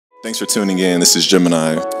Thanks for tuning in. This is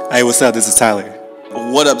Gemini. Hey, what's up? This is Tyler.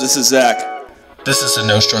 What up? This is Zach. This is the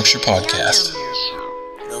No Structure Podcast.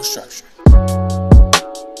 No structure.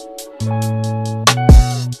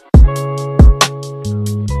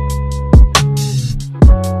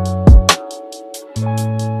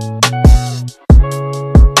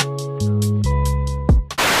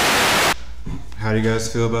 How do you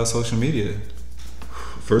guys feel about social media?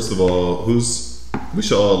 First of all, we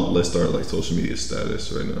should all list our social media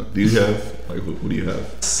status right now. Do you have who do you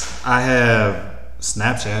have? I have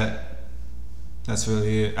Snapchat. That's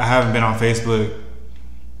really it. I haven't been on Facebook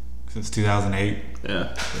since 2008.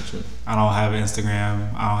 Yeah. I don't have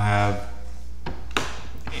Instagram. I don't have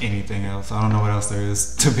anything else. I don't know what else there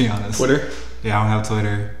is, to be honest. Twitter? Yeah, I don't have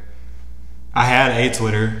Twitter. I had a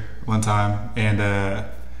Twitter one time, and I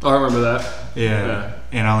remember that. yeah,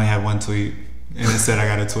 and I only had one tweet, and it said I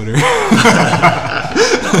got a Twitter.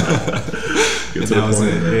 And that was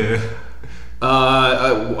it. Yeah.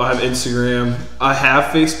 I have Instagram. I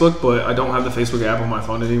have Facebook, but I don't have the Facebook app on my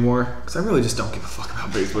phone anymore because I really just don't give a fuck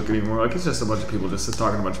about Facebook anymore. Like, it's just a bunch of people just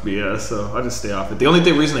talking a bunch of BS, so I just stay off it. The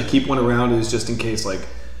only reason I keep one around is just in case, like,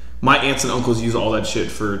 my aunts and uncles use all that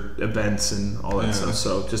shit for events and all that stuff,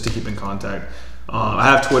 so just to keep in contact. I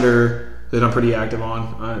have Twitter that I'm pretty active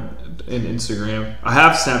on, and Instagram. I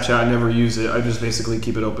have Snapchat. I never use it. I just basically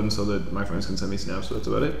keep it open so that my friends can send me snaps, so that's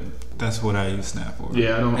about it. That's what I use Snap for.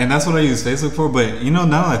 Yeah, I don't. And that's what I use Facebook for. But now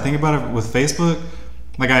that I think about it, with Facebook,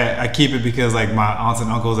 like I keep it because like my aunts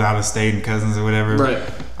and uncles are out of state and cousins or whatever. Right.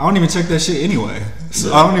 I don't even check that shit anyway.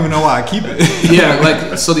 So I don't even know why I keep it. Yeah,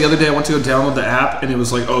 like, so the other day I went to go download the app and it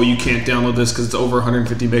was like, oh, you can't download this because it's over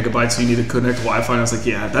 150 megabytes, so you need to connect to Wi-Fi. And I was like,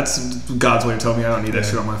 yeah, that's God's way of telling me I don't need that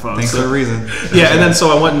shit on my phone. Thanks for a reason. Yeah, and then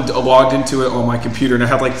so I went and logged into it on my computer and I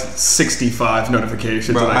had like 65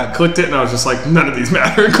 notifications. Bro, and I clicked it and I was just like, none of these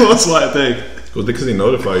matter. That's what I think. Well, because they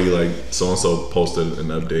notify you, like, so-and-so posted an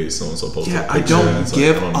update, so-and-so posted a Yeah, picture. I don't and it's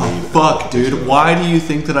give like, I don't a need fuck, dude. picture. Why do you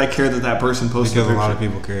think that I care that person posted Because a a lot picture?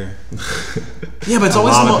 of people care. Yeah, but it's A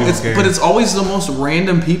always lot of people care. but it's always the most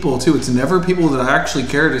random people too. It's never people that I actually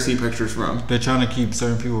care to see pictures from. They're trying to keep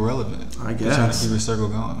certain people relevant. I They're trying to guess. keep your circle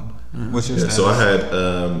going. What's your Yeah, status? so I had,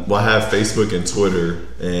 I have Facebook and Twitter,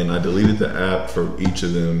 and I deleted the app for each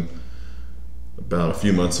of them about a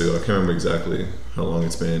few months ago. I can't remember exactly how long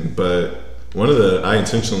it's been, but I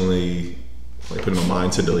intentionally put in my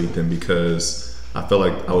mind to delete them because I felt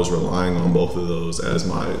like I was relying on both of those as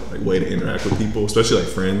my way to interact with people, especially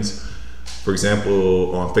friends. For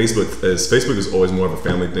example, on Facebook, as Facebook is always more of a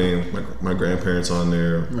family thing. My grandparents on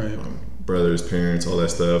there, Right. my brothers, parents, all that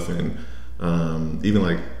stuff, and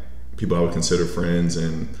even people I would consider friends,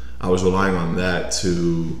 and I was relying on that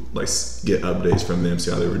to get updates from them,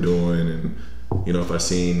 see how they were doing, and if I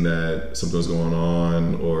seen that something was going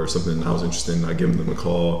on or something I was interested in, I'd give them a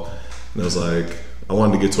call. And I was like, I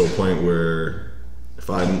wanted to get to a point where if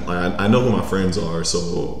I know who my friends are,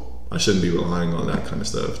 so I shouldn't be relying on that kind of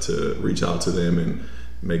stuff to reach out to them and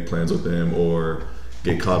make plans with them or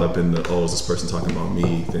get caught up in the, oh, is this person talking about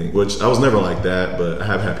me thing, which I was never like that, but I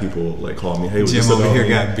have had people call me, hey, was Jim this over about here me?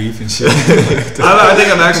 got beef and shit. I think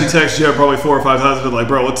I've actually texted Jim probably 4 or 5 times and been like,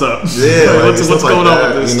 bro, what's up? Yeah, what's stuff going like on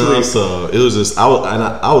that, with this tweet? So it was just I'll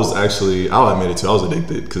admit it too, I was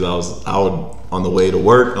addicted because I would on the way to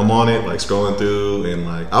work, I'm on it scrolling through, and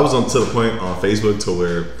I was to the point on Facebook to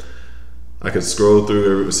where I could scroll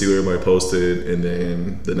through, see what everybody posted, and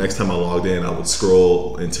then the next time I logged in, I would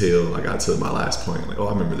scroll until I got to my last point. Oh,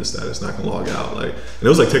 I remember this status, and I can log out. And it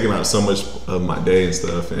was taking out so much of my day and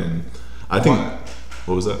stuff. And I think,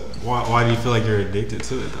 what was that? Why do you feel like you're addicted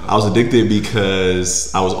to it though? I was addicted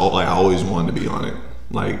because I was I always wanted to be on it.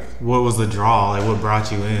 What was the draw? What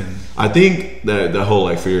brought you in? I think that the whole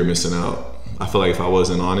fear of missing out. I feel like if I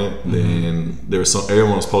wasn't on it, then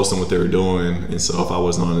everyone was posting what they were doing, and so if I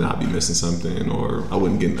wasn't on it, I'd be missing something, or I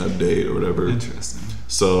wouldn't get an update or whatever. Interesting.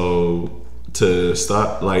 So to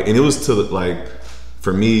stop, and it was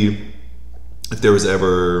for me,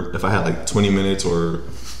 if I had 20 minutes or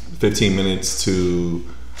 15 minutes to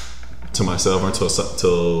myself or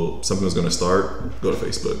until something was going to start, go to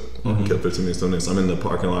Facebook. Kill 15 minutes, 20 minutes. I'm in the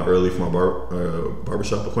parking lot early for my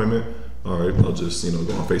barbershop appointment. All right, I'll just go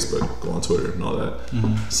on Facebook, go on Twitter, and all that.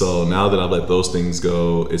 So now that I've let those things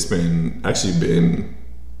go, it's been I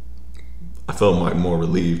felt more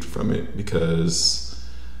relieved from it because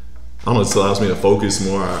I don't know, it allows me to focus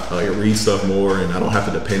more. I read stuff more, and I don't have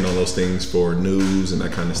to depend on those things for news and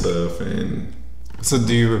that kind of stuff. And So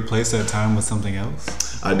do you replace that time with something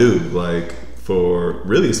else? I do. For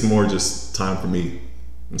really, it's more just time for me.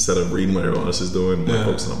 instead of reading what everyone else is doing, like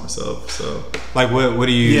focusing on myself. So, like, what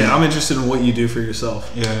do you? Yeah, I'm interested in what you do for yourself.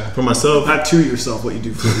 Yeah, for myself, Not to yourself, what you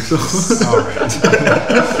do for yourself. all right.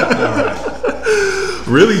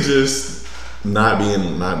 really just not being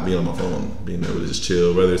on my phone, being able to just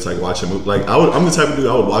chill. Whether it's like watching a movie, like I'm the type of dude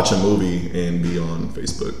I would watch a movie and be on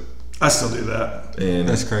Facebook. I still do that. And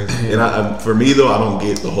That's crazy. And for me though, I don't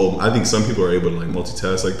get the whole. I think some people are able to like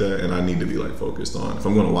multitask like that, and I need to be like focused on. If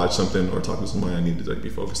I'm going to watch something or talk to somebody, I need to like be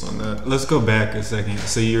focused on that. Let's go back a second.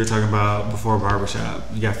 So you were talking about before barbershop.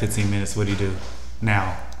 You got 15 minutes. What do you do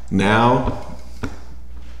now?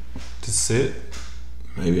 Just sit.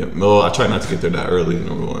 Maybe. Well, I try not to get there that early.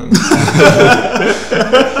 Number one. Look at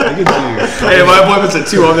you. Hey, my appointment's at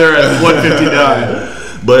 2. I'm there at 1:59.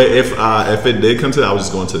 But if it did come to that, I was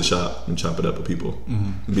just going to the shop and chop it up with people,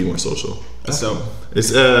 and be more social. So It's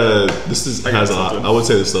has a lot. I would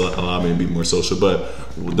say this allowed me to be more social. But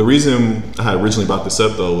the reason I had originally brought this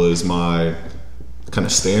up though was my kind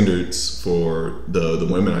of standards for the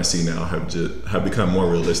women I see now have become more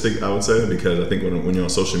realistic. I would say, because I think when you're on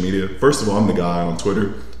social media, first of all, I'm the guy on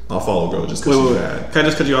Twitter. I'll follow a girl just because she's bad. Can I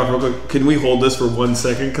just cut you off real quick? Can we hold this for 1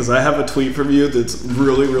 second? Because I have a tweet from you that's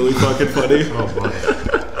really, really fucking funny. Oh boy.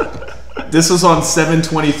 This was on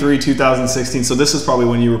 7/23/2016, so this is probably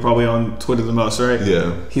when you were probably on Twitter the most, right?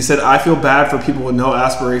 Yeah. He said, "I feel bad for people with no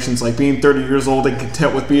aspirations, like being 30 years old and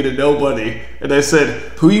content with being a nobody." And I said,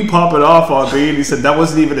 "Who you popping off on, B?" And he said, "That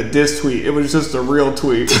wasn't even a diss tweet. It was just a real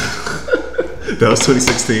tweet." That was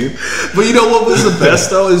 2016. But you know what was the best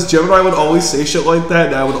though is Gemini would always say shit like that,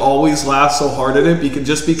 and I would always laugh so hard at it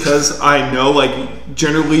because I know like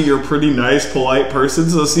generally you're a pretty nice, polite person.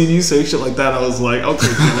 So seeing you say shit like that, I was like, okay,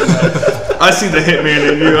 I see the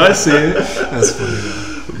hitman in you. I see it. That's funny.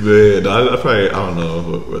 Man, I don't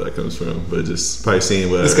know where that comes from, but just probably seeing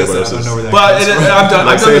what everybody else is. But I've done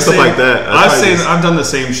saying the stuff same, like that. I've done the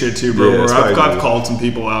same shit too, bro. Yeah, where it's I've probably called some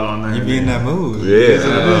people out on there. You be in that mood.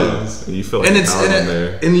 Yeah, you feel like And it's out on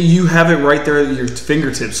there. and you have it right there at your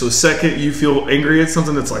fingertips. So second you feel angry at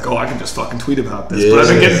something, that's like, oh, I can just fucking tweet about this. Yeah. But I've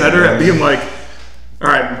been getting better at being like, all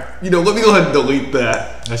right, let me go ahead and delete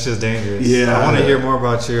that. That's just dangerous. Yeah. I want to hear more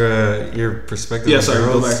about your perspective. Yeah, on sorry,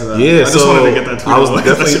 girls. go back to that. Yeah, I just wanted to get that tweet. I was away.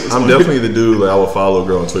 I'm definitely the dude. Like I will follow a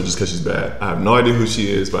girl on Twitter just because she's bad. I have no idea who she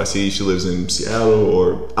is, but I see she lives in Seattle,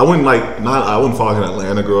 or I wouldn't follow an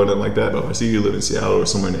Atlanta girl or nothing like that. But if I see you live in Seattle or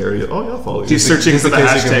somewhere in the area, oh yeah, I'll follow you. She's searching for the in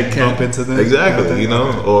case you can hashtag bump Ken. into them. Exactly,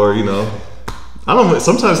 or I don't know.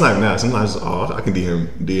 Sometimes not even that. Sometimes I can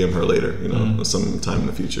DM her later. Sometime in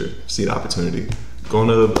the future. See the opportunity. Going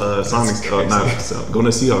to Sonics, going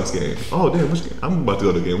to Seahawks game. Oh damn, which game? I'm about to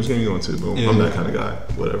go to the game. Which game are you going to? Boom. I'm that kind of guy.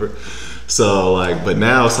 Whatever. So but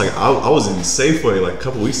now it's like I was in Safeway like a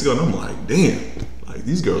couple weeks ago, and I'm like, damn, like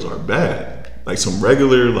these girls are bad. Like some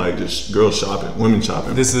regular just girls shopping, women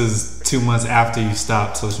shopping. This is 2 months after you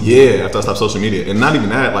stopped social media. Yeah, after I stopped social media, and not even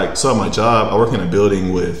that. Like so, at my job, I work in a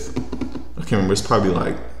building with I can't remember. It's probably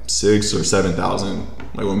like 6,000 or 7,000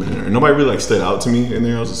 like women in there. And nobody really stood out to me in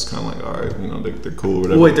there. I was just kind of like, all right, they're cool or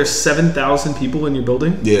whatever. Wait, there's 7,000 people in your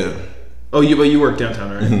building? Yeah. Oh, but you work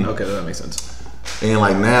downtown, right? Mm-hmm. Okay, that makes sense. And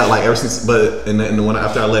now, ever since,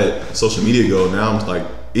 after I let social media go, now I'm like,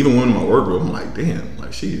 even when in my work group, I'm like, damn,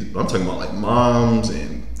 like I'm talking about like moms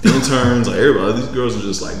and interns, like everybody. These girls are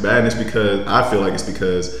just like bad. And it's because I feel like it's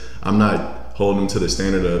because I'm not holding them to the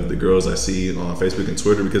standard of the girls I see on Facebook and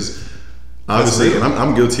Twitter, because obviously, and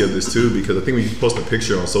I'm guilty of this too, because I think when you post a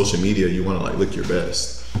picture on social media, you want to look your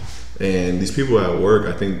best. And these people at work,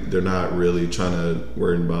 I think they're not really trying to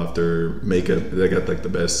worry about their makeup. They got the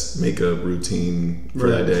best makeup routine for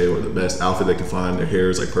that day, or the best outfit they can find. Their hair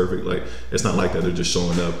is perfect. It's not like that. They're just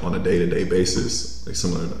showing up on a day-to-day basis,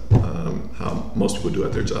 similar to how most people do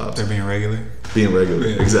at their jobs. They're being regular.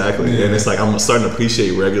 Yeah. Exactly. Yeah. And it's I'm starting to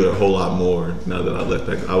appreciate regular a whole lot more now that I left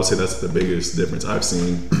that. I would say that's the biggest difference I've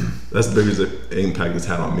seen. That's the biggest impact it's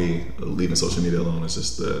had on me, leaving social media alone. It's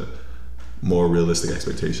just the more realistic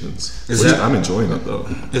expectations. I'm enjoying it though.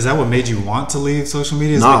 Is that what made you want to leave social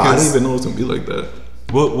media? I didn't even know it was gonna be like that.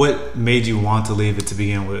 What made you want to leave it to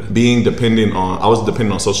begin with? I was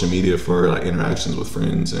dependent on social media for interactions with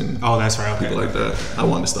friends and that's right, people like that. I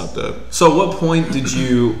wanted to stop that. So, at what point did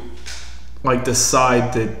you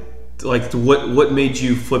decide that? What made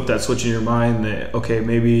you flip that switch in your mind that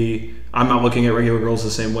maybe I'm not looking at regular girls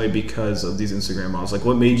the same way because of these Instagram models. Like,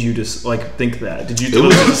 what made you just like think that? Did you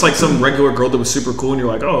was it just like some regular girl that was super cool and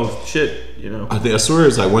you're like, oh shit, you know? I swear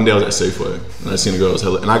it's like one day I was at Safeway and I seen a girl that was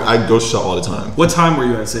hella, and I go shop all the time. What time were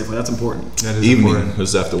you at Safeway? That's important. That is Evening, important. it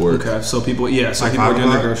was after work. Okay, so people, so Like people are doing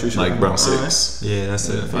their 5 grocery shopping. Like around 6. Yeah, that's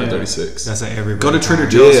it. 5:36. That's at every. Go to Trader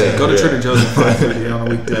Joe's. Yeah, Go to yeah. Trader Joe's at 5:30 on a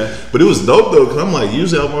weekday. But it was dope though, because I'm like,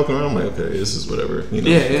 usually I'm walking around, I'm like, okay, this is whatever, you know,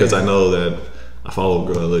 Yeah, yeah. because I know that I follow a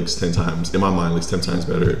girl that looks 10 times, in my mind, looks 10 times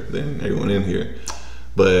better than everyone in here.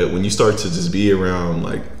 But when you start to just be around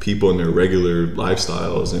like people in their regular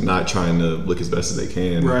lifestyles and not trying to look as best as they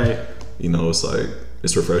can, Right. you know, it's like,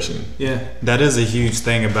 it's refreshing. Yeah. That is a huge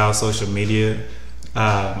thing about social media,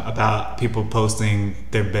 about people posting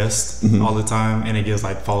their best all the time, and it gives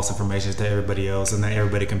like false information to everybody else, and then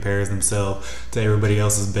everybody compares themselves to everybody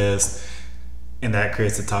else's best, and that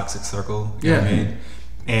creates a toxic circle. You know what I mean?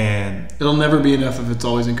 And It'll never be enough if it's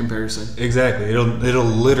always in comparison. exactly, it'll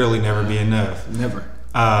literally never be enough. Never.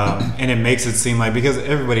 And it makes it seem like, because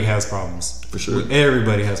everybody has problems. For sure.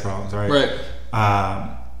 Everybody has problems, right?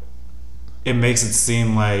 Right. It makes it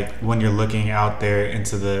seem like when you're looking out there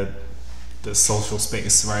into the social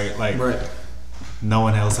space, right? Like, Right. no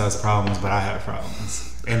one else has problems, but I have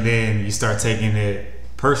problems. And then you start taking it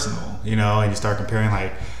personal, you know, and you start comparing,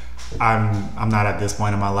 like, I'm not at this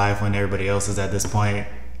point in my life when everybody else is at this point,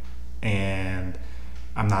 and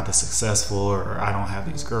I'm not this successful, or I don't have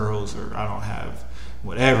these girls, or I don't have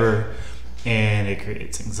whatever, and it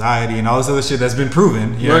creates anxiety and all this other shit that's been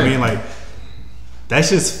proven. You know what I Right. mean? Like, that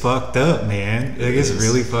shit's fucked up, man. Like, it's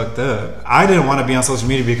really fucked up. I didn't want to be on social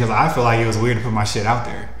media because I feel like it was weird to put my shit out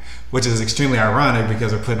there, which is extremely ironic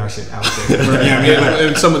because we're putting our shit out there. You know what I mean? But,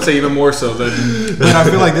 And some would say even more so than. but I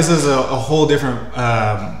feel like this is a whole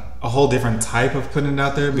different type of putting it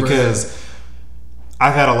out there, because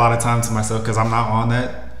I've had a lot of time to myself because I'm not on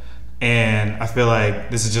that, and I feel like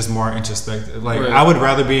this is just more introspective. Like, Right. I would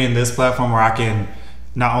rather be in this platform where I can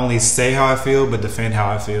not only say how I feel but defend how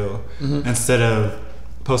I feel, instead of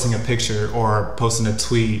posting a picture or posting a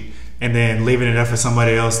tweet and then leaving it up for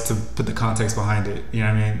somebody else to put the context behind it. You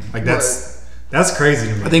know what I mean? Like, that's crazy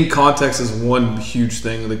to me. I think context is one huge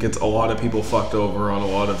thing that gets a lot of people fucked over on a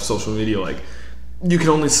lot of social media. Like, you can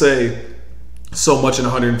only say so much in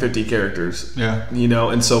 150 characters. Yeah. You know,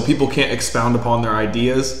 and so people can't expound upon their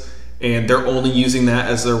ideas, and they're only using that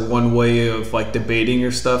as their one way of like debating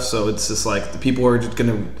your stuff. So it's just like the people are just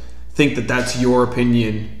gonna think that that's your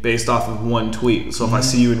opinion based off of one tweet. So if I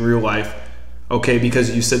see you in real life, okay,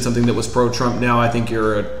 because you said something that was pro-Trump, now I think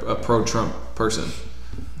you're a pro-Trump person.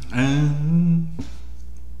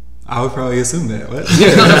 I would probably assume that. What?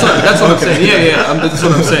 Yeah, no, that's what I'm saying. Yeah, that's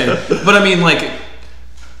what I'm saying. But I mean, like,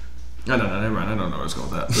 I don't know. Never mind. I don't know where I was going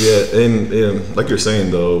with that. Yeah, and like you're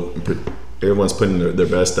saying though, everyone's putting their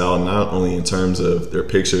best out, not only in terms of their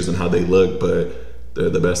pictures and how they look, but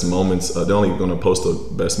the best moments. They're only going to post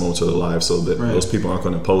the best moments of their lives, so that those people aren't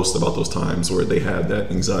going to post about those times where they had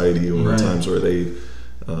that anxiety, or times where they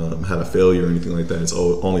had a failure or anything like that. It's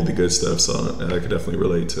only the good stuff. So I could definitely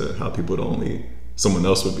relate to how people would only. Someone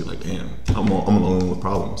else would be like, damn, I'm alone with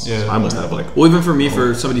problems. Yeah. I must have like. Well, even for me,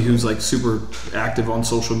 for somebody who's like super active on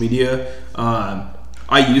social media,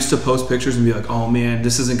 I used to post pictures and be like, oh man,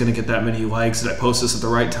 this isn't going to get that many likes. Did I post this at the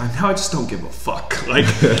right time? Now I just don't give a fuck. Like,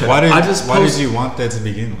 Why I did you want that to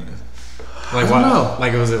begin with? Like, I don't know.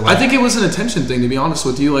 Like, was it like, I think it was an attention thing, to be honest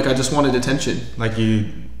with you. Like, I just wanted attention. like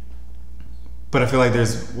you? But I feel like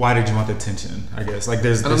why did you want the attention? I guess like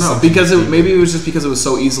there's I don't know, because maybe it was just because it was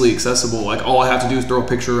so easily accessible. Like, all I have to do is throw a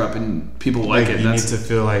picture up and people like it. You And need to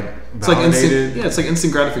feel like it's like validated. instant. Yeah, it's like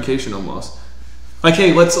instant gratification almost. Like,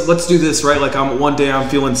 hey, let's do this, right? Like, one day I'm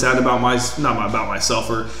feeling sad about about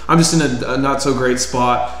myself, or I'm just in a not so great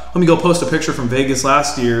spot. Let me go post a picture from Vegas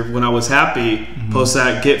last year when I was happy. Post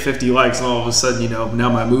that, get 50 likes, and all of a sudden, you know,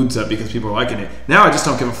 now my mood's up because people are liking it. Now I just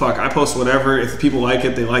don't give a fuck. I post whatever. If people like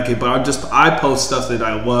it, they like it. But I post stuff that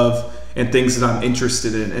I love and things that I'm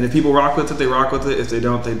interested in. And if people rock with it, they rock with it. If they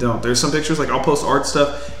don't, they don't. There's some pictures, like I'll post art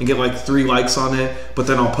stuff and get like 3 likes on it, but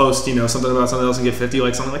then I'll post, you know, something about something else and get 50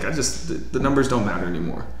 likes on it. Like, the numbers don't matter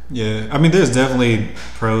anymore. Yeah, I mean, there's definitely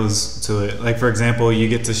pros to it. Like, for example, you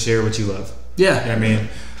get to share what you love. Yeah. You know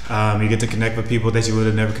what I mean, you get to connect with people that you would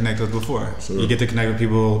have never connected with before. Sure. You get to connect with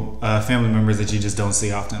people, family members that you just don't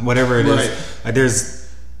see often. Whatever it is, Right. like, there's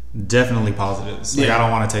definitely positives. Like, Yeah. I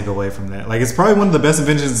don't want to take away from that. Like, it's probably one of the best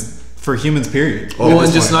inventions for humans, period. Well, At and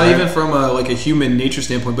this just point, not right? even from a human nature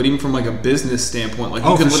standpoint, but even from like a business standpoint. Like, you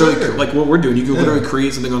Oh, can for literally, sure. like what we're doing, you can literally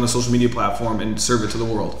create something on a social media platform and serve it to the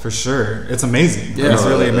world. For sure. It's amazing. Yeah. It's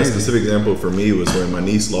really A amazing. specific example for me was when my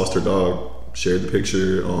niece lost her dog. Shared the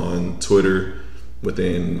picture on Twitter,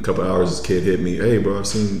 within a couple hours, this kid hit me. Hey, bro, I've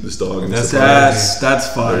seen this dog and this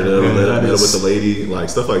That's fire. met up with the lady, like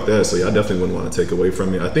stuff like that. So yeah, I definitely wouldn't want to take away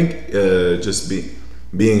from it. I think just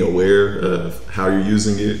being aware of how you're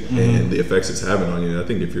using it and the effects it's having on you. I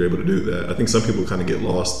think if you're able to do that, I think some people kind of get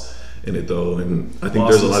lost in it though, and I think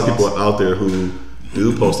there's a lot of people out there who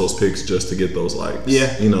do post those pics just to get those likes,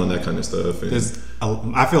 you know, and that kind of stuff. And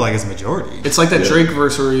I feel like it's a majority. It's like that Drake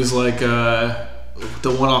verse where he's like,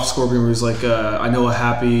 the one off Scorpion where he's like, I know a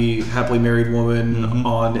happily married woman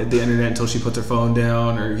on the internet until she puts her phone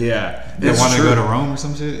down, or they want to go to Rome or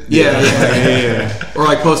some shit. Yeah. Or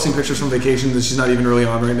like posting pictures from vacation that she's not even really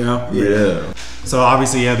on right now. Yeah. So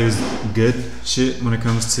obviously, there's good shit when it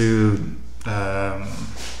comes to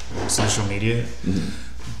social media,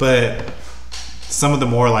 but some of the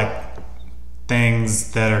more like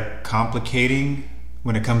things that are complicating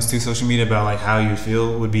when it comes to social media about like how you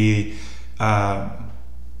feel would be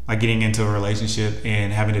like getting into a relationship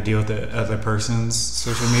and having to deal with the other person's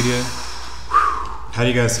social media. How do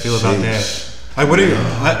you guys feel about that? Like, what are your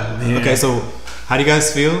okay? So, how do you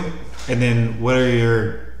guys feel? And then, what are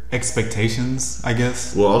your expectations? I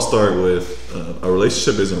guess. Well, I'll start with a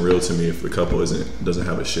relationship isn't real to me if the couple doesn't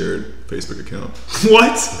have a shared Facebook account.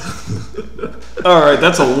 What? All right,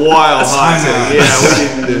 that's a wild hot take.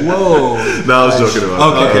 Yeah, we didn't. Whoa. No, I was joking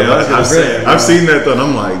about. Okay, I've seen that though, and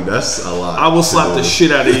I'm like, that's a lot. I will slap the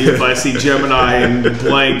shit out of you if I see Gemini and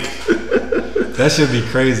blank. That should be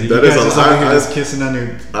crazy. That is a lot. Just kissing on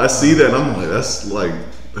your. I see that, and I'm like,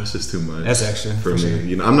 that's just too much. That's extra for me. Sure.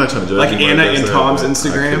 You know, I'm not trying to judge. Like Anna and Tom's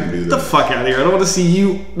Instagram. Get the fuck out of here! I don't want to see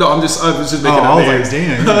you. No, I was just making up names.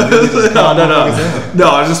 Like, damn. No,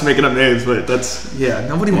 I was just making up names. But that's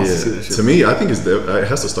nobody wants to see that shit. To me, I think it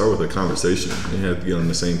has to start with a conversation. You have to get on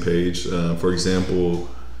the same page. For example,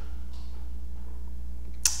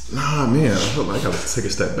 man, I feel like I have to take a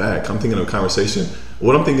step back. I'm thinking of a conversation.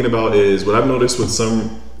 What I'm thinking about is what I've noticed with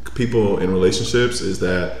some people in relationships is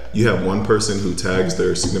that you have one person who tags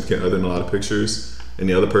their significant other in a lot of pictures and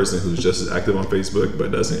the other person who's just as active on Facebook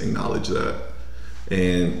but doesn't acknowledge that.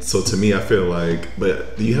 And so to me, I feel like,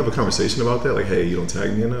 but do you have a conversation about that? Like, hey, you don't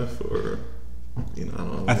tag me enough, or you know, I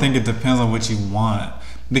don't know. I think it depends on what you want,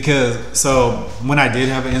 because so when I did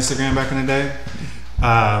have an Instagram back in the day,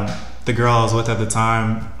 the girl I was with at the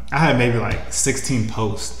time, I had maybe like 16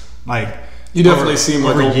 posts, like. You definitely seem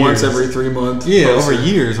like a once every 3 months. Yeah, over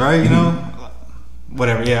years, right? You know,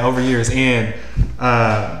 whatever. Yeah, over years. And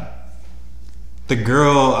the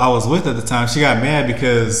girl I was with at the time, she got mad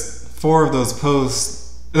because 4 of those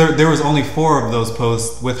posts, there was only 4 of those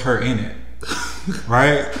posts with her in it,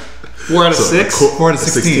 right? 4 out of 6? 4 out of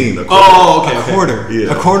 16. Oh, okay. A quarter.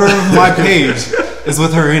 Yeah. A quarter of my page is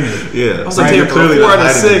with her in it. Yeah. I was like, clearly 4 out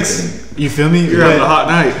of 6. You feel me? You're having a hot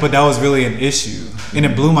night. But that was really an issue. And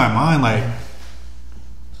it blew my mind, like,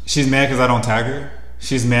 she's mad because I don't tag her.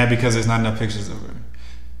 She's mad because there's not enough pictures of her.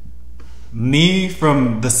 Me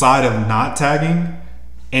from the side of not tagging,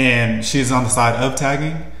 and she's on the side of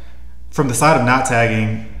tagging. From the side of not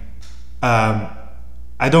tagging,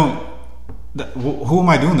 I don't. Who am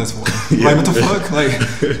I doing this for? Like, what the fuck?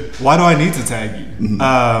 Like, why do I need to tag you?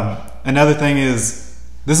 Another thing is,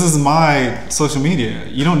 this is my social media.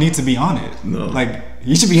 You don't need to be on it. No. Like,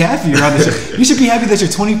 you should be happy you're on this. You should be happy that you're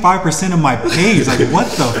 25% of my page. Like, what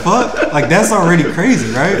the fuck? Like, that's already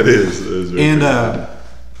crazy, right? It is. It is and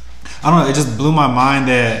I don't know. It just blew my mind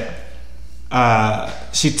that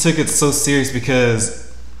she took it so serious,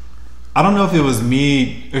 because I don't know if it was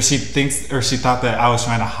me or she thought that I was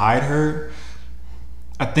trying to hide her.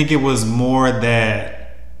 I think it was more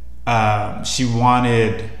that she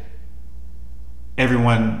wanted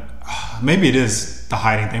everyone. Maybe it is the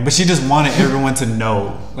hiding thing, but she just wanted everyone to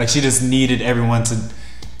know. Like, she just needed everyone to.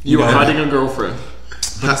 You were hiding a girlfriend.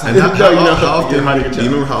 How often? Do you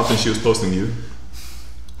remember how often she was posting you?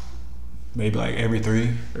 Maybe like every 3.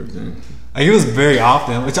 Everything. Like, it was very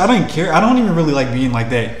often, which I didn't care. I don't even really like being like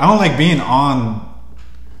that. I don't like being on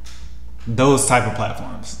those type of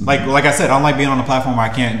platforms. Like I said, I don't like being on a platform where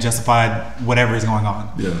I can't justify whatever is going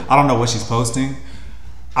on. Yeah. I don't know what she's posting.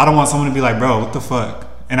 I don't want someone to be like, bro, what the fuck?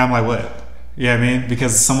 And I'm like, what? You know what I mean?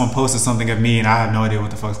 Because someone posted something of me and I have no idea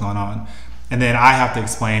what the fuck's going on. And then I have to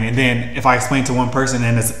explain. And then if I explain to one person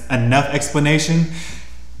and it's enough explanation,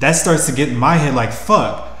 that starts to get in my head like,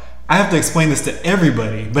 fuck, I have to explain this to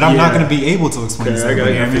everybody, but I'm not going to be able to explain this to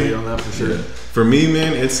everybody. I got you on that for sure. Yeah. For me,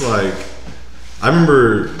 man, it's like, I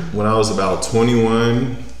remember when I was about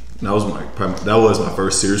 21, that was my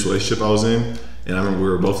first serious relationship I was in. And I remember we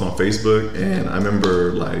were both on Facebook, and I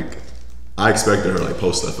remember like, I expected her to like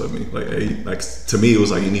post stuff of me. Like, hey, like, to me, it was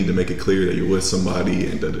like, you need to make it clear that you're with somebody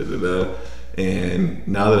and da da da da. And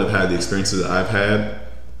now that I've had the experiences that I've had,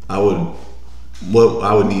 what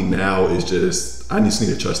I would need now is I just need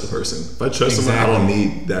to trust the person. If I trust someone, I don't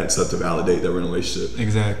need that stuff to validate that we're in a relationship.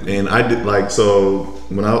 Exactly. And I did so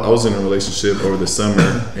when I was in a relationship over the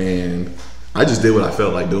summer, and I just did what I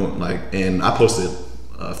felt like doing. And I posted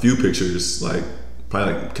a few pictures,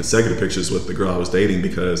 probably consecutive pictures with the girl I was dating,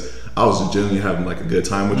 because I was genuinely having a good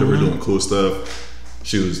time with her. We're doing cool stuff.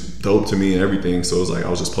 She was dope to me and everything. So it was I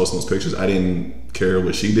was just posting those pictures. I didn't care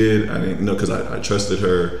what she did. I didn't because I trusted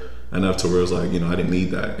her enough to where it was I didn't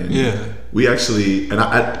need that. And we actually, and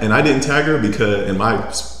I didn't tag her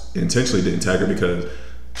intentionally didn't tag her because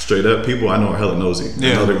straight up, people I know are hella nosy.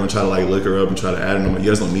 I know they're gonna try to look her up and try to add her. And I'm you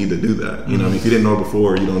guys don't need to do that. You know what I mean? If you didn't know her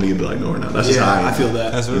before, you don't need to know her now. That's just how I feel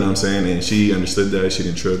that. You know what I'm saying? And she understood that. She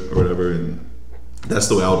didn't trip or whatever. And that's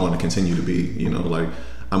the way I would want to continue to be.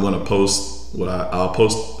 I'm gonna post I'll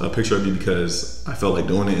post a picture of you because I felt like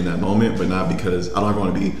doing it in that moment, but not because I don't ever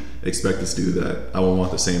want to be expected to do that. I won't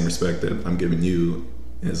want the same respect that I'm giving you.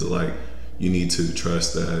 As you need to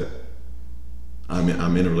trust that I'm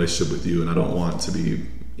in a relationship with you, and I don't want to be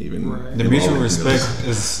even the mutual respect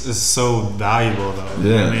is so valuable though. Yeah. You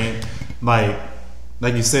know what I mean?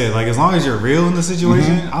 Like you said, as long as you're real in the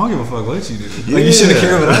situation, I don't give a fuck what you do. You shouldn't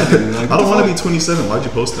care what I do. I don't want to be 27. Why'd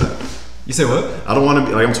you post that? You say what? I don't want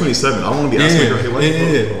to be I'm 27. I don't want to be asking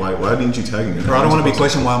hey, why didn't you tag me? Or I don't want to be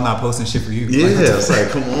questioned why I'm not posting shit for you. Yeah,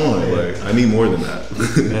 it's come on, I need more than that.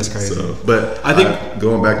 That's crazy. But I think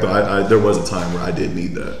going back though, there was a time where I did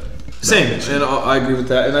need that. Same, and I agree with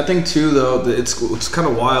that. And I think too, though, that it's kind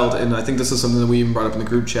of wild. And I think this is something that we even brought up in the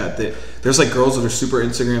group chat, that there's girls that are super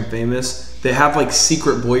Instagram famous. They have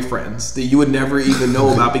secret boyfriends that you would never even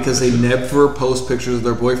know about because they never post pictures of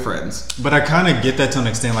their boyfriends. But I kind of get that to an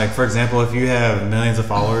extent. For example, if you have millions of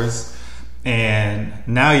followers and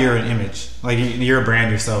now you're an image, you're a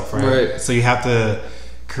brand yourself, right? So you have to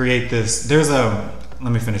create this.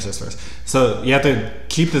 Let me finish this first. So you have to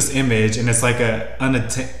keep this image, and it's a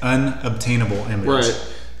unobtainable image.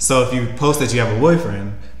 Right. So if you post that you have a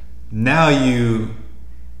boyfriend, now you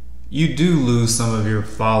do lose some of your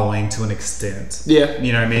following to an extent. Yeah.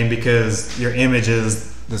 You know what I mean? Because your image is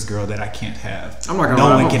this girl that I can't have. I'm not gonna no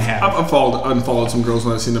lie. one can have. I've unfollowed some girls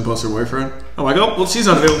when I've seen them post their boyfriend. I'm oh, well, she's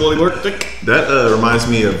not available anymore. That reminds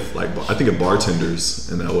me of I think of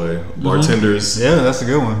bartenders in that way. Bartenders. Yeah, that's a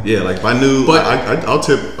good one. Yeah, if I knew, but I'll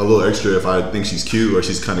tip a little extra if I think she's cute or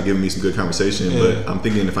she's kind of giving me some good conversation. Yeah. But I'm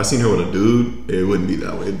thinking if I seen her with a dude, it wouldn't be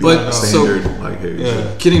that way. It'd be standard.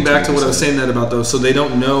 Hey, getting back to what I was saying that about though, so they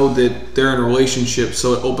don't know that they're in a relationship,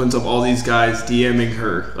 so it opens up all these guys DMing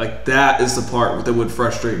her. That is the part that would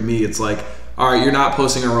frustrate me. It's all right, you're not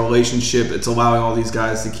posting a relationship. It's allowing all these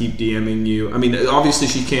guys to keep DMing you. I mean, obviously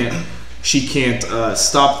she can't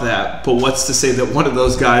stop that. But what's to say that one of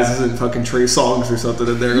those guys isn't fucking Trey Songz or something?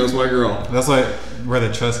 And there goes my girl. That's where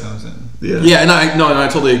the trust comes in. Yeah. And I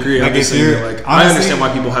totally agree. I'm just saying, honestly, I understand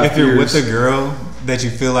why people have. If you're with a girl that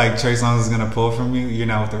you feel like Trey Songz is gonna pull from you, you're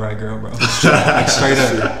not with the right girl, bro. Straight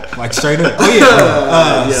up. Oh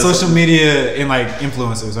yeah, bro. Social media and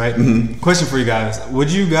influencers, right? Mm-hmm. Question for you guys: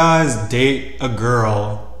 would you guys date a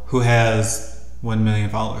girl who has 1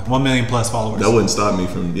 million followers, 1 million plus followers? That wouldn't stop me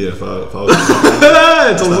from if I was.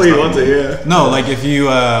 It's only you want to, yeah. No, if you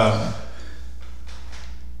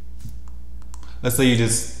let's say you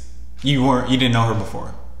didn't know her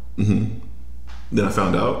before. Mm-hmm. Then I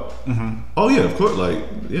found out. Mm-hmm. Oh yeah, of course.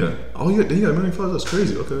 Yeah. Oh yeah, they got 1 million followers. That's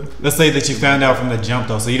crazy. Okay. Let's say that you found out from the jump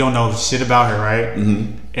though, so you don't know shit about her, right?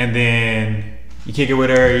 Mm-hmm. And then you kick it with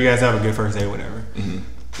her. You guys have a good first date, whatever. Mm-hmm.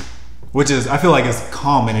 Which is, I feel like it's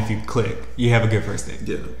common if you click, you have a good first date.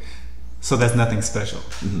 Yeah. So that's nothing special.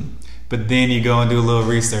 Mm-hmm. But then you go and do a little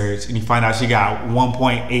research, and you find out she got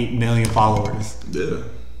 1.8 million followers. Yeah.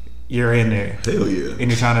 You're in there. Hell yeah.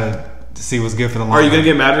 And you're trying to see what's good for the long Are you gonna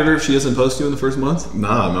get mad at her if she doesn't post you in the first month?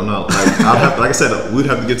 Nah, I'm not. Like I said, we'd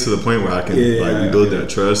have to get to the point where I can rebuild that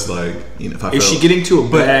trust. Is she getting to a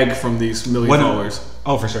bag from these million followers?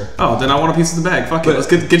 Oh, for sure. Oh, then I want a piece of the bag. Fuck it, let's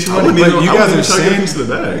get your money. But you guys are saying saying a piece of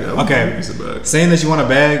the bag. Okay, saying that you want a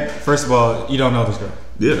bag. First of all, you don't know this girl.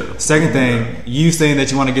 Yeah. Second thing, you saying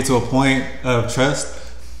that you want to get to a point of trust.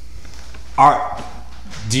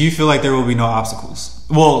 Do you feel like there will be no obstacles?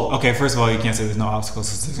 Well, okay, first of all, you can't say there's no obstacles.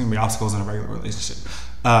 There's going to be obstacles in a regular relationship.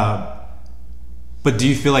 But do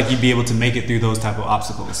you feel like you'd be able to make it through those type of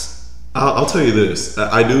obstacles? I'll tell you this.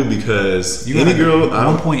 I do, because you any girl...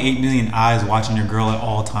 1.8 million eyes watching your girl at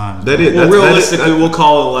all times. Realistically, we'll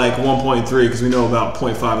call it like 1.3 because we know about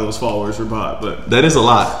 0.5 of those followers are bot. But that is a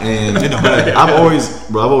lot. And I've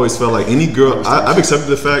always felt like any girl... I've accepted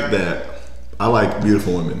the fact that I like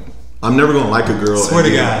beautiful women. I'm never gonna like a girl. Swear to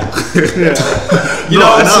then- God. You no,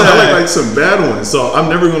 know, and it's, I like some bad ones. So I'm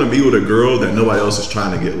never gonna be with a girl that nobody else is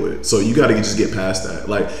trying to get with. So you got to just get past that.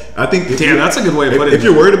 Like I think, if Damn, you- that's a good way of putting If it.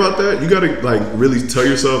 you're worried about that, you got to like really tell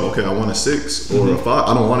yourself, okay, I want a 6 or a 5.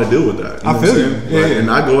 I don't want to deal with that. You know I feel what I'm you. saying? Yeah, Like, yeah. And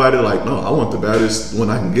I go at it like, no, I want the baddest one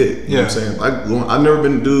I can get. You know what I'm saying? I've never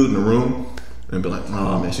been a dude in a room and be like,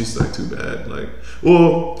 oh man, she's like too bad. Like,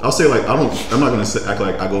 well, I'll say like I'm not gonna act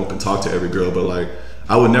like I go up and talk to every girl, but like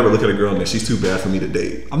I would never look at a girl and think she's too bad for me to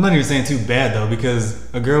date. I'm not even saying too bad though,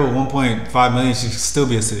 because a girl with 1.5 million, she should still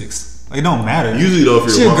be a 6. Like, it don't matter. Usually though,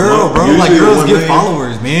 if She you're a girl, bro. usually Like, you're girls 1 get million.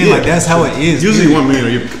 followers, man. Yeah. Like, that's how it is. Usually period. 1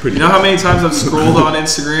 million, you're pretty. You know how many times I've scrolled on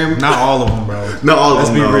Instagram? Not all of them, bro. Not all of Let's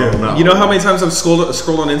them, be no, real. no. You know how many times I've scrolled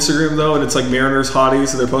on Instagram though, and it's like Mariners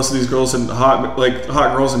hotties, and they're posting these girls and hot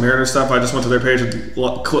girls and Mariners stuff. I just went to their page and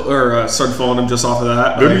started following them just off of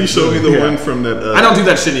that. Remember Like, you showed me the Yeah. one from that. I don't do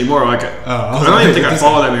that shit anymore. Like, I don't even think I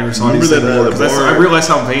follow that Mariners Remember hotties that, anymore the because I bar- realized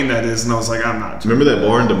how vain that is, and I was like, I'm not. Remember that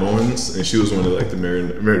bar in Des Moines, and she was one of like the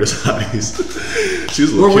Meredith hotties. She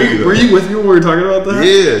was a little cute, Were you with me when we were talking about that?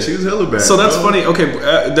 Yeah, she was hella bad. So that's bro. funny. Okay,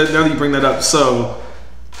 now that you bring that up, so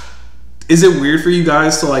is it weird for you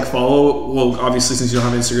guys to like follow? Well, obviously, since you don't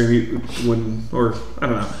have Instagram, you wouldn't, or I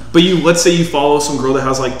don't know. But let's say you follow some girl that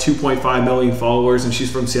has like 2.5 million followers, and she's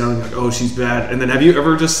from Seattle. And you're like, oh, she's bad. And then have you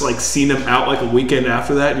ever just like seen them out like a weekend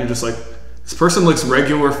after that, and you're just like, this person looks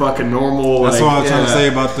regular, fucking normal. That's like, what I was trying to yeah. say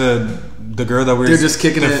about the girl that we're They're just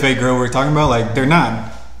kicking the it. fake girl we're talking about. Like, they're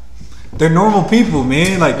not. They're normal people,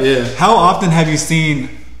 man. Like, Yeah. how often have you seen,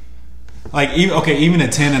 like, even a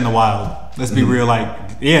 10 in the wild? Let's be real. Like,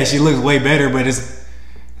 yeah, she looks way better, but it's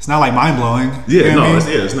not like mind blowing. Yeah, no,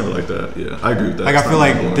 it's never like that. Yeah, I agree with that. Like, It's I feel not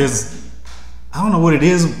like mind-blowing. there's, I don't know what it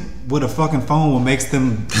is with a fucking phone what makes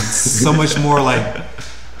them so much more like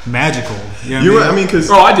magical. You know what You're I right. I mean? mean,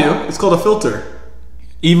 because Oh, I do. It's called a filter.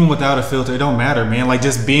 Even without a filter, it don't matter, man. Like,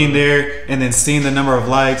 just being there and then seeing the number of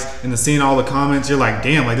likes and then seeing all the comments, you're like,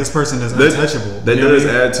 damn, like, this person is untouchable. that You know what does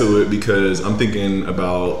I mean? add to it because I'm thinking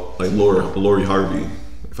about like Lori Harvey.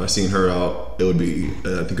 If I seen her out, it would be.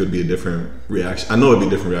 I think it would be a different reaction. I know it'd be a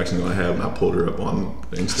different reaction than I have when I pulled her up on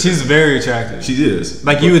Instagram. She's very attractive. She is.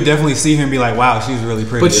 Like, you would definitely see her and be like, wow, she's really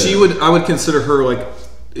pretty. But I would consider her like,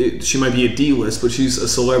 she might be a D-list, but she's a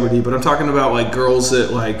celebrity. But I'm talking about like girls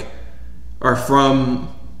that like are from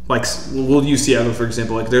like, we'll use Seattle for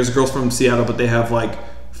example. Like, there's girls from Seattle, but they have like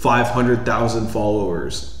 500,000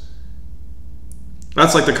 followers.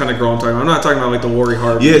 That's like the kind of girl I'm talking about. I'm not talking about like the Lori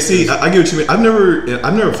Harvey. Yeah, see, I get what you mean. I've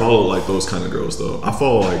never followed like those kind of girls though. I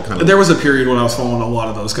follow like kind of. There was a period when I was following a lot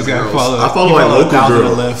of those kind of girls. I follow like local 1,000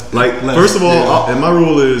 girls. left. Like first of all, and my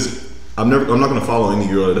rule is I'm not going to follow any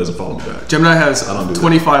girl that doesn't follow me back. Gemini has I don't do that.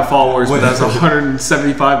 25 followers, but has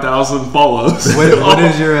 175,000 follows.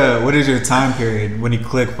 What is your time period when you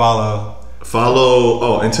click follow?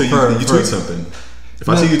 Follow until you For- tweet something. If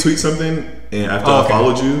I see you tweet something and after I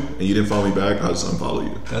followed you and you didn't follow me back, I'll just unfollow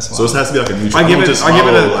you. That's so it has to be like a mutual. I give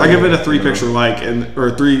it a like, 3 picture like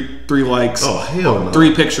or three likes. Oh hell no.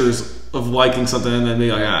 3 pictures of liking something and then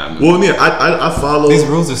be like, ah. Well, yeah, I follow. These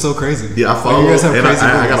rules are so crazy. Yeah, I Like, follow, you guys have and crazy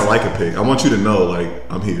I rules. gotta like a pic. I want you to know, like,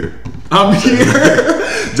 I'm here. I'm here.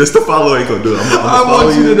 Just to follow ain't gonna do it. I'm I gonna follow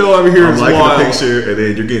want you to know I'm here I'm as liking wild. the picture, and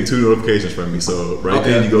then you're getting 2 notifications from me. So right Okay.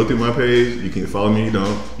 then, you go through my page. You can follow me. You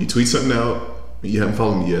don't. You tweet something out. You haven't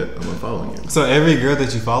followed me yet. I'm unfollowing you. So every girl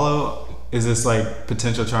that you follow, is this like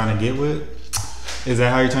potential trying to get with? Is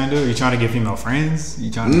that how you're trying to do it? Are you trying to get female friends?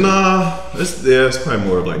 You trying to Nah, it's probably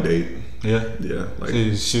more of like date. Yeah. Yeah, like So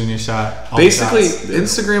you're shooting your shot. all the Basically, shots.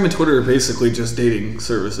 Instagram and Twitter are basically just dating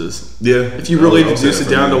services. yeah. If you really I would say reduce that it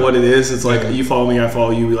for down me. to what it is, it's like you follow me, I follow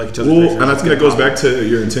you, we like each other's Well, pictures. and I think that goes back to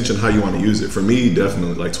your intention, how you want to use it. For me,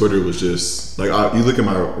 definitely, like Twitter was just like you look at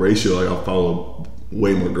my ratio. Like I follow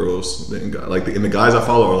way more girls than guys. Like and the guys I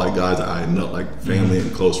follow are like guys that I know, like family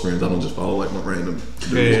and close friends. I don't just follow like my random.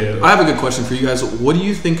 dudes. Yeah. I have a good question for you guys. What do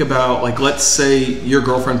you think about, like, let's say your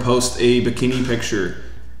girlfriend posts a bikini picture,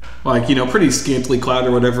 like, you know, pretty scantily clad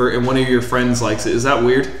or whatever, and one of your friends likes it. Is that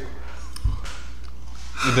weird?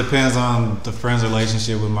 It depends on the friend's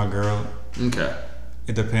relationship with my girl. Okay.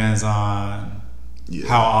 It depends on Yeah.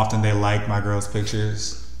 how often they like my girl's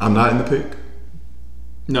pictures. I'm not in the pic.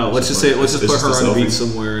 No, let's just like- say, let's just it's put her just a on a beach selfie.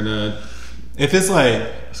 somewhere in a. If it's like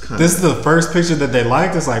kinda- this is the first picture that they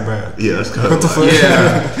liked, it's like, bro, Yeah, that's kind what of the fuck?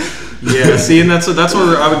 Yeah. Yeah, see, and that's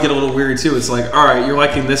where I would get a little weary too. It's like, all right, you're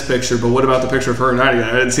liking this picture, but what about the picture of her and Heidi?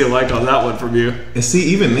 I didn't see a like on that one from you. And see,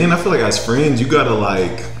 even then, I feel like as friends, you gotta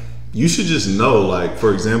like, you should just know, like,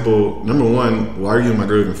 for example, number one, why are you and my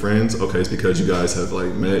girl even friends? Okay, it's because you guys have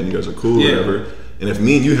like met and you guys are cool, Yeah. or whatever. And if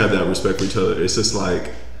me and you have that respect for each other, it's just like,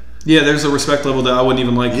 Yeah, there's a respect level that I wouldn't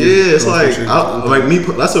even like. Yeah, it's like me. That's a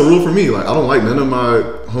rule for me. That's a rule for me. Like I don't like none of my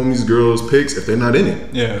homies' girls' pics if they're not in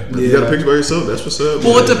it. Yeah. If you got a picture by yourself, that's what's up.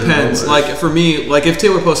 Well, it depends. Like for me, like if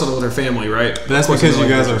Taylor posts something with her family, right? But that's because you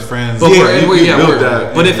guys are friends. But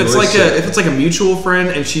that. But if it's like a mutual friend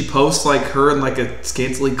and she posts like her in like a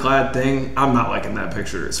scantily clad thing, I'm not liking that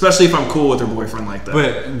picture, especially if I'm cool with her boyfriend like that.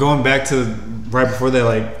 But going back to right before that,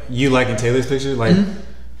 like you liking Taylor's picture, like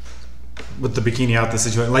with the bikini out the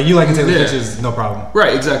situation, like you liking Taylor's pictures, no problem.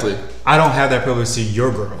 Right, exactly. I don't have that privilege to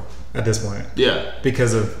your girl at this point. Yeah.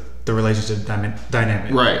 Because of the relationship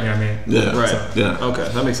dynamic. Right. You know what I mean? Yeah. Right. So, yeah. Okay,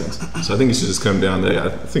 that makes sense. So I think it should just come down there. I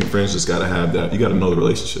think friends just gotta have that. You gotta know the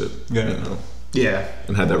relationship. Yeah. You know, Yeah.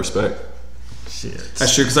 and have that respect. Shit.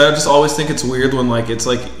 That's true, because I just always think it's weird when like it's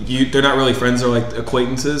like they're not really friends, they're like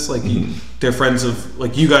acquaintances. Like they're friends of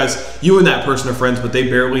like you and that person are friends, but they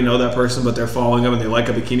barely know that person, but they're following them and they like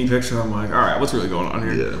a bikini picture. I'm like, all right, what's really going on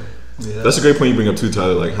here? Yeah. That's a great point you bring up too,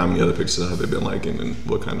 Tyler. Like how many other pictures have they been liking and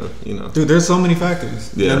what kind of, you know? Dude, there's so many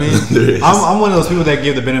factors. Yeah, You know what I mean? there is. I'm one of those people that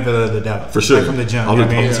give the benefit of the doubt. For sure. Like from the jump. Off You know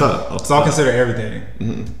what I the mean? top. So I'll consider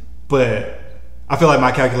everything. But I feel like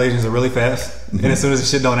my calculations are really fast. And as soon as the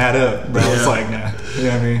shit don't add up, bro, it's like, nah. You know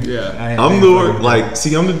what I mean? Yeah. I'm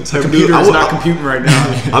the type of dude. Computer is not computing right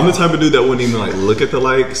now. I'm the type of dude that wouldn't even like look at the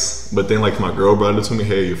likes, but then like my girl brought it to me,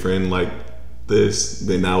 hey, your friend liked this,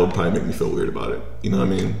 then that would probably make me feel weird about it. You know what I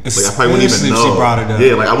mean? Like I probably wouldn't even Especially if know. she brought it up.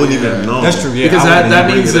 Yeah, like I wouldn't even know. That's true. Yeah, Because I wouldn't that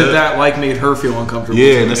even means bring it that like made her feel uncomfortable.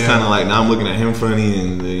 Yeah, and that's kind of like now I'm looking at him funny,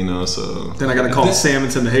 and you know, so Then I got to call the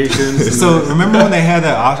Salmons and the Haitians. And So remember when they had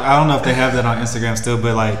that option? I don't know if they have that on Instagram still,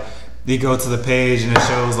 but like you go to the page and it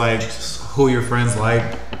shows like who your friends like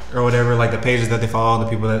or whatever, like the pages that they follow, the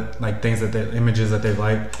people that like things that the images that they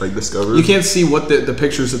like. discover. you can't see what the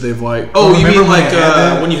pictures that they've liked. Oh, you remember mean when like they had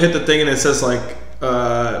that? when you hit the thing and it says like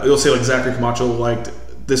it'll say like Zachary Camacho liked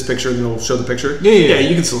this picture and it'll show the picture. Yeah.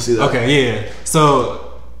 You can still see that. Okay, yeah.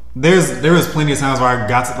 So there was plenty of times where I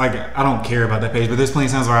got to, like I don't care about that page, but there's plenty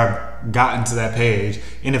of times where I've gotten to that page,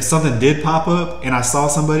 and if something did pop up and I saw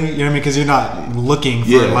somebody, you know what I mean, because you're not looking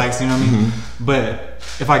for likes, you know what I mean. But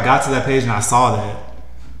if I got to that page and I saw that,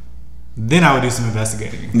 then I would do some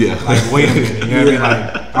investigating. Yeah. Like wait a minute, you know what I mean?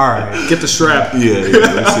 Like all right, Get the strap. Yeah.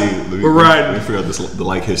 Let's see. We're riding. Let me figure out the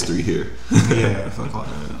like history here. yeah, fuck all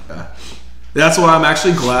that. That's why I'm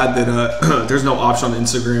actually glad that there's no option on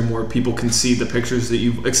Instagram where people can see the pictures that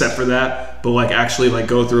you've, except for that, but like actually like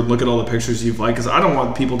go through and look at all the pictures you've liked, because I don't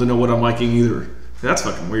want people to know what I'm liking either. That's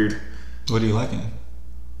fucking weird. What are you liking?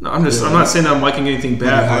 No, I'm not saying that I'm liking anything What are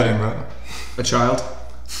you bad. hiding, bro? A child.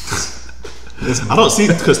 I don't see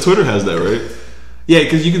because Twitter has that, right? Yeah,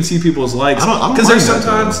 because you can see people's likes. I don't Because mind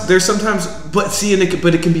there's sometimes, but see,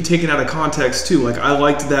 but it can be taken out of context too. Like I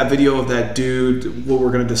liked that video of that dude. What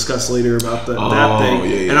we're gonna discuss later about that thing.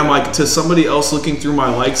 Yeah. And I'm like, to somebody else looking through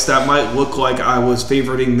my likes, that might look like I was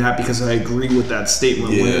favoriting that because I agree with that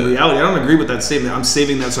statement. When in reality, I don't agree with that statement. I'm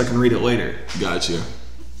saving that so I can read it later. Gotcha.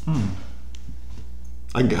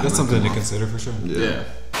 I got That's it. something to consider for sure. Yeah.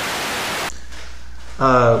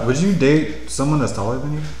 Would you date someone that's taller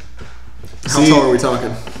than you? How tall are we talking?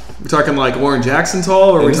 We're talking like Warren Jackson tall,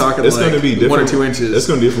 or are we talking It's like going to be different. 1 or 2 inches? It's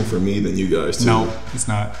going to be different for me than you guys too. No, it's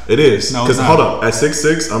not. It is. No, Because it's not. hold up, at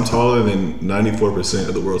 6'6", I'm taller than 94%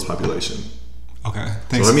 of the world's population. Okay. So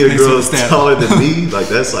Thanks, I mean, a thanks for girl the is stat. taller than me. Like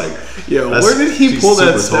that's like, Yo, that's- where did he she's pull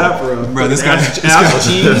that super tall. stat from? Bro, this Like, guy- ask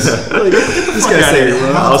Jeeves. Like, this guy said here, bro.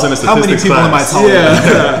 I was in a How many statistics people am I class. taller than?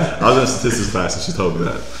 Yeah. I was in a statistics class and she told me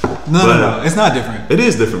that. No, it's not different. It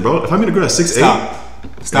is different, bro. If I meet a girl at 6'8",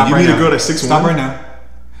 Stop you right meet now. a girl that's 6'1"? Stop right now.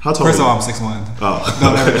 how tall First of are all, you? I'm 6'1". Oh.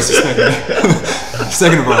 Don't ever disrespect me.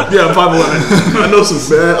 Second of all, Yeah, 5'11". I know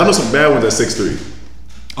some bad ones at 6'3".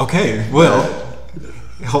 okay, well,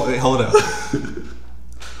 hold up.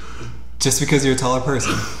 Just because you're a taller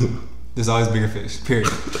person, there's always bigger fish. Period.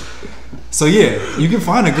 So yeah, you can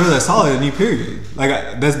find a girl that's taller than you. Period. Like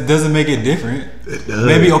that doesn't make it different. It does.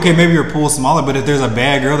 Maybe your pool's smaller, but if there's a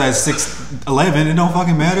bad girl that's 6'11", it don't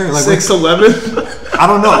fucking matter. Like 6'11". I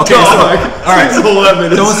don't know. Okay, so, all right.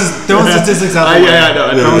 6'11". Throwing statistics out the way. Yeah,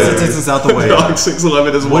 I know. Throwing statistics out the way. Dog,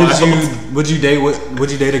 6'11" is wild. Would you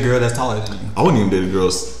date a girl that's taller than you? I wouldn't even date a girl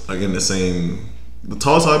like in the same. The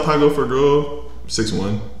tallest I'd probably go for a girl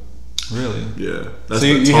 6'1". Really? Yeah. So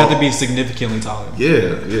you have to be significantly taller.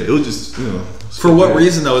 Yeah. It was just For what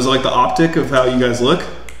reason though? Is it like the optic of how you guys look?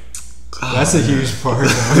 That's a huge part.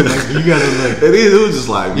 Though. Like, you guys are like It is. It was just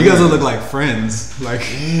like you guys will look like friends. Like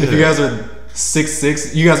if you guys are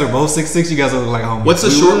 6'6", you guys are both 6'6", you guys will look like homies. What's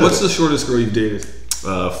the shortest girl you've dated?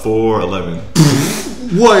 4'11".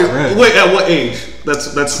 Wait, at what age?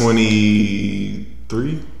 That's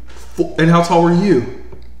 23. And how tall were you?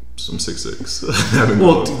 I'm 6'6".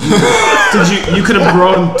 Well, did you could have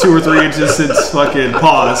grown 2 or 3 inches since fucking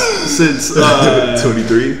pause since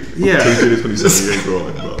 23. Yeah. 23 to 27. You ain't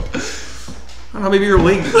growing, bro. I don't know, maybe you're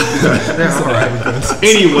late.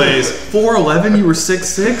 Anyways, 4'11", you were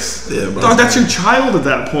 6'6". Yeah, bro. Dog, that's your child at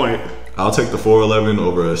that point. I'll take the 4'11"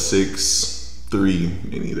 over a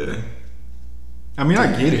 6'3" any day. I mean, I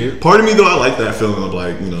get it. Part of me though, I like that feeling of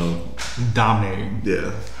like, Dominating.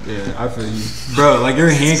 yeah. Yeah, I feel you. Bro, like your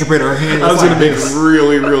hand compared to her hand. I was it's gonna like make this. a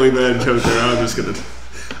really, really bad joke there. I was just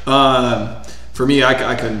gonna. For me,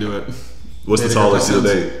 I couldn't do it. What's the Maybe tallest her you'll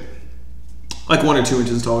cousins. date? Like 1 or 2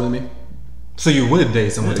 inches taller than me. So you would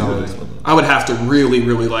date someone Yeah, taller you than you. would. I would have to really,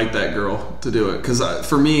 really like that girl to do it. Because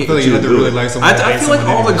for me, I feel like you have to do really it. like someone. I feel like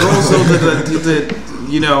all the girls though that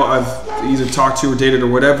I've either talked to or dated or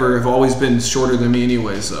whatever have always been shorter than me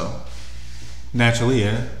anyway. So Naturally,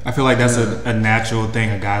 yeah. I feel like that's a natural thing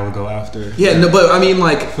a guy would go after. yeah, no, but I mean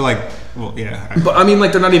like. I feel like, well, yeah. But I mean,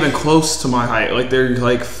 like they're not even close to my height. Like they're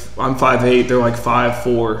like I'm 5'8", they're like 5'4",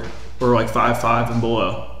 or like 5'5" and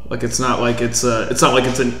below. Like it's not like it's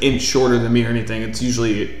an inch shorter than me or anything. It's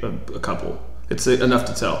usually a couple. It's enough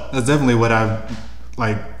to tell. That's definitely what I've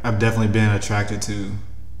definitely been attracted to,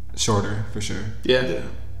 shorter for sure. Yeah. Yeah.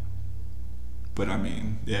 But I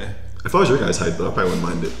mean, yeah, If I was your guys' height though, I probably wouldn't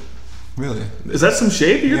mind it. really. Is that some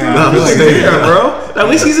shade you're Yeah, throwing? I'm just saying. Yeah, bro. At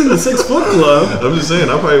least he's in the 6 foot club. I'm just saying,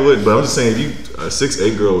 I probably would, but I'm just saying, if you a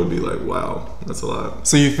 6'8" girl would be like, wow, that's a lot.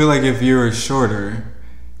 So you feel like if you were shorter,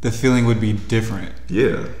 the feeling would be different.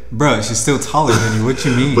 Yeah. Bro, she's still taller than you. What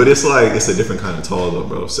you mean? But it's like it's a different kind of tall though,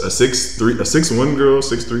 bro. A 6'1" girl,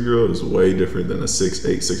 6'3" girl is way different than a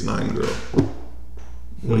 6'8", 6'9" girl.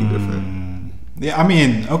 Way different. Yeah, I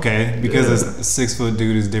mean, okay, because Yeah. a 6 foot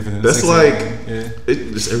dude is different than That's a 6'8". like Yeah.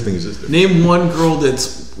 it. Just everything is just different. Name one girl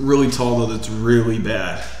that's really tall though that's really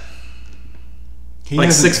bad. He Like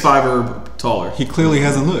hasn't- 6'5" or taller. He clearly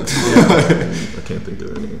hasn't looked. I can't think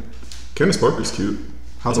of any. Candace Parker's cute.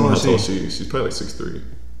 How I don't know tall is she? She's probably like 6'3".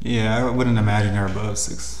 Yeah, I wouldn't imagine her above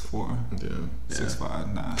 6'4", Yeah.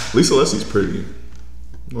 6'5". Nah. Lisa Leslie's pretty.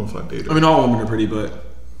 I don't know if I date her. I mean, all women are pretty, but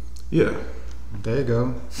yeah. There you go.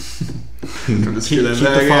 I'm just kidding. keep the Just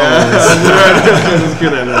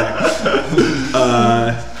kidding.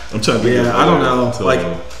 I'm trying to think. Yeah, of I don't know. until-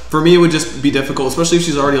 Like, for me, it would just be difficult, especially if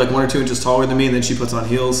she's already like 1 or 2 inches taller than me, and then she puts on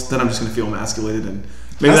heels. Then I'm just gonna feel emasculated, and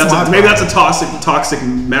maybe That's that's my a toxic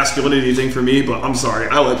masculinity thing for me. But I'm sorry,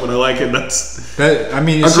 I like what I like, and that's That, I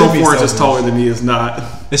mean, it a should girl be 4 inches selfish. taller than me is not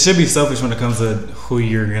It should be selfish when it comes to who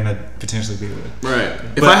you're gonna potentially be with. right.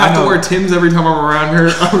 If But I have I to know- wear Tim's every time I'm around her,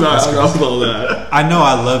 I'm not with all that. I know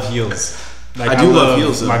I love heels. Like, I do love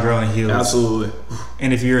heels, though. My girl in heels. Absolutely.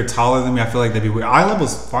 And if you're taller than me, I feel like that'd be weird. Eye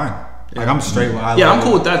level's fine. Like I'm straight with eye Yeah, level. I'm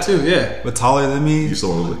cool with that too. Yeah. But taller than me, You still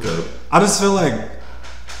want to look up. I just feel like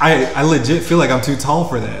I legit feel like I'm too tall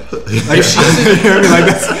for that. Like, If she's in, you know what I mean? Like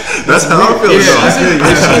that's That's how I feel. if though. I she's feel in, you.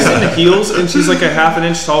 if she's in the heels and she's like a half an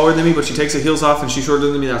inch taller than me, but she takes her heels off and she's shorter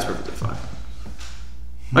than me, that's perfectly fine.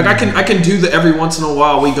 Like I can do that every once in a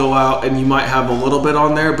while. We go out and you might have a little bit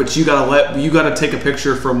on there, but you gotta take a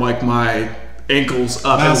picture from like my ankles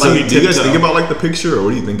up and So let me do you guys tiptoe. think about like the picture, or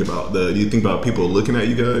what do you think about do you think about people looking at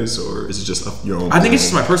you guys, or is it just your own? I think it's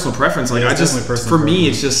just my personal preference. Like Yeah, I it's just definitely personal for me,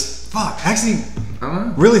 preference. it's just fuck. Actually, I don't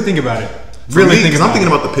know. really think about it. really think because I'm thinking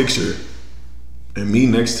it. about the picture, and me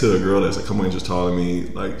next to a girl that's a couple inches taller than me,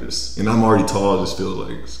 like just, and I'm already tall. It just feels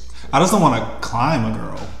like I just don't want to climb a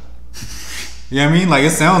girl. You know what I mean? Like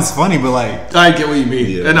it sounds funny, but like I get what you mean,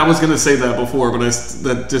 Yeah. and I was gonna say that before, but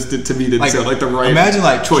that just to me didn't sound like the right. imagine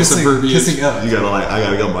like choice kissing, of verbiage. kissing up. you gotta I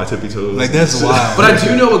gotta go on my tippy toes. Like that's wild. But I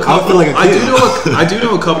do know a couple. feel like a kid. I do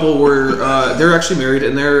know a couple where they're actually married,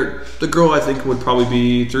 and the girl I think would probably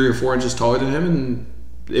be 3 or 4 inches taller than him, and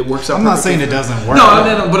it works out. I'm not perfectly saying it for them. doesn't work.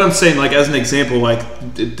 No, but I'm saying like as an example, like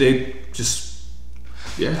they just.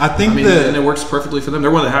 Yeah, I think and it works perfectly for them.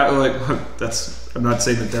 They're one of the like that's. I'm not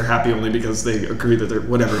saying that they're happy only because they agree that they're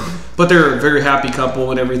whatever, but they're a very happy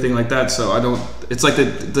couple and everything like that. So I don't. It's like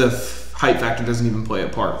the height factor doesn't even play a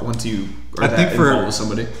part once you are that involved with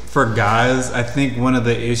somebody. For guys, I think one of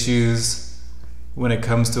the issues when it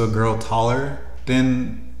comes to a girl taller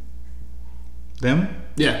than them.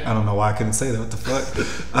 Yeah. I don't know why I couldn't say that. What the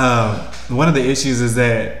fuck? One of the issues is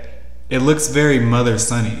that it looks very mother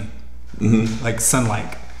sunny, like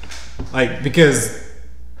sun-like, like because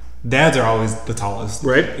dads are always the tallest,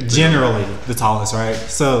 Right. Generally the tallest, right?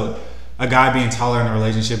 So a guy being taller in a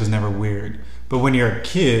relationship is never weird. But when you're a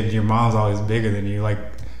kid, your mom's always bigger than you. Like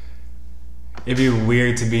it'd be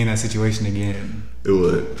weird to be in that situation again. it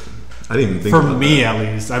would. I didn't even think For about me, that.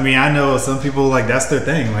 at least. I mean, I know some people like that's their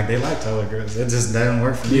thing. Like they like taller girls. It just doesn't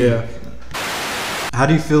work for me. Yeah. How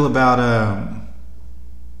do you feel about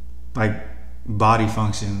like bodily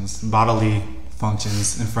functions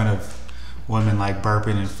in front of women, like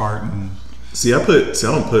burping and farting? See, I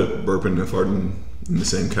don't put burping and farting in the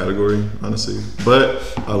same category, honestly. But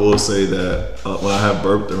I will say that when I have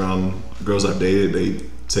burped around girls I've dated,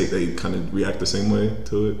 they kind of react the same way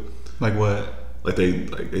to it. Like what? Like they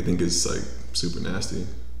think it's like super nasty.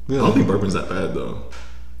 Really? I don't think burping's that bad though.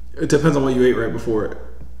 It depends on what you ate right before it.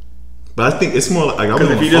 But I think it's more like I'll be Because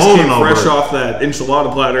on if the you just phone came and I'll fresh burp. off that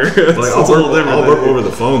enchilada platter, it's Like a little different. I'll burp over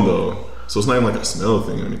the phone though, so it's not even like a smell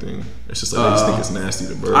thing or anything. It's just like I just think it's nasty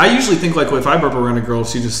to burp. I usually think like if I burp around a girl,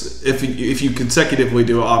 she just if you consecutively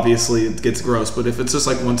do it, obviously it gets gross. But if it's just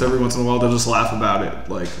like every once in a while, they'll just laugh about it.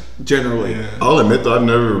 Like generally, I'll admit though,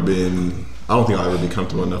 I don't think I'll ever be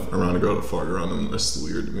comfortable enough around a girl to fart around them. That's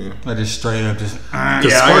weird to me. Like just straight up, just Yeah, I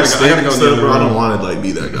gotta go in the other I don't room. want to like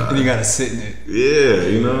be that guy. and you gotta sit in it. Yeah,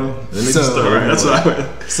 you know. And they So- just start Alright, that's like, what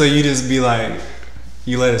I would. So you just be like,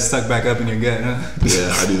 you let it suck back up in your gut, huh?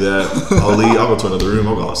 yeah, I do that. I'll leave. I'll go to another room.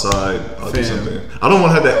 I'll go outside. I'll do Fam. something. I don't want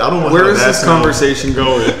to have that. I don't want. Where to have is a bad this smell. conversation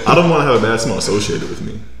going? I don't want to have a bad smell associated with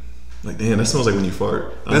me. Like, damn, that smells like when you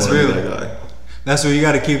fart. I That's don't wanna real. be that guy. That's where you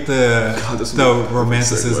got to keep the this the would be a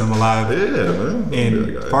romanticism segue. alive. Yeah, man. I don't wanna And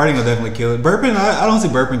be that guy. farting will definitely kill it. Burping, I don't see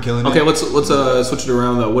burping killing Okay, it. let's switch it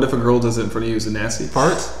around though. What if a girl does it in front of you? Is it nasty?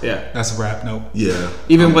 Farts? Yeah. That's a wrap. Nope. Yeah.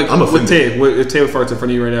 Even like I'm with offended. Tay, if Tay farts in front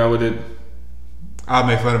of you right now, would it? I'll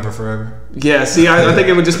make fun of her forever. Yeah, see, I think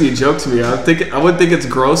it would just be a joke to me. I wouldn't think it's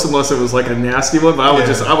gross unless it was like a nasty one. But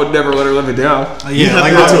I would never let her live it down. You have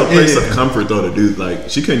like to go to a I- place yeah. of comfort though to do like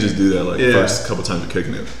she couldn't just do that like Yeah. first couple times of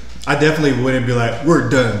kicking it. I definitely wouldn't be like, we're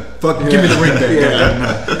done. Fuck, give me the ring back.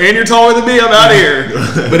 Yeah. And you're taller than me. I'm out of here.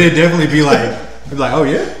 But it'd definitely be like, oh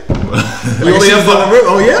yeah? You only have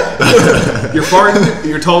Oh yeah? you're farting.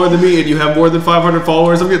 You're taller than me, and you have more than 500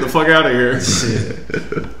 followers. I'm getting the fuck out of here.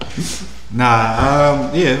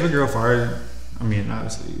 Nah, yeah, if a girl farted, I mean,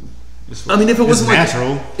 obviously, it's, I mean, if it wasn't like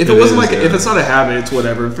natural. if It it wasn't is, like yeah. if it's not a habit, it's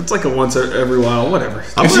whatever. If it's like a once every while, whatever.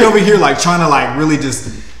 If she over here like trying to like really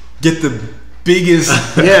just get the biggest,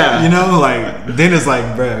 Yeah. you know, like then it's like,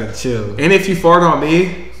 bruh, chill. And if you fart on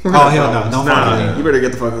me, we're Oh, gonna hell no, problems. don't fart on me. You better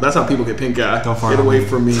get the fuck out. That's how people get pink eye. Don't fart Get on away me.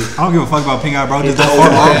 from me. I don't give a fuck about pink eye, bro. Just It's don't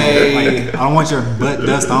fart on me. okay. Like, I don't want your butt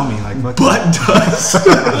dust on me. Like, fuck Butt dust.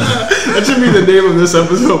 That should be the name of this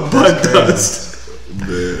episode. Butt dust.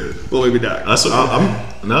 Man. Well, maybe not. That's what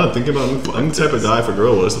I'm now that I'm thinking about it, I'm the type of guy if a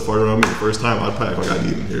girl was to fart around me the first time, I'd probably act like I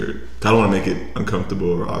didn't even hear it. I don't want to make it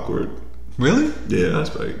uncomfortable or awkward. Really? Yeah,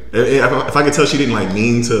 that's like if I could tell she didn't like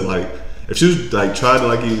mean to like if she was like tried to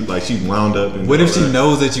like you like she wound up and What if she like,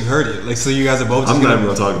 knows that you heard it? Like, so you guys are both just I'm not even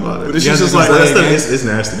gonna. gonna talk about it. What if Yeah, she's just just like, That's hey, man. it's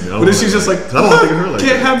nasty to me. what if she's just like, I don't want to think of her like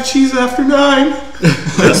can't that. have cheese after 9.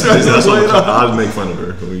 That's what I'd make fun of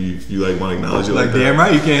her when you like want to acknowledge it Like, like damn that.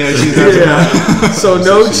 right, you can't have cheese after that. Yeah. So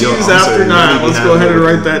no Yo, cheese I'm after saying, 9. maybe Let's have go ahead and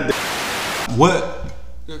everything. write that down. What,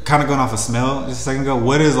 kind of going off of smell just a second ago,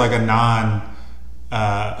 what is like a non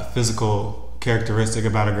physical characteristic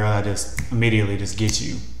about a girl that just immediately just gets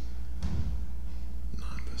you?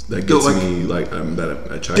 That gets Like- me like that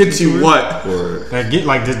attracts Gets me you to her, what? or That get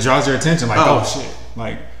like that draws your attention, like, Oh. oh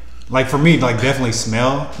shit. Like for me, like definitely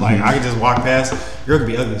smell. Like I could just walk past, girl could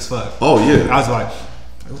be ugly as fuck. oh yeah. I was like,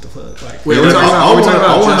 what the fuck? Like Wait, Yeah, we're talking about, I we're talking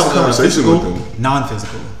about want to just, have a conversation physical? with them.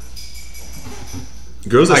 non-physical.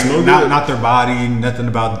 Girls that Like smell not good. not their body, nothing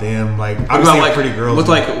about them. Like What obviously about like pretty girls.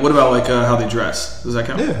 what about like how they dress? Does that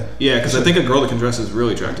count? Yeah. Yeah, because I think a girl that can dress is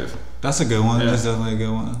really attractive. That's a good one. Yeah. That's definitely a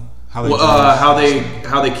good one. How they Well, dress.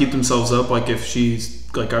 how they keep themselves up, like if she's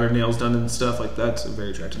like got her nails done and stuff, like that's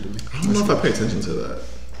very attractive to me. I don't know if I pay attention to that.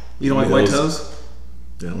 You don't like Yeah, white those- toes?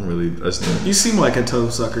 Yeah, I don't really. That's not, You seem like a toe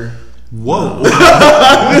sucker. Whoa,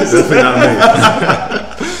 definitely not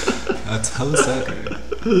me. a toe sucker.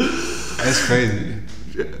 That's crazy.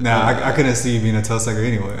 Nah, I couldn't see you being a toe sucker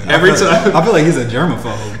anyway. Every I feel like he's a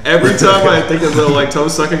germaphobe. Every time I think of the like toe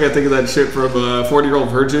sucking, I think of that shit from 40-Year-Old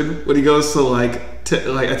Virgin when he goes to like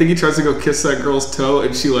I think he tries to go kiss that girl's toe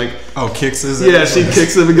and she like Oh, kicks his. yeah she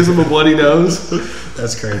kicks him and gives him a bloody nose.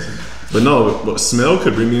 That's crazy. But no, but smell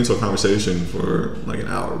could bring me into a conversation for like an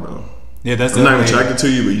hour, bro. Yeah, that's I'm not even definitely- attracted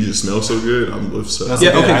to you, but you just smell so good. I'm upset. That's- Yeah,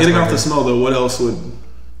 a good okay. Getting off the icebreaker. smell though, what else would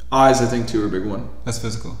eyes? I think too are a big one. That's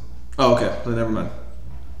physical. Oh, okay. Then never mind.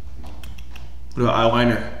 What about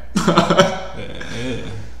eyeliner?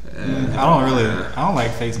 I don't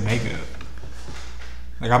like face makeup.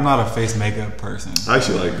 Like I'm not a face makeup person. I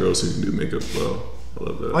actually like girls who can do makeup well. I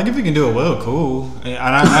love that. Like if you can do it well, cool. And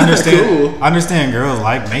I understand. Cool. I understand girls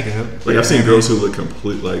like makeup. Like I've seen girls who look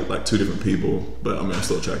complete like two different people, but I mean I'm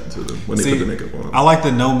still attracted to them when they See, put the makeup on. I like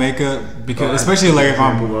the no makeup because Oh, especially like if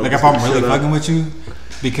I'm example, like bro. if I'm Shut really up. fucking with you,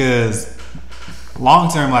 because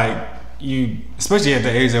long term, like you, especially at the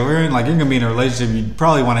age that we're in, like you're gonna be in a relationship. You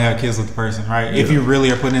probably want to have kids with the person, right? If you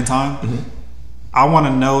really are putting in time, I want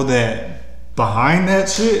to know that behind that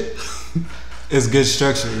shit is good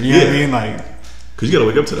structure. You know what I mean? Like, cause you gotta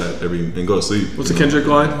wake up to that and go to sleep. What's the Kendrick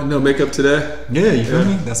line? No makeup today. yeah, you feel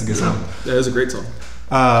me? That's a good song. That is a great song.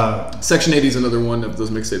 Section 80 is another one of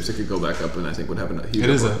those mixtapes that could go back up and I think would have a huge. It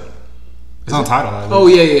is it's on Tidal. I Oh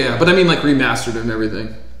yeah. But I mean like remastered and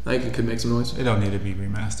everything. I think it could make some noise. It don't need to be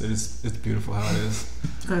remastered. It's beautiful how it is.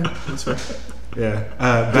 Alright, that's fair.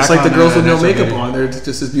 Yeah. Just like the girls with no natural makeup beauty. on, they're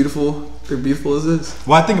just as beautiful. They're beautiful as is.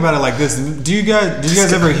 Well, I think about it like this. Did you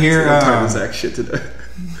guys ever hear? I'm tired of Zach shit today.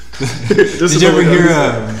 Did you ever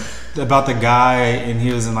hear about the guy and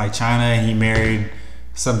he was in like China and he married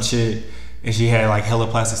some chick and she had like hella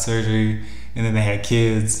plastic surgery and then they had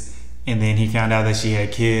kids and then he found out that she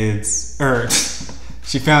had kids or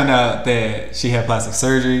she found out that she had plastic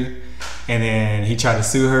surgery and then he tried to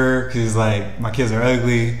sue her because he's like, my kids are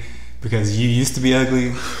ugly because you used to be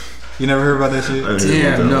ugly. You never heard about that shit?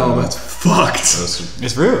 Damn, no, that's fucked.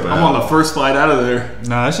 It's real. I'm on the first flight out of there.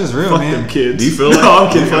 No, that's just real, Fuck man. them kids. Do you feel like, No,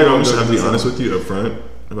 I'm kidding. I I don't just know have to be this honest song. with you up front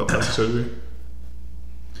about plastic surgery?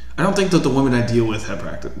 I don't think that the women I deal with have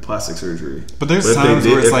plastic surgery. But there's But if they times did-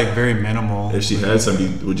 where it's if- like very minimal. If she had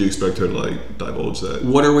something, would you expect her to like divulge that?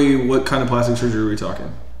 What kind of plastic surgery are we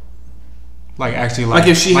talking? Like actually Like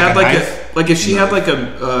if she had a like knife? if she had like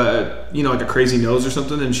a like a crazy nose or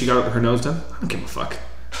something and she got her nose done, I don't give a fuck.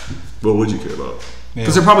 What would you care about? Yeah.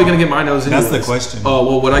 Because they're probably gonna get my nose anyways. That's the question. Oh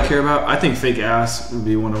well, what I care about, I think fake ass would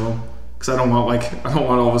be one of them. Because I don't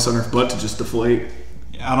want all of a sudden her butt to just deflate.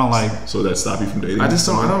 I don't like. So that stop you from dating? I just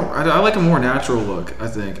don't. someone? I like a more natural look. I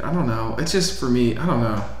think. I don't know. It's just for me. I don't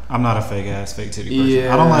know. I'm not a fake titty person.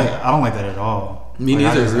 Yeah. I don't like that at all. Me Like,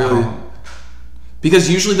 neither, I really. don't- Because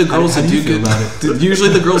usually the girls how that do you do feel about get usually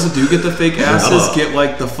the girls that do get the fake asses get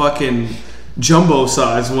like the fucking jumbo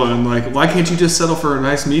size one. Like, why can't you just settle for a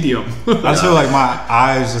nice medium? I just feel like my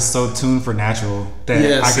eye is just so tuned for natural that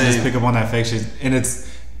Yeah, I can just same. pick up on that fake shit, and it's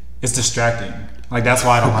distracting. Like that's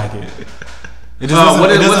why I don't like it. It just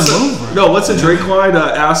doesn't move. Right. what's a Drake line?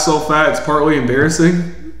 Ass so fat it's partly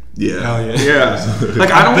embarrassing. Yeah. Hell yeah. Yeah, like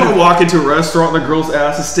I don't want to walk into a restaurant and the girl's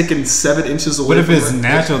ass is sticking 7 inches away. But if from it's her.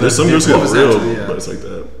 natural, There's that's some girls different. who Well, are it's real, natural, yeah. but it's like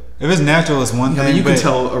that. If it's natural, it's one I thing. mean, you can but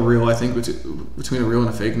tell a real. I think between a real and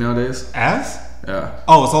a fake nowadays. ass. Yeah,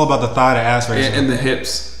 Oh, it's all about the thigh to ass ratio. and the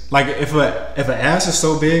hips. Like if an ass is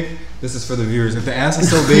so big, this is for the viewers. If the ass is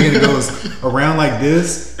so big and it goes around like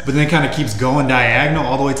this, but then kind of keeps going diagonal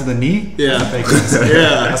all the way to the knee, Yeah. that's a fake ass. Yeah.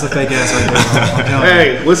 That's a fake ass right there. I'm telling you.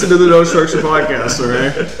 Hey, listen to the No Structure podcast, all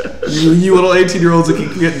right? You little 18-year-olds that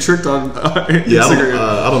keep getting tricked on Yeah, Instagram.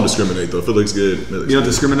 I don't discriminate though. If it looks good, it looks You don't good.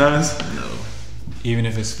 discriminate? No. Even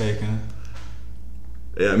if it's fake, huh?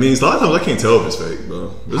 Yeah, I mean, a lot of times I can't tell if it's fake,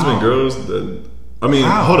 bro. There's How? been girls that. I mean,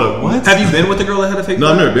 How? hold up. What? Have you been with a girl that had a fake No,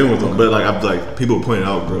 I've butt? never been with them, but like I've like people pointing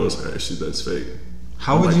out girls, hey, shit, that's fake.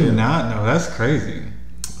 How I'm would like, you yeah. not know? That's crazy.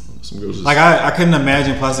 Some girls just Like I couldn't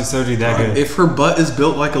imagine plastic surgery that good. If her butt is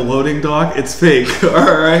built like a loading dock, it's fake. All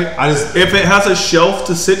right. If it has a shelf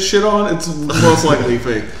to sit shit on, it's most likely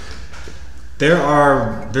fake.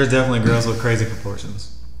 There's definitely girls with crazy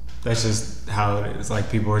proportions. That's just how it is.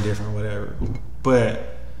 Like people are different, whatever.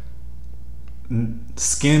 But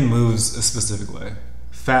skin moves a specific way.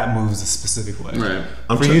 Fat moves a specific way. Right.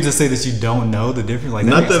 I'm For try- you to say that you don't know the difference, like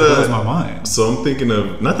Not that that, blows my mind. So I'm thinking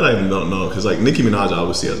of not that I even don't know because like Nicki Minaj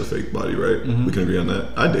obviously has a fake body, right? We can agree on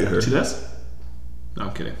that. I date her. She does? No,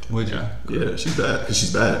 I'm kidding. Would you? Yeah, she's bad because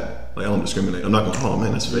she's bad. Like I don't discriminate. I'm not going. Oh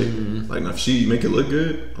man, that's fake. Like now, if she make it look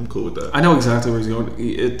good, I'm cool with that. I know exactly where he's going.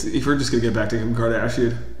 If we're just gonna get back to Kim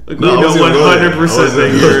Kardashian, like No, I we know wasn't gonna go there. 100% I wasn't that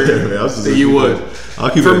gonna go there, man. I was just that you gonna would. I'll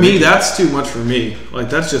keep For it me, Nicki. that's too much for me. Like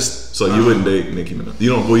that's just. So you wouldn't date Nicki Minaj?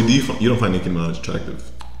 You don't. Well, you don't find Nicki Minaj attractive?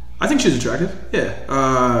 I think she's attractive.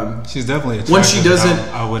 Yeah. She's definitely attractive. When she doesn't,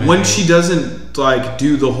 I wouldn't when date. she doesn't like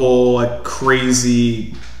do the whole like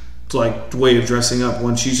crazy like way of dressing up,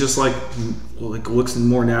 when she's just like looks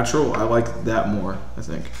more natural, I like that more. I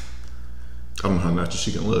think I don't know how natural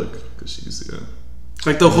she can look because she's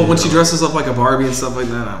like the whole when she dresses up like a Barbie and stuff like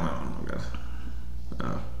that. I don't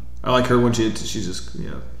know. I like her when she's just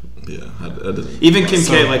yeah. That doesn't. Even Kim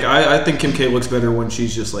So- K, like I think Kim K looks better when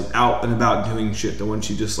she's just like out and about doing shit than when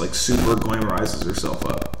she just like super glamorizes herself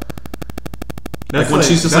up. That's when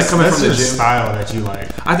she's just, like, coming that's from the your gym. style that you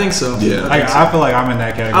like. I think so. Yeah. Like I feel like I'm in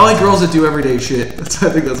that category. I like girls that do everyday shit. I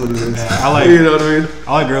think that's what it is. Yeah, I like- You know what I mean?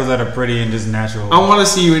 I like girls that are pretty and just natural. I want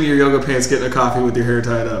to see you in your yoga pants getting a coffee with your hair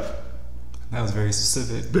tied up. That was very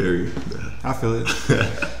specific. Very. I feel it.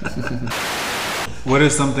 What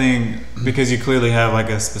is something, because you clearly have like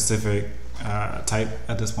a specific type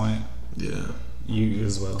at this point? Yeah. You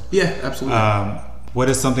as well. Yeah, absolutely. What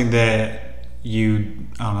is something that you,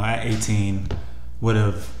 I don't know, at 18 would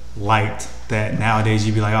have liked that nowadays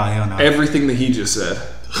you'd be like, oh hell no. Everything that he just said.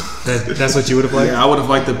 That's what you would have liked? Yeah, I would have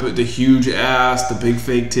liked the huge ass, the big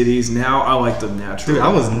fake titties. Now I like the natural. Dude, I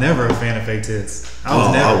was never a fan of fake tits.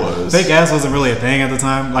 I was. Fake ass wasn't really a thing at the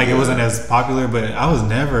time. Like, it wasn't as popular, but I was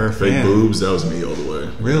never a Fake fan. boobs, that was me all the way.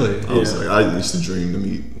 Really? I was like, I used to dream to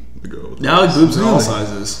meet the girl. With Now I like boobs in all Really?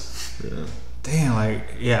 sizes. Yeah. Damn, like,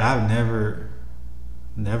 yeah, I've never,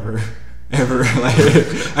 ever,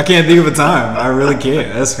 like, I can't think of a time. I really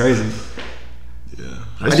can't. That's crazy. Yeah.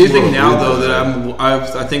 I do think now though that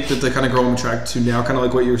I think that the kind of girl I'm attracted to now, kind of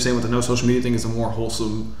like what you were saying with the no social media thing, is a more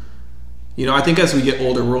wholesome. You know, I think as we get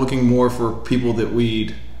older, we're looking more for people that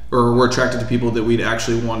we're attracted to people that we'd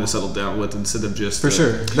actually want to settle down with instead of just For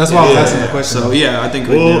sure. That's why I was asking the question. So yeah, I think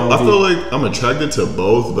Well, I feel like I'm attracted to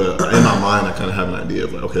both, but in my mind, I kind of have an idea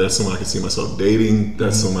of like, okay, that's someone I can see myself dating.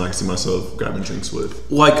 That's someone I can see myself grabbing drinks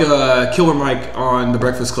with. like Killer Mike on The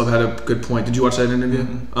Breakfast Club had a good point. Did you watch that interview?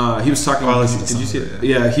 He was talking about. Did you see it?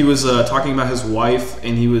 Yeah, he was talking about his wife,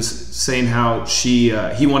 and he was saying how he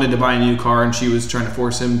wanted to buy a new car, and she was trying to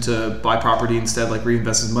force him to buy property instead, like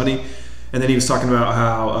reinvest his money. And then he was talking about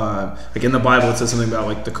how, like in the Bible, it says something about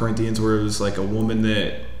like the Corinthians, where it was like a woman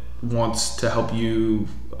that wants to help you,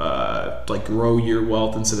 like grow your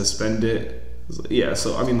wealth instead of spend it. Yeah,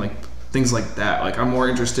 so I mean, like things like that. Like I'm more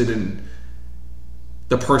interested in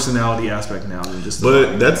the personality aspect now than just.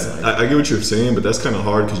 But that's I get what you're saying, but that's kind of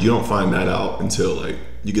hard because you don't find that out until like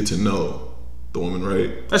you get to know the woman,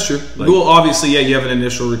 right? That's true. Like, well, obviously, yeah, you have an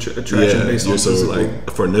initial attraction based on so physical.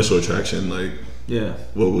 like for initial attraction, like. Yeah.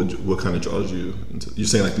 What kind of draws you into? You're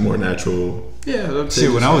saying like more natural. Yeah. I'd say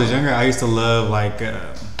Shit, when just- I was younger, I used to love like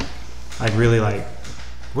really like,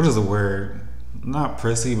 what is the word? Not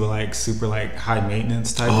prissy, but like super like high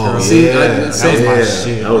maintenance type girls. see, that was my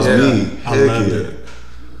shit. That was me. I Heck loved yeah. it.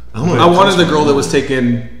 I wanted the girl that was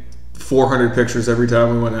taking 400 pictures every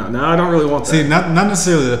time we went out. No, I don't really want that. See, not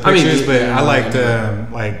necessarily the I mean, pictures, but yeah, I liked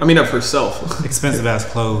like I mean, of herself. expensive ass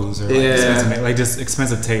clothes or like, Yeah. expensive, like just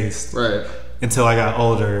expensive taste. Right. Until I got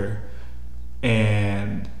older,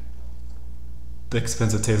 and the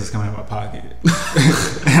expensive taste was coming out of my pocket,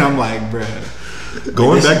 and I'm like, bruh.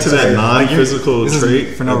 Going back to that like, non-physical this is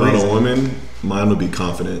trait for no about reason. a woman, mine would be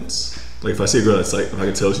confidence. Like if I see a girl that's like, if I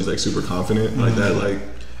can tell she's like super confident, like that, like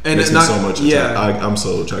And makes it's me not- so much. yeah. I'm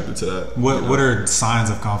so attracted to that. What are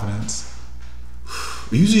signs of confidence?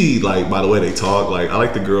 Usually, like by the way they talk, like I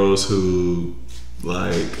like the girls who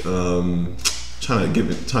like trying to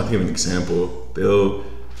give an example.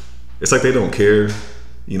 It's like they don't care,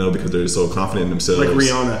 you know, because they're so confident in themselves. Like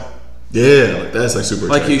Rihanna. Yeah, like that's like super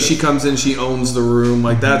Like attractive. she comes in, she owns the room.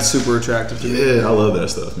 Like that's super attractive to me. Yeah, I love that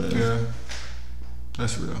stuff, man. Yeah,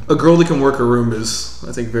 that's real. A girl that can work a room is,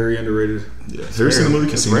 I think, very underrated. Yeah. Have you ever seen the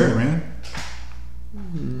movie It's Casino? rare, man.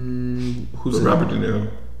 Who's With in Robert it? De Niro.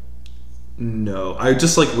 No, I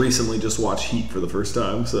just like recently just watched Heat for the first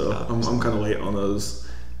time, so I'm kind of late on those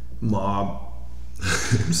mob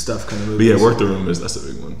stuff kind of But movies. yeah, Work the Room that's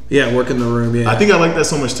a big one. Yeah, work in the room. Yeah, I think I like that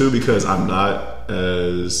so much too because I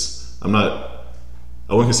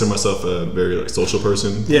wouldn't consider myself a very like social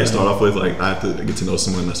person Yeah. to start off with. Like I have to get to know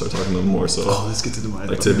someone and I start talking to them more. So let's get to the mind.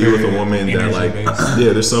 like to be with a woman that Energy like based.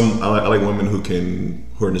 yeah, there's some I like women who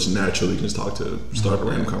are just naturally can just talk to start a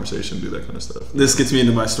random conversation, do that kind of stuff. This gets me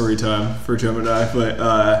into my story time for Gemini,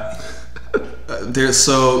 but there's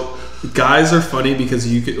so guys are funny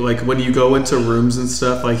because you could like when you go into rooms and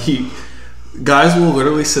stuff like guys will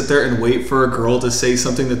literally sit there and wait for a girl to say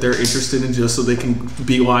something that they're interested in just so they can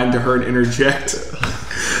beeline to her and interject.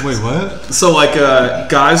 Wait, what? So like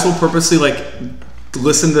guys will purposely like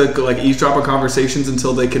listen to like eavesdrop on conversations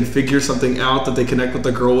until they can figure something out that they connect with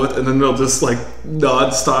the girl with, and then they'll just like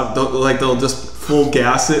non-stop they'll just full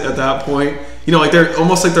gas it at that point. You know, like they're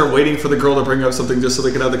almost like they're waiting for the girl to bring up something just so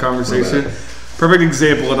they can have the conversation. Perfect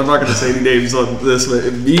example, and I'm not going to say any names on this,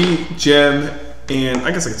 but me, Jem, and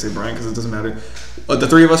I guess I could say Brian because it doesn't matter. The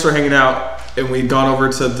three of us were hanging out, and we'd gone over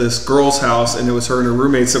to this girl's house, and it was her and her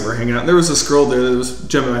roommates that were hanging out. And there was this girl there that was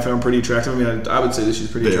Jem and I found pretty attractive. I mean, I would say that she's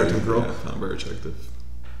a pretty attractive girl. Yeah, not very attractive.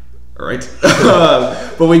 All right.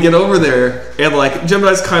 But we get over there, and like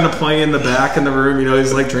Gemini's kind of playing in the back in the room. You know,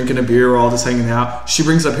 he's like drinking a beer. We're all just hanging out. She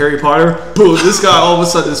brings up Harry Potter. Boom! This guy all of a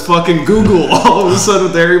sudden is fucking Google all of a sudden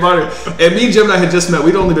with Harry Potter. And me and Gemini had just met.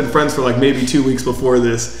 We'd only been friends for like maybe 2 weeks before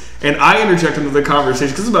this. And I interject into the conversation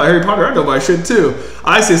because it's about Harry Potter. I know my shit too.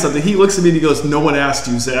 I say something. He looks at me and he goes, "No one asked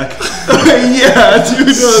you, Zach." Yeah, dude.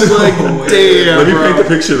 I was like, damn. Let me bro. paint the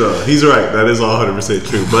picture though. He's right. That is all 100%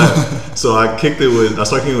 true. But so I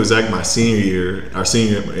started kicking with Zach my senior year, our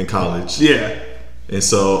senior year in college. Yeah. And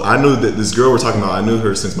so I knew that this girl we're talking about, I knew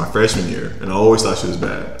her since my freshman year, and I always thought she was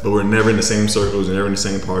bad. But we're never in the same circles, never in the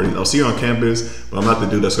same parties. I'll see her on campus, but I'm not the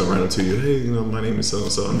dude that's gonna run up to you, hey, you know, my name is so and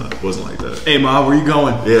so. It wasn't like that. Hey, Ma, where you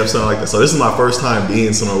going? Yeah, I'm something like that. So this is my first time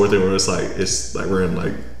being somewhere with her where it's like we're in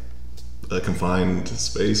like a confined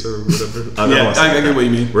space or whatever. I get what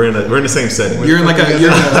you mean. We're in the same setting. You're in like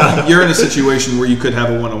you're in a situation where you could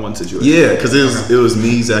have a one-on-one situation. Yeah, because it was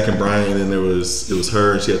me, Zach, and Brian, and then it was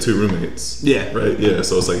her, and she had 2 roommates. Yeah. Right. Yeah.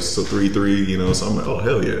 So it's like 3-3. You know. So I'm like, oh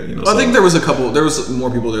hell yeah. You know. I think there was more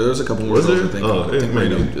people there. There was a couple more. Was there? I think. Oh, I think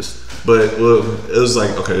maybe. random, just. But well, it was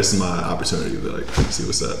like, okay, this is my opportunity to like see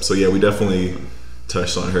what's up. So yeah, we definitely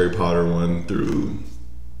touched on Harry Potter 1 through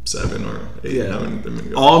 7 or 8. Yeah.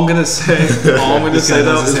 Go. All I'm gonna say though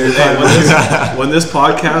is hey, when this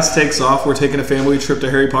podcast takes off, we're taking a family trip to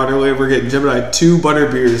Harry Potter Land. We're getting Gemini 2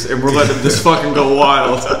 butter beers, and we're letting them just fucking go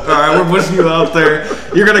wild. All right, we're pushing you out there.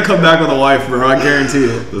 You're gonna come back with a wife, bro. I guarantee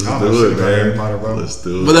it. Let's do it, man. Harry Potter, bro. Let's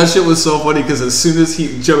do it. But that shit was so funny because as soon as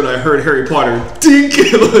Gemini heard Harry Potter, dink. Do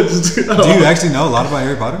you actually know a lot about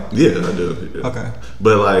Harry Potter? Yeah, I do. Yeah. Okay.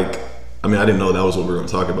 But like, I mean, I didn't know that was what we were going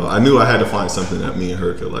to talk about. I knew I had to find something that me and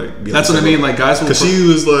her could like. That's what I mean. Like guys will, because she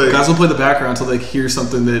was like, guys will play the background until they hear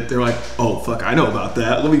something that they're like, "Oh fuck, I know about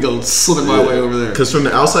that. Let me go slip my way over there." Because from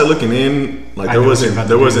the outside looking in, like there wasn't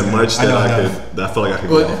much that I felt like I could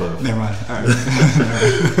go off of. Never mind. All right.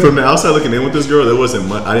 From the outside looking in with this girl, there wasn't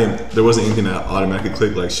much. There wasn't anything that automatically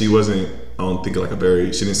clicked. Like she wasn't. I don't think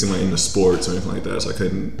she didn't seem like into sports or anything like that. So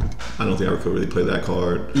I don't think I could really play that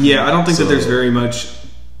card. Yeah, I don't think that there's very much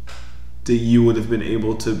that you would have been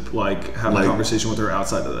able to like have a conversation with her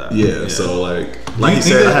outside of that. Yeah. So like you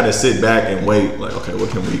said, I had to sit back and wait. Like, okay,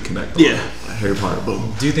 what can we connect on? Yeah. Like Harry Potter,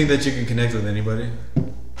 boom. Do you think that you can connect with anybody?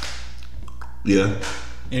 Yeah.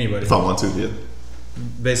 Anybody? If I want to, yeah.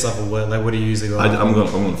 Based off of what? Like, what do you usually go? I'm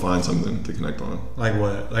gonna find something to connect on. Like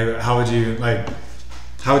what? Like how would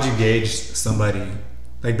you gauge somebody?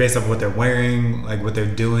 Like based off what they're wearing, like what they're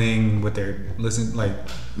doing, what they're listening, like.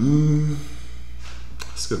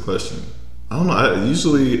 That's a good question. I don't know. I don't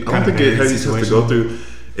think it has to go through.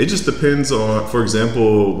 It just depends on. For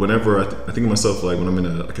example, whenever I think of myself, like when I'm in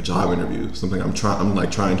a job interview, something I'm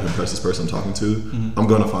trying to impress this person I'm talking to. Mm-hmm. I'm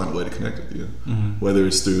gonna find a way to connect with you. Mm-hmm. Whether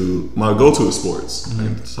it's through my go-to is sports. Mm-hmm. I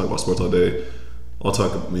can talk about sports all day. I'll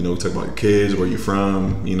talk. We talk about your kids, where you're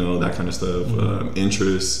from, that kind of stuff. Mm-hmm.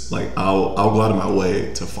 Interests. Like I'll go out of my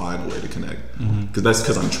way to find a way to connect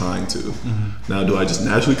because I'm trying to. Mm-hmm. Now, do I just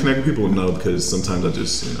naturally connect with people? No, because sometimes I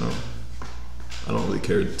just I don't really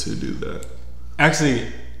care to do that. Actually,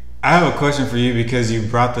 I have a question for you because you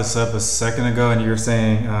brought this up a second ago, and you were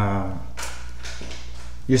saying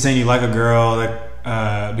you like a girl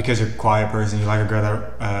that because you're a quiet person, you like a girl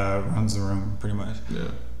that runs the room, pretty much.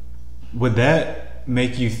 Yeah. Would that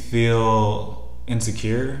make you feel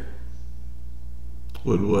insecure?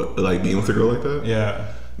 Would what, like being with a girl like that?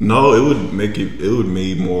 Yeah. No, it would make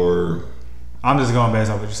me more. I'm just going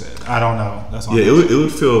based off what you said. I don't know. That's all. Yeah, it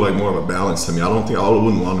would feel like more of a balance to me. I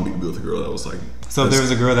wouldn't want to be with a girl that was like. So if there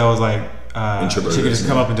was a girl that was like, she could just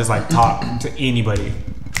come up and just like talk to anybody,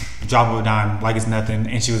 drop a dime like it's nothing,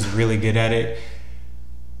 and she was really good at it.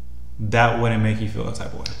 That wouldn't make you feel that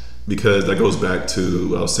type of way. Because that goes back to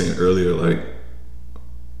what I was saying earlier. Like,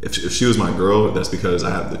 if she was my girl, that's because I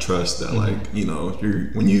have the trust that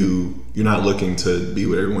you're not looking to be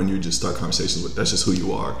with everyone you just start conversations with. That's just who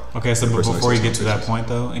you are. Okay, so before you get to that point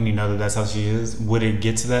though, and that that's how she is, would it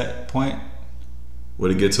get to that point? Would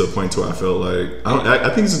it get to a point where I felt like I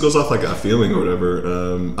think this goes off like a feeling or whatever.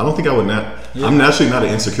 I don't think I would not. Yeah. I'm naturally not an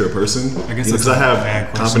insecure person. I guess because I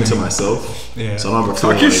have confidence in myself. Yeah. So I don't ever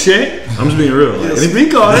feel talk your shit. I'm just being real. Like,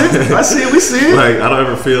 speak on it. I see it. We see it. Like I don't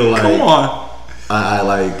ever feel like. Come on.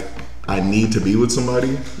 I need to be with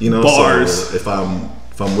somebody. Bars. So if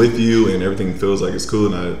I'm with you and everything feels like it's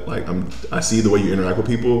cool, and I see the way you interact with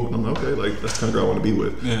people, I'm like, okay, like that's the kind of girl I want to be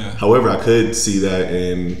with. Yeah. However, I could see that,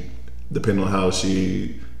 and depending on how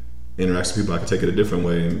she interacts with people, I could take it a different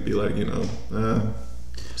way and be like,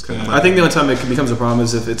 it's kind of. I think the only time it becomes a problem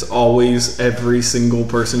is if it's always every single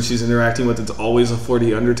person she's interacting with. It's always a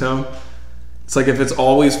flirty undertone. It's like if it's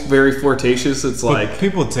always very flirtatious, it's like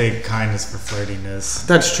people take kindness for flirtiness.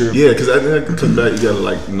 That's true. Yeah, because I think that comes back. You gotta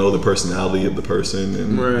like know the personality of the person,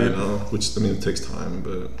 and which I mean it takes time.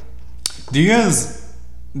 But do you guys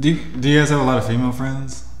have a lot of female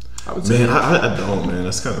friends? I would say. Man, I don't, man.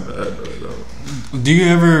 That's kind of bad, but I don't. Do you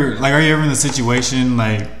ever like? Are you ever in the situation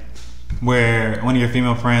like where one of your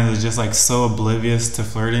female friends is just like so oblivious to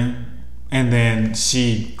flirting, and then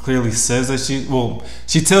she clearly says that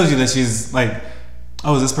she tells you that she's like,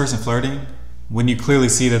 oh, is this person flirting? When you clearly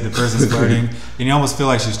see that the person's flirting, and you almost feel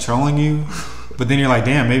like she's trolling you, but then you're like,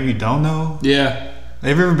 damn, maybe you don't know. Yeah.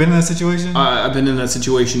 Have you ever been in that situation? I've been in that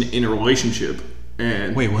situation in a relationship,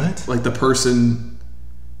 and Wait, what? like the person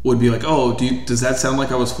would be like, "Oh, does that sound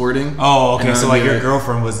like I was flirting?" Oh, okay. And So I'd like be your like,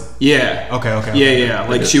 girlfriend was. Yeah. Okay. Yeah.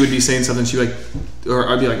 Like she would be saying something. She'd be like, or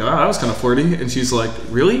I'd be like, "Oh, that was kind of flirty," and she's like,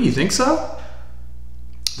 "Really? You think so?"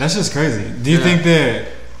 That's just crazy. Do you Yeah. think that?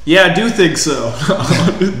 Yeah, I do think so.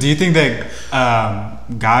 Do you think that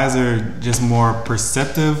guys are just more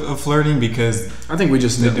perceptive of flirting because I think we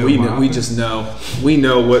just They know, do we more know, we often. just know. We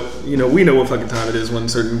know what we know what fucking time it is when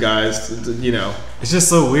certain guys, it's just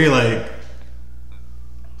so weird? Like,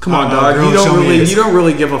 Come on, I don't know, dog. girls show me- You don't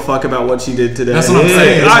really give a fuck about what she did today. That's what I'm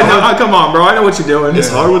saying. I know. Come on, bro. I know what you're doing. It's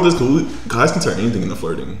hard with this because guys can turn anything into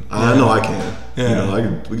flirting. I know I can. Yeah. You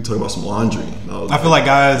know, we can talk about some laundry. I feel like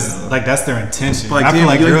guys like that's their intention. Like, I feel damn,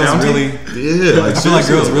 like you like girls bounty? really. yeah, like I feel like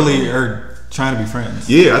seriously, girls though. really are trying to be friends.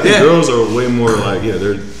 Yeah, I think Yeah. girls are way more like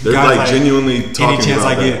they're Guys like genuinely talking any chance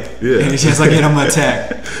about I that. get, any chance I get, I'm gonna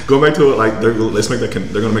attack. Going back to it, like they're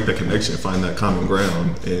gonna make that connection, find that common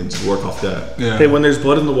ground, and just work off that. Yeah. Hey, when there's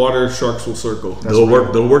blood in the water, sharks will circle. That's They'll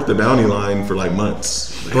real. work the bounty line for like months.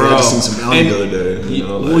 Like, Bro. I just seen some bounty And- the other day. You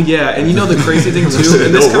know, well, like, yeah, and you know the crazy thing too, Shit,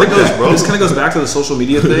 and this they'll kind work that, of bro. goes back to the social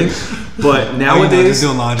media thing. But Just nowadays,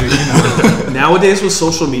 doing laundry, you know. nowadays with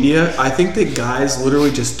social media, I think that guys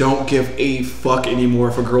literally just don't give a fuck anymore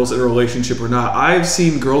if a girl's in a relationship or not. I've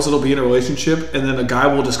seen girls that'll be in a relationship, and then a guy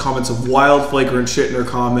will just comment some wild, flagrant shit in their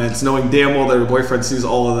comments, knowing damn well their boyfriend sees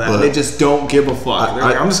all of that. But they just don't give a fuck. They're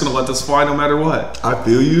like, I- I'm just gonna let this fly no matter what. I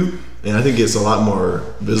feel you, and I think it's a lot more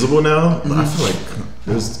visible now. But I feel like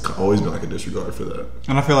there's always been like a disregard for that.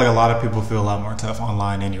 And I feel like a lot of people feel a lot more tough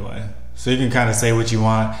online anyway. So you can kind of say what you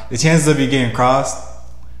want. The chances of you getting crossed,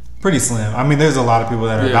 pretty slim. I mean, there's a lot of people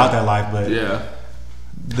that are Yeah. about that life, but Yeah,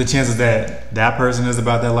 the chances that that person is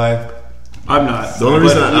about that life, I'm not. The only But,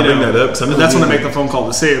 reason I you bring know, that up, 'cause I remember that's when I being- make the phone call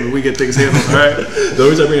to say it, and we get things handled, right? The only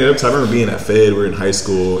reason I bring it up, 'cause I remember being at Fed, we were in high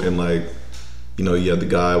school, and like, you know, you had the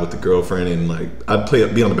guy with the girlfriend, and like, I'd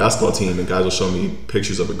be on the basketball team, and guys will show me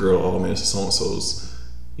pictures of a girl. Oh man, it's so and so's,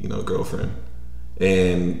 girlfriend,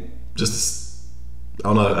 and just. I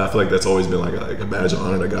don't know. I feel like that's always been like a badge of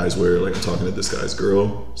honor that guys wear. Like I'm talking to this guy's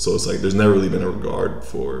girl, so it's like there's never really been a regard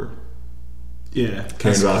for Yeah.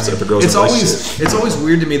 caring about if a girl's It's in a always relationship. it's always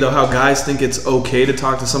weird to me though how guys think it's okay to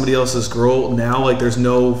talk to somebody else's girl now. Like there's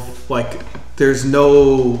no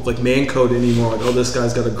man code anymore. Like, oh, this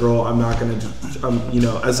guy's got a girl. I'm not gonna.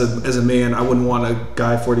 As a man, I wouldn't want a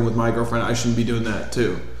guy flirting with my girlfriend. I shouldn't be doing that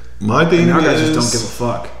too. My thing Now guys is, just don't give a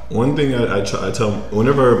fuck. one thing I tell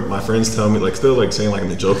whenever my friends tell me, like still like saying like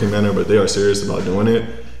in a joking manner, but they are serious about doing it,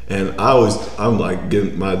 and I'm like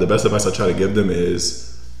the best advice I try to give them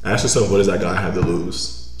is ask yourself, what does that guy have to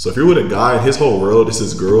lose? So if you're with a guy and his whole world is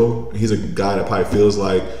his girl, he's a guy that probably feels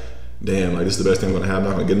like, damn, like this is the best thing I'm gonna have. I'm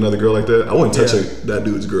not gonna get another girl like that. I wouldn't touch that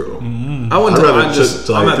dude's girl. I wouldn't. I'd rather I'm just.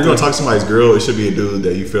 I'm if at you're gonna the- talk to somebody's girl, it should be a dude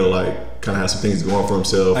that you feel like kind of has some things going for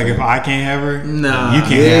himself. like if I can't have her, Nah. you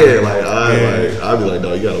can't yeah, have her. like I'd be like,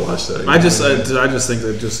 dog, you gotta watch that. I just think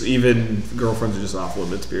that just even girlfriends are just off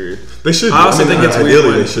limits. Period. They should. I also think it's weird. Ideally,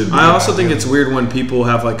 When, they should. Be. I also think it's weird when people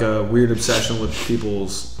have like a weird obsession with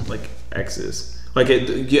people's like exes. Like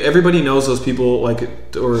everybody knows those people, like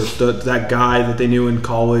that guy that they knew in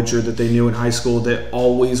college or that they knew in high school that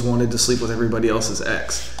always wanted to sleep with everybody else's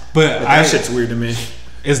ex. But Like, that shit's weird to me.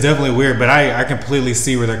 it's definitely weird. But I completely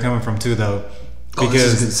see where they're coming from too, though, because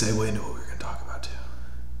this is a good segue into what we were going to talk about too.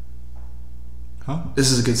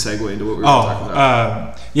 This is a good segue into what we were going to talk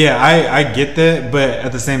about. Yeah, I get that, but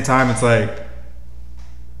at the same time, it's like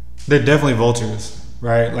they're definitely vultures,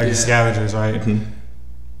 right? Like Yeah. scavengers, right?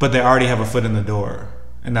 But they already have a foot in the door,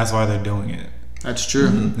 and that's why they're doing it. That's true. You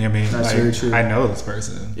know what I mean? That's Like, very true. I know this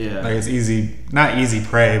person. Yeah. Like it's easy, not easy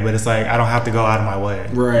prey, but it's like I don't have to go out of my way.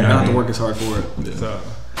 Right. You know I don't what have to mean? work as hard for it. So,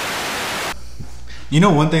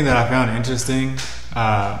 one thing that I found interesting,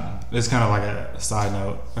 it's kind of like a side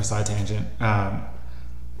note or side tangent.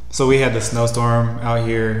 So we had the snowstorm out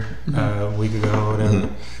here a week ago or whatever,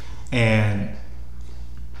 and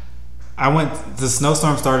the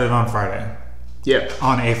snowstorm started on Friday, Yeah.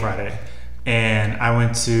 on a Friday, and I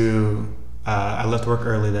went to, I left work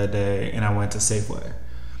early that day, and I went to Safeway,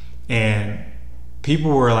 and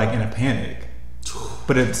people were like in a panic.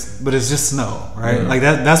 But it's just snow, right? Like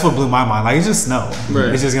that's what blew my mind. Like it's just snow. Right.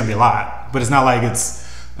 It's just gonna be a lot. But it's not like it's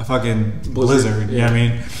a fucking blizzard. You know what I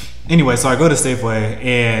mean? Anyway, so I go to Safeway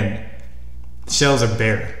and shelves are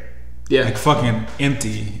bare. Yeah. Like fucking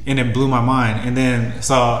empty, and it blew my mind. And then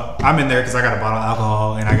so I'm in there because I got a bottle of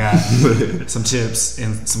alcohol and I got some chips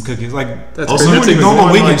and some cookies. Like That's Also, crazy. you That's weren't even normal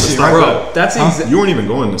going, weekend like, to shit, stock right? up. Bro, that's You weren't even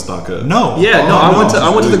going to stock up. no, Yeah, no, I went to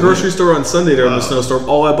the Really grocery store on Sunday during the snowstorm.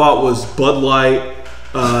 All I bought was Bud Light,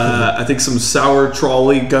 I think some sour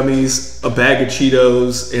trolley gummies, a bag of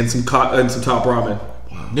Cheetos, and some Top Ramen.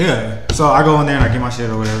 Yeah. So I go in there and I get my shit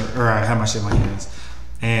or whatever, or I have my shit in my hands,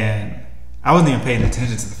 and I wasn't even paying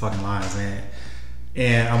attention to the fucking lines, man.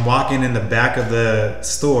 And I'm walking in the back of the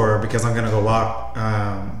store because I'm gonna go walk.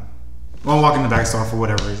 I'm walking in the back of the store for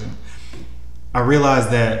whatever reason. I realized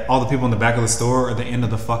that all the people in the back of the store are the end of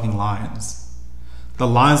the fucking lines. The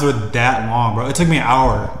lines were that long, bro. It took me an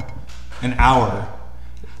hour.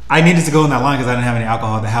 I needed to go in that line because I didn't have any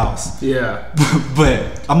alcohol at the house. Yeah.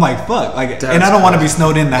 But I'm like, fuck, like, That's and I don't want to be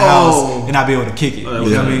snowed in the house Oh. and not be able to kick it. You know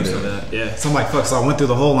what I mean? Yeah. So I'm like, fuck. So I went through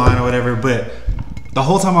the whole line or whatever. But the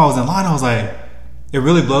whole time I was in line, I was like, it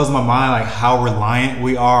really blows my mind, like how reliant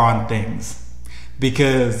we are on things.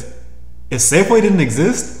 Because if Safeway didn't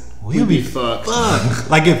exist, we would be fucked.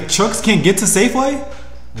 Like if trucks can't get to Safeway,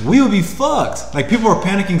 we would be fucked. Like people are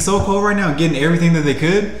panicking so cold right now and getting everything that they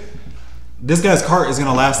could. This guy's cart is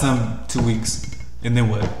gonna last them 2 weeks, and then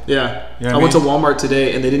what? Yeah. You know I what went I to Walmart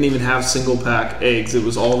today and they didn't even have single pack eggs. It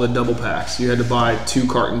was all the double packs. You had to buy 2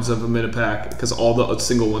 cartons of them in a pack because all the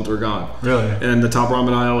single ones were gone. Really? And the Top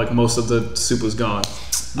Ramen aisle, like most of the soup was gone.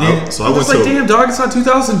 So I I went was like, to damn, dog, it's not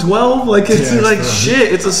 2012. Like, it's Yeah, like, it's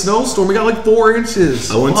shit, it's a snowstorm. We got like 4 inches.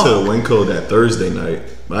 I went Fuck. to Winco that Thursday night,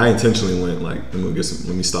 but I intentionally went like, let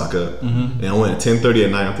me stock up. And I went at 10:30 at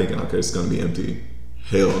night. I'm thinking, okay, it's gonna be empty.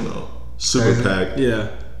 Hell no, super Crazy. packed.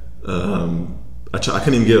 Yeah. I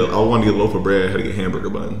couldn't even get. I wanted to get a loaf of bread. I had to get hamburger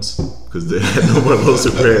buns because they had no more loaves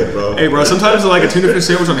of bread, bro. Hey, bro, sometimes like a tuna fish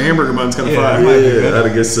sandwich on a hamburger bun's kind of Yeah, fire. might be Yeah, good. I had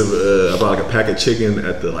to get some. I bought like a pack of chicken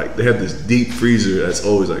at the they have this deep freezer that's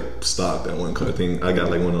always like stocked at one. I think I got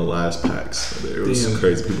like one of the last packs. It was Damn.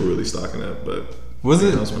 crazy. People really stocking that, but Was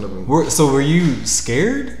it? that was one of them. So were you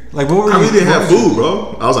scared? Like what were I you? really didn't what have were you- food,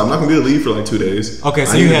 bro. I was like, I'm not gonna be able to leave for like 2 days. Okay,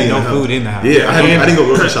 so I you need to had be no in the house. food in the house. Yeah, I didn't go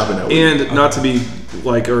grocery shopping that week. And not to be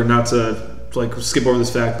like, or not to like skip over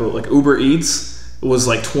this fact, but like Uber Eats was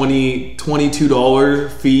like $22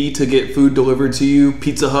 fee to get food delivered to you.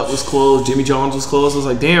 Pizza Hut was closed. Jimmy John's was closed. I was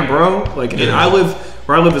like, damn, bro. Like, and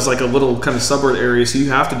where I live is like a little kind of suburb area, so you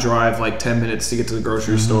have to drive like 10 minutes to get to the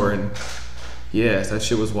grocery store. And yeah, that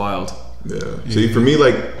shit was wild. Yeah. See, for me,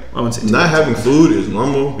 like I wouldn't say not having food is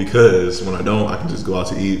normal because when I don't, I can just go out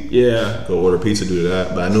to eat. Yeah. Go order pizza, do that.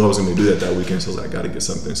 But I knew I was gonna do that weekend, so I was like, I gotta get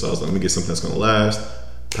something. So I was like, let me get something that's gonna last.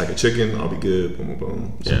 Pack of chicken, I'll be good. Boom, boom,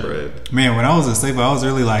 boom. Some Yeah. bread. Man, when I was at Safeway, I was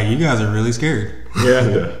really like, you guys are really scared. Yeah.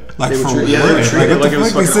 Yeah. Like They were for treat- what? yeah, they were treated Like, what like the it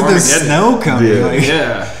was fuck? They fucking said there's Armageddon. snow coming. Yeah. Like,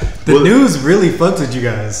 Yeah. the Well- news really fucked with you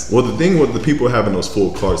guys. Well, the thing with the people having those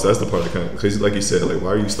full carts, that's the part that kind of, because like you said, like,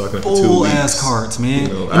 why are you stocking up for 2 Full weeks? ass carts, man.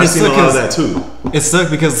 You know, And I've it seen a sucked lot of 'cause- that too. It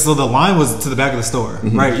sucked because so the line was to the back of the store,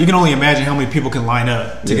 right? You can only imagine how many people can line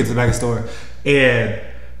up to get to the back of the store. And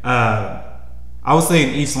I would say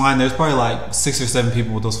in each line, there's probably like 6 or 7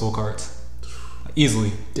 people with those full carts.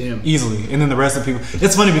 Easily. Damn. Easily. And then the rest of the people.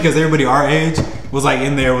 It's funny because everybody our age was like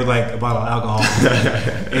in there with like a bottle of alcohol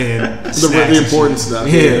and snacks and important shit. stuff,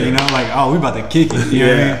 Yeah, yeah. you know, like, oh, we about to kick it. You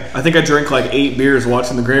know what I mean? I think I drank like 8 beers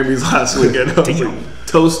watching the Grammys last weekend. I was like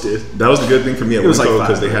toasted. That was the good thing for me at It was like Winco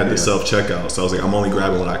because 5, they had yeah. the self checkout. So I was like, I'm only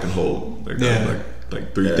grabbing what I can hold. Like, Yeah.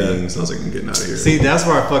 like 3 things. And I was like, I'm getting out of here. See, that's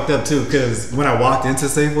where I fucked up too, because when I walked into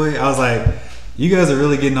Safeway, I was like, you guys are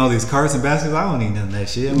really getting all these carts and baskets. I don't need none of that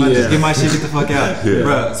shit. I'm gonna just Yeah. get my shit, get the fuck out. Yeah.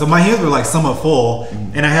 Bruh, so my hands were like somewhat full,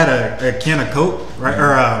 and I had a can of Coke, right?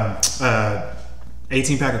 Or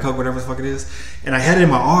 18 pack of Coke, whatever the fuck it is. And I had it in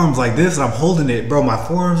my arms like this, and I'm holding it. Bro, my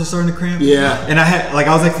forearms are starting to cramp. Yeah. And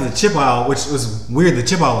I was next to the chip aisle, which was weird. The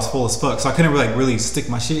chip aisle was full as fuck, so I couldn't really stick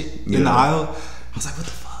my shit in the Yeah. aisle. I was like, what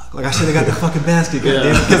the fuck? Like, I should have got the fucking basket, Yeah.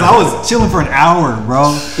 goddamn, because I was chilling for an hour,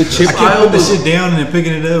 bro. The chip I kept aisle putting the was- shit down and then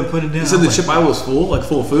picking it up and putting it down. You said I the was chip aisle was full, like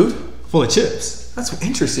full of food? like, full of chips. That's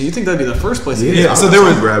interesting. You think that'd be the first place? to get Yeah, it? so there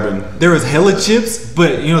was grabbing. there was hella chips,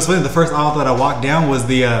 but you know, it's funny. The first aisle that I walked down was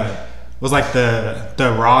was like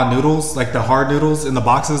the raw noodles, like the hard noodles in the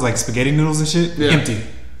boxes, like spaghetti noodles and shit, Yeah. empty.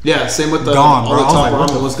 Yeah, same with the Gone, all bro. the I was top like, what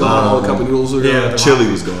ramen the was gone. All the cup of noodles were Yeah. gone.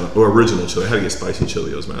 Chili was gone, or original chili. I had to get spicy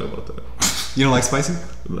chili. I was mad about that. You don't like spicy?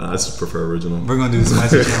 Nah, I just prefer original. We're gonna do the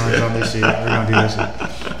spicy challenge on this shit. We're gonna do that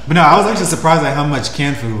shit. But no, I was actually surprised at how much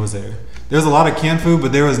canned food was there. There's a lot of canned food,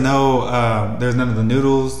 but there was no, there's none of the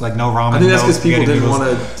noodles, like no ramen. I think that's because people spaghetti didn't noodles.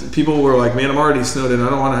 want to. People were like, "Man, I'm already snowed in. I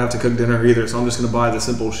don't want to have to cook dinner either, so I'm just gonna buy the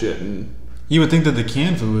simple shit." And You would think that the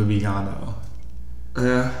canned food would be gone though.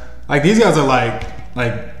 yeah, Like these guys are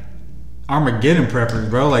like Armageddon preppers,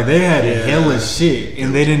 bro. Like they had hella shit,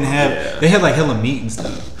 and they didn't have. They had like hella meat and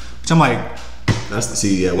stuff. Which I'm like, That's the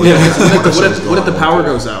see. Yeah. what if the power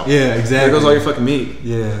goes out? yeah, exactly. There goes all your fucking meat.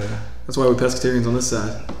 Yeah. That's why we're pescatarians on this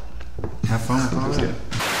side. Have fun with all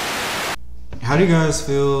that. How do you guys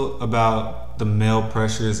feel about the male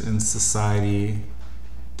pressures in society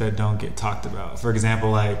that don't get talked about? For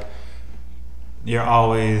example, like you're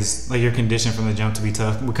always like you're conditioned from the jump to be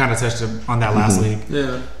tough. We kind of touched on that last week.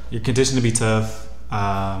 Yeah. You're conditioned to be tough.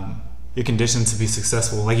 You're conditioned to be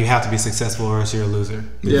successful. Like you have to be successful, or else you're a loser.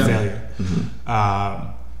 You're a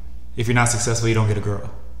failure. If you're not successful, you don't get a girl.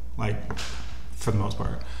 Like for the most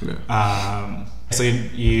part. Yeah. So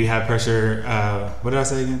you have pressure. What did I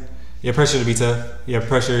say again? You have pressure to be tough. You have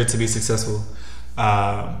pressure to be successful.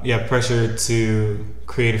 You have pressure to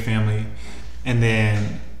create a family. And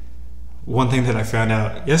then one thing that I found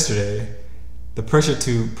out yesterday, the pressure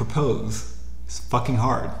to propose is fucking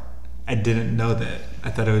hard. I didn't know that. I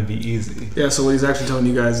thought it would be easy. Yeah, so what he's actually telling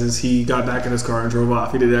you guys is he got back in his car and drove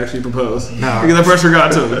off. He didn't actually propose. No. Because the pressure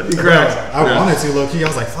got to him. He crashed. I wanted to, low key. I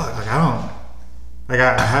was like, fuck, like I don't. Like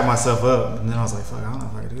I had myself up, and then I was like, fuck, I don't know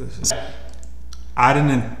if I can do this shit. I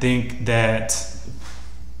didn't think that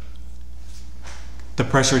the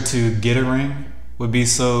pressure to get a ring would be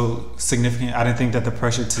so significant. I didn't think that the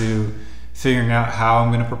pressure to figuring out how I'm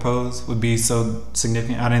going to propose would be so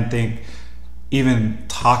significant. I didn't think even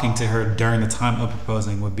talking to her during the time of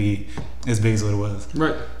proposing would be as big as what it was.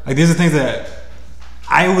 Right. Like these are things that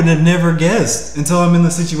I would have never guessed until I'm in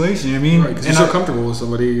the situation. You know what I mean? Right, because you're so comfortable with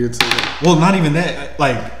somebody. Well, not even that.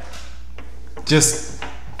 Like, just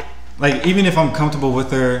like even if I'm comfortable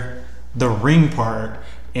with her, the ring part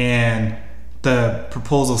and the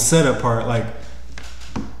proposal setup part, like,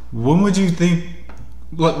 when would you think?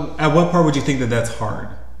 At what part would you think that that's hard?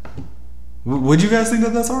 Would you guys think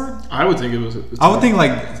that that's hard? I would think it was. I would think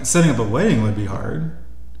like setting up a wedding would be hard.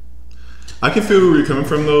 I can feel where you're coming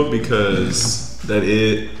from though, because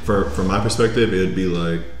from my perspective, it'd be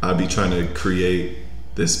like I'd be trying to create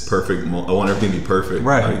this perfect moment. I want everything to be perfect.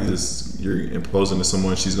 Right. Like you're proposing to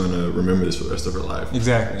someone, she's gonna remember this for the rest of her life.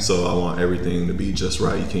 Exactly. So I want everything to be just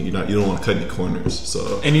right. You don't want to cut any corners.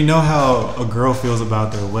 So. And you know how a girl feels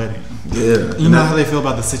about their wedding. Yeah. You know how they feel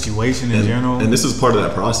about the situation in general. And this is part of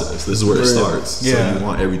that process. This is where it starts. Yeah. So you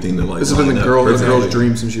want everything to like. This has been the girl's perfectly.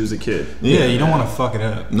 dream since she was a kid. Yeah, you don't want to fuck it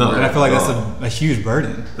up. No, and I feel like no. that's a huge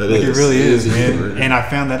burden. It Like, is. it really It is, is a huge man. burden. And I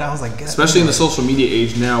found that I was like, God, Especially in the social media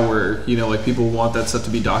age now, where like people want that stuff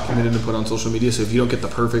to be documented and put on social media. So if you don't get the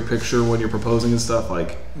perfect picture when you're proposing and stuff,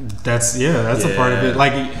 like that's a part of it.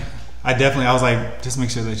 Like, I was like, just make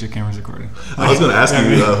sure that your camera's recording. I was going to ask I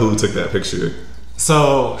you mean- who took that picture.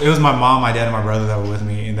 So it was my mom, my dad, and my brother that were with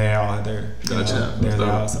me, and they all had their Gotcha. their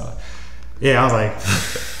house. So yeah, I was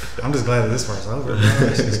like, I'm just glad that this part's over.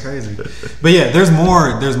 This is crazy. But yeah, there's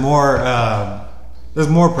more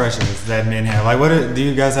pressures that men have. Like, do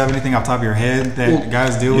you guys have anything off the top of your head that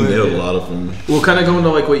guys deal You with? nailed a lot of them. Well, kind of going to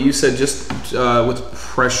like what you said, just with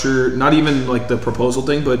pressure, not even like the proposal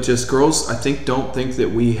thing, but just girls, I think, don't think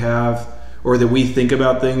that we have, or that we think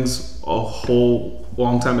about things a whole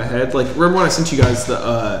long time ahead. Like, remember when I sent you guys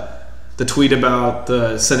the tweet about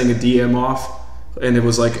sending a DM off? And it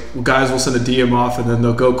was like, guys will send a DM off and then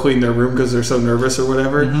they'll go clean their room because they're so nervous or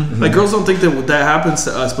whatever. Like, girls don't think that happens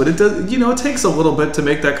to us, but it does. It takes a little bit to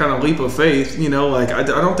make that kind of leap of faith. Like I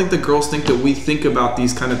don't think that girls think that we think about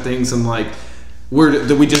these kind of things and like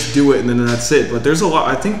that we just do it and then that's it. But there's a lot.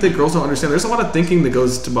 I think that girls don't understand. There's a lot of thinking that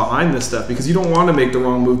goes behind this stuff, because you don't want to make the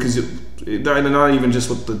wrong move, because not even just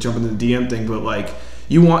with the jumping the DM thing, but like,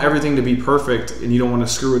 you want everything to be perfect and you don't want to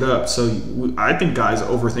screw it up. So I think guys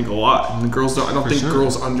overthink a lot, and the girls don't. I don't think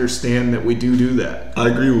girls understand that we do that. I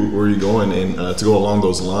agree with where you're going, and to go along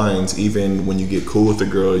those lines, even when you get cool with a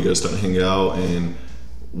girl, you guys start to hang out, and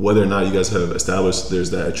whether or not you guys have established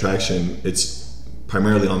there's that attraction, it's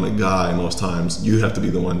primarily on the guy. Most times you have to be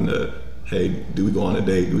the one to, hey, do we go on a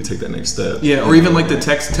date? Do we take that next step? Yeah, or even like the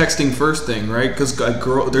texting first thing, right? Because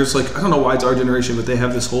there's like, I don't know why it's our generation, but they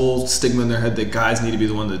have this whole stigma in their head that guys need to be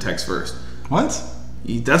the one to text first. What?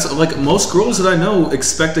 That's like, most girls that I know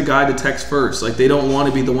expect a guy to text first. Like, they don't want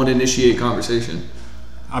to be the one to initiate conversation.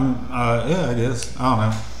 Yeah, I guess. I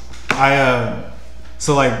don't know.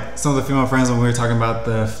 So like some of the female friends, when we were talking about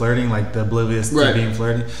the flirting, like the oblivious to being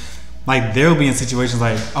flirty, like they'll be in situations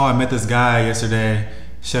like, oh, I met this guy yesterday,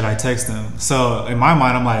 should I text him? So in my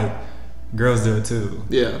mind, I'm like, girls do it too.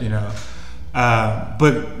 Yeah.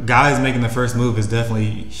 But guys making the first move is definitely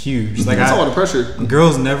huge. Like That's a lot of pressure.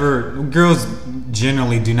 Girls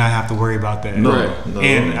generally do not have to worry about that. No, Right. no.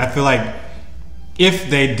 And I feel like if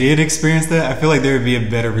they did experience that, I feel like there would be a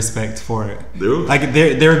better respect for it. There would. Like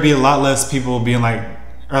there would be a lot less people being like,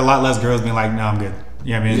 or a lot less girls being like, no, I'm good.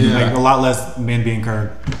 You know what I mean? Yeah. Like a lot less men being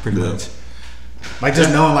curved, pretty Yeah. much. Like just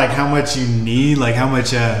knowing like how much you need, like how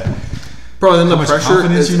much Bro, then How the much pressure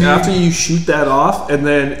confidence is you need? after you shoot that off, and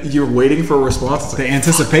then you're waiting for a response. It's the like,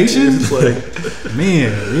 anticipation. it's like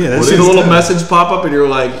Man, yeah, that's see the little message pop up, and you're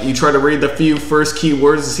like, you try to read the few first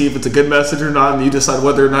keywords to see if it's a good message or not, and you decide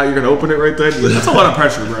whether or not you're going to open it right then. That's a lot of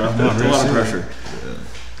pressure, bro. That's a lot of pressure.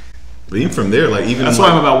 But even from there, like even That's why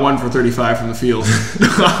I'm about 1 for 35 from the field.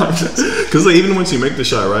 because like even once you make the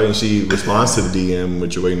shot right and she responds to the DM,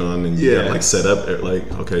 which you're waiting on, and you Yeah. got, like set up,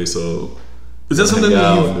 like okay, so Is that something hang that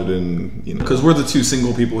out, you? and then you know? Because we're the two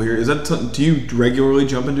single people here. Is that? Do you regularly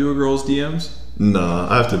jump into a girl's DMs? Nah,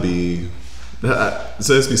 I have to be. So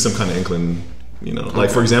there has to be some kind of inkling, you know. Like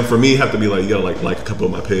for example, for me, it have to be like you gotta like a couple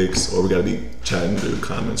of my pics, or we gotta be chatting through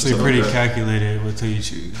comments. So or you're something pretty like that. calculated with who you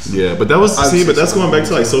choose. Yeah, but that was I'd say but that's so. going back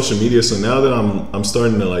to like social media. So now that I'm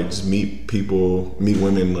starting to like just meet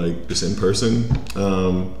women like just in person.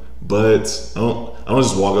 But I don't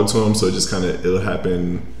just walk up to them. So it just it'll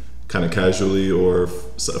happen kind of casually, or if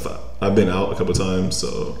I've been out a couple times.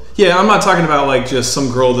 So Yeah, I'm not talking about like just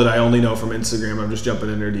some girl that I only know from Instagram. I'm just jumping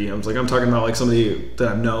in her DMs. Like I'm talking about like somebody that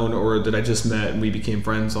I've known or that I just met and we became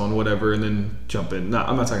friends on whatever, and then jump in.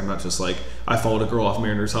 I'm not talking about just like I followed a girl off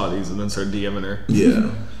Mariners Hotties and then started DMing her. yeah,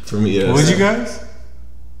 for me, yeah. What would you guys?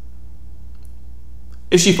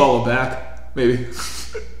 If she followed back, maybe.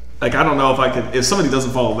 Like I don't know if I could. If somebody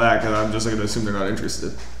doesn't follow back, then I'm just going to assume they're not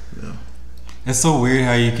interested. Yeah. It's so weird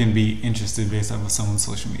how you can be interested based off of someone's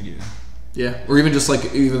social media. Yeah, or even just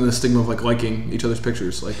like even the stigma of like liking each other's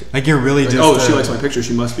pictures. Like Like you're really like, just oh, she likes my picture.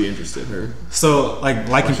 She must be interested. Or So like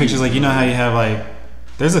liking pictures, like you know how you have like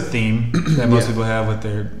there's a theme that most Yeah. people have with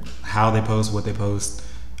their how they post, what they post,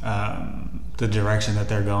 the direction that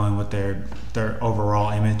they're going with their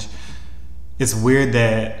overall image. It's weird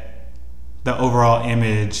that the overall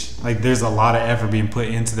image, like there's a lot of effort being put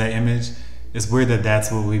into that image. It's weird that that's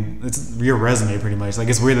what it's your resume pretty much. Like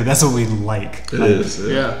it's weird that that's what we like. It Like, is.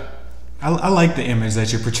 yeah. I like the image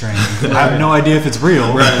that you're portraying. I have no idea if it's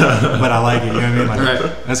real, but I like it. You know what I mean? Like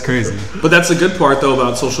Right. that's crazy. But that's the good part though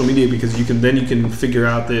about social media, because you can figure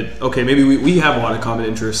out that okay, maybe we have a lot of common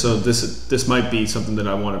interests, so this might be something that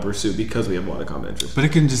I want to pursue because we have a lot of common interests. But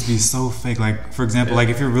it can just be so fake. Like for example, like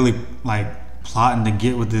if you're really like plotting to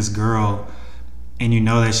get with this girl, and you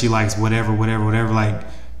know that she likes whatever, like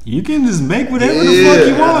you can just make whatever the fuck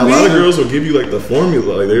you want, a man. lot of girls will give you like the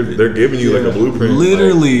formula. Like they're giving you like a blueprint.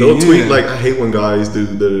 Literally, like, they'll tweet yeah. like, "I hate when guys do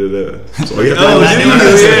da da da." So you have to Oh,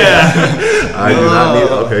 understand. yeah. I do not need.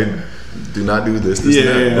 Okay, do not do this. This Yeah, and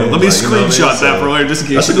that. yeah. Boom. Let me Like, you know what I mean? screenshot that So, for later, just in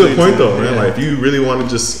case. That's a she good tweets point it. though, man. Yeah. Like if you really want to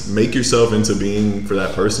just make yourself into being for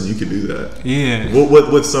that person, you could do that. Yeah.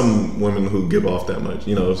 With some women who give off that much,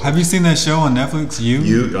 you know. Have you seen that show on Netflix?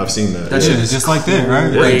 I've seen that. That yeah. shit is just like that,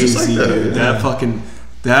 right? Yeah, Crazy, just like that, dude. yeah.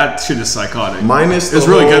 That shit is psychotic. Minus It's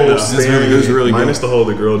the really whole good, though. standing- It was really good. minus the whole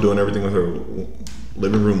the girl doing everything with her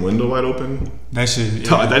living room window wide open. That shit.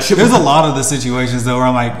 Dog, that shit There's was- a lot of the situations though where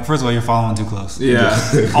I'm like, first of all, you're following too close. Yeah.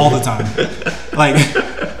 All the time. Like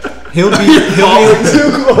he'll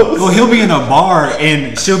be in a bar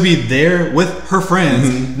and she'll be there with her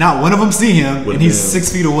friends. Not one of them see him, With and he's him.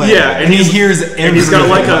 6 feet away. Yeah, and he hears everything. And he's got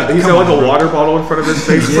like Come on, a bro. water bottle in front of his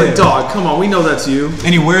face. It's Yeah. like, dog, come on, we know that's you.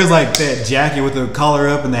 And he wears like that jacket with the collar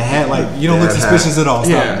up and the hat. Like you don't look Yeah, suspicious hat. at all.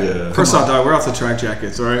 Stop. Yeah. Yeah. First off, dog, we're off the track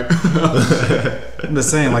jackets, all right? I'm just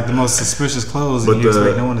saying, like the most suspicious clothes, But and you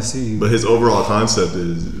expect no one to see you. But his overall concept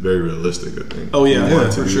is very realistic. I think. Oh, yeah, You want yeah,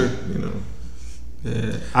 it to for be, sure. You know.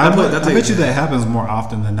 Yeah. I that's bet you it. that happens more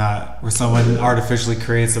often than not, where someone artificially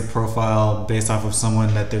creates a profile based off of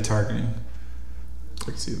someone that they're targeting. I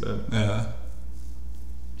can see that. Yeah.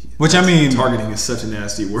 Which I mean, Targeting is such a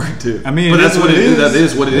nasty word, too. I mean, but it that's is what what it it is. is. That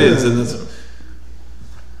is what it is, and that's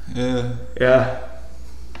yeah. yeah.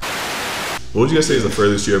 What would you guys say is the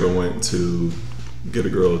furthest you ever went to get a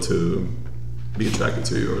girl to be attracted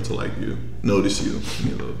to you or to like you, notice you?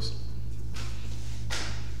 Any of those?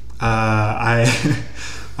 I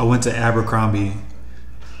I went to Abercrombie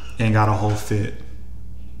and got a whole fit,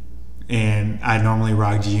 and I normally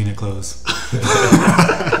rock G-Unit clothes.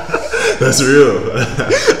 That's real.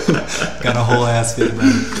 Got a whole ass fit,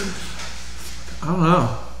 man. I don't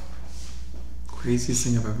know. Craziest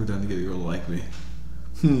thing I've ever done to get a girl to like me.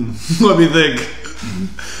 Let me think.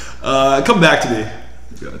 Come back to me.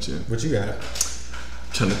 Gotcha. What you got?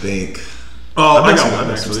 Trying to think. Oh, I I've got one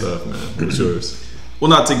got some actually. stuff, man. What's yours? Well,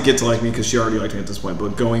 not to get to like me because she already liked me at this point,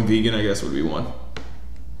 but going vegan, I guess, would be one.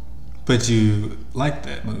 But you like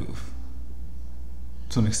that move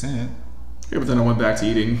to an extent. Yeah, but then I went back to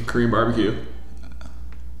eating Korean barbecue.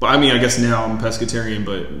 But I mean, I guess now I'm pescatarian,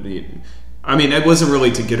 but I mean, it wasn't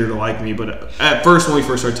really to get her to like me, but at first, when we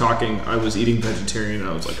first started talking, I was eating vegetarian, and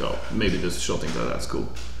I was like, oh, maybe she'll think that that's cool.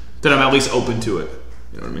 Then I'm at least open to it.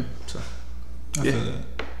 You know what I mean? So, I yeah. feel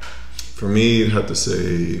that. For me, I'd have to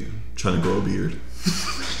say trying to grow a beard.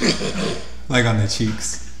 Like on the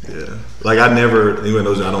cheeks. Yeah, like I never, even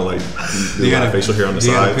though I don't like do a lot of facial hair on the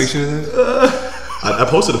You got a sides. picture of that? I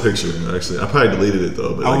posted a picture actually. I probably deleted it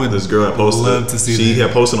though. But I like would this girl I posted, love to see she that.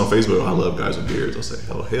 had posted on Facebook. I love guys with beards. I say,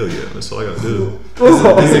 oh hell yeah, that's all I gotta do.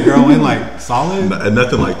 Is it growing like solid? And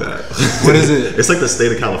nothing like that. What is it? It's like the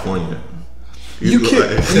state of California. You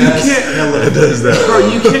can't, It does that. bro.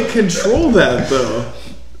 You can't control that though.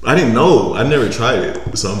 I didn't know. I never tried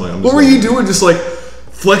it. So I'm like, What were you doing? Just like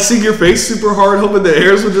flexing your face super hard, hoping the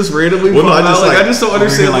hairs would just randomly Well, no, pop I just, out? Like, like- I just don't Over here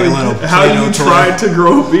understand like a like, little how you Play-Doh toy. tried to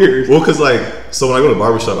grow a beard. Well, cause like, so when I go to the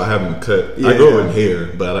barbershop, I have them cut. I Yeah. grow in hair,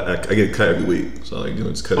 but I get cut every week. So like,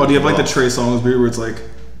 just cut. Oh, do you have like the off. Trey Songz beard where it's like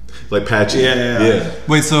like patchy? Yeah.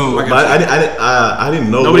 Wait, so But I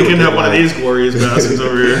didn't know. nobody what it can would have be one of like. these glorious bastards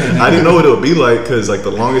over here? I didn't know what it would be like because like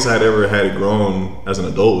the longest I'd ever had it grown as an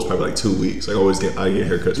adult was probably like 2 weeks. Like I get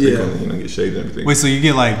haircuts frequently, get shaved and everything. wait, so you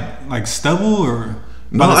get like stubble or?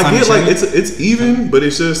 No, by the I time get you like shave? it's even, but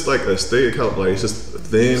it's just like a state of California. Like it's just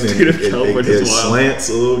thin State of and California it is wild. slants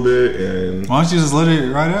a little bit, and Why don't you just let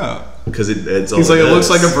it right out? because it's He's all like, it looks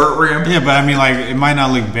does. like a vert ramp. Yeah, but I mean, like it might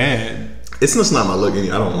not look bad. It's just not my look. I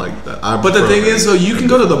don't like that. But the thing is, though, you can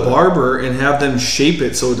go to the barber and have them shape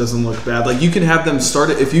it so it doesn't look bad. Like you can have them start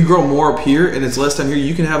it if you grow more up here and it's less down here.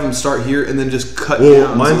 You can have them start here and then just cut Well,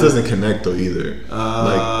 down. mine so- doesn't connect though either. Like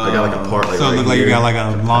I got like a part like So it right look like here. you got like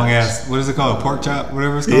a long ass. What is it called? A pork chop,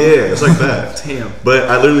 whatever it's called. Yeah, it's like that. Damn. But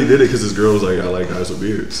I literally did it because this girl was like, I like guys with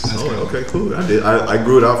beards. I was like, okay, cool. I did. I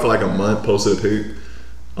grew it out for like a month, posted a pic.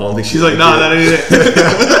 I don't think She's like, nah, that ain't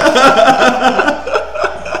it.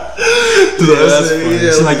 that's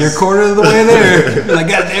She's like, you're a quarter of the way there. You're like,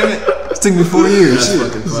 God damn it, it's taken me 4 years. That's Shit.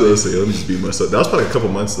 fucking So funny. let's see, let me just beat myself. That was probably a couple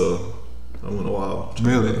months though. I went a while. trying to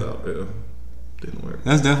Really? get it out. Yeah. Didn't work.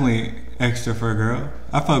 That's definitely extra for a girl.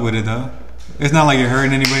 I fuck with it though. It's not like you're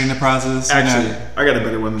hurting anybody in the process. You're Actually, not- I got a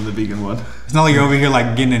better one than the vegan one. it's not like you're over here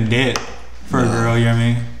like getting in debt for a girl. You know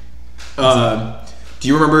what I mean? Do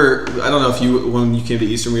you remember? I don't know if when you came to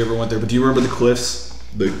Eastern, we ever went there, but do you remember the cliffs?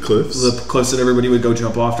 The cliffs. The cliffs that everybody would go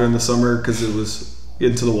jump off during the summer because it was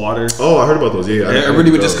into the water. Oh, I heard about those. Yeah, Everybody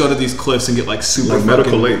would just go to these cliffs and get like super like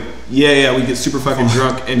Medical fucking, Lake. Yeah, we get super fucking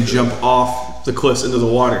drunk and jump off the cliffs into the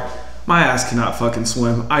water. My ass cannot fucking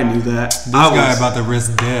swim. I knew that. This guy about to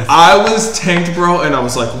risk death. I was tanked, bro, and I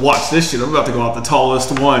was like, watch this shit. I'm about to go out the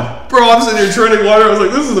tallest one. Bro, I'm sitting here treading water. I was like,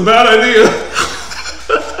 this is a bad idea.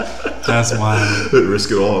 That's wild. Risk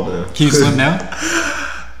it all, man. Can you swim now?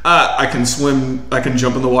 I can swim. I can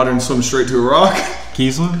jump in the water and swim straight to a rock. Can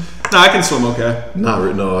you swim? No, I can swim okay.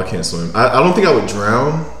 No, I can't swim. I don't think I would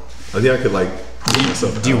drown. I think I could like get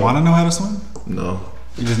myself Do you out. want to know how to swim? No.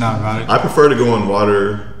 You're just not about it. I prefer to go in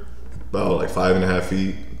water about like 5.5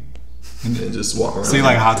 feet and just walk around. So you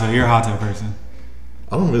like hot tub? You're a hot tub person.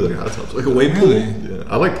 I don't really like hot tubs. Like a wave Really? pool. Yeah,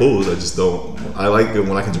 I like pools. I just don't. I like it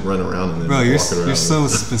when I can just run around and then Bro, walk around. you're so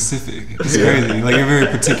specific. It's crazy. Like you're a very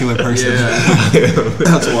particular person. Yeah,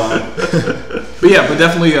 that's wild. But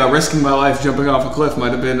definitely risking my life jumping off a cliff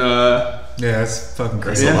might have been. Yeah, that's fucking It's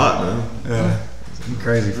crazy. a lot, man. Yeah, I'm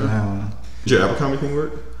crazy for that one. Did your Abercrombie thing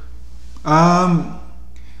work?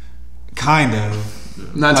 Kind of.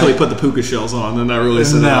 Not until he put the puka shells on, then that really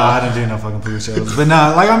said No, it I off. didn't do no fucking food shows. But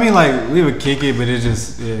no, like I mean, like we would kick it, but it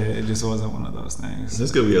just wasn't one of those things.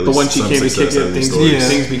 It's gonna be at But least when she some came to success kick out it, of these things, stories.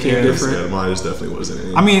 things became Yeah. different. Yeah, mine just definitely wasn't.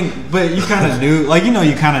 Any. I mean, but you kind of knew, like you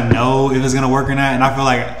kind of know if it's gonna work or not. And I feel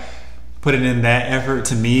like putting in that effort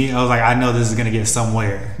to me, I was like, I know this is gonna get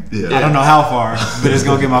somewhere. Yeah. I don't know how far, but it's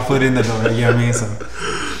gonna get my foot in the door. You know what I mean? So.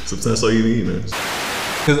 Sometimes that's all you need, man.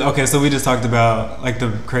 Okay, so we just talked about like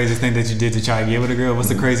the craziest thing that you did to try to get with a girl. What's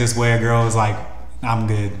the craziest way a girl was like, I'm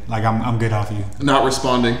good, like I'm good off you? Not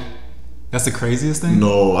responding. That's the craziest thing.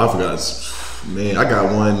 No, I forgot. Man, I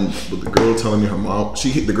got one with the girl telling me her mom.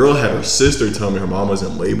 The girl had her sister tell me her mom was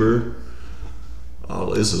in labor.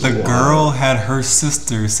 Oh, this is The wild. girl had her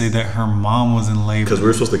sister say that her mom was in labor. Because we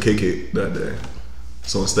were supposed to kick it that day.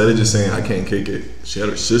 So instead of just saying I can't kick it, she had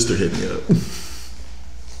her sister hit me up.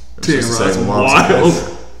 Damn, She that's said, wild. I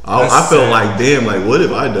That's felt sad. like, damn, like what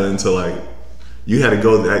have I done to like you had to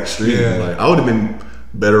go that extreme? Yeah. Like I would have been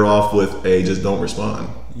better off with a just don't respond.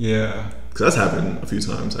 Yeah. Because that's happened a few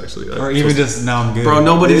times actually. Or even just no, I'm good. Bro,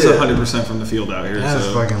 nobody's Yeah. 100% from the field out here. That's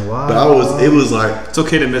So fucking wild. But it was like, it's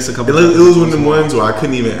okay to miss a couple. it was one of them ones where I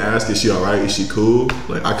couldn't even ask, is she alright? Is she cool?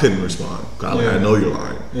 Like, I couldn't respond. I know you're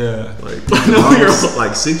lying. Yeah. Like, I know I you're was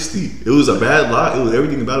like 60. It was a bad lie. It was,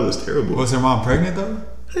 everything about it was terrible. Was her mom pregnant though?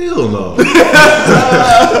 Hell no.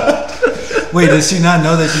 Wait, does she not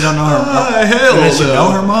know that you don't know her mom? Hell Does she no.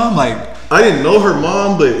 know her mom? Like, I didn't know her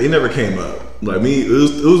mom, but it never came up. Like me, it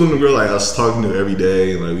was one of the girl like I was talking to every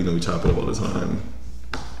day, and like we chop it up all the time.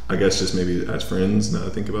 I guess just maybe as friends. Now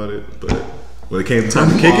that I think about it, but when it came time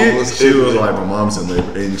to kick it, she was like my mom's in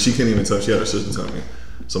labor, and she couldn't even tell. She had her sister tell me.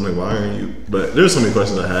 So I'm like, why aren't you? But there's so many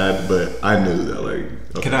questions I had, but I knew that like.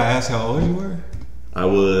 Okay. can I ask how old you were? I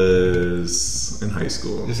was in high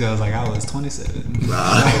school. Just I was like, I was 27.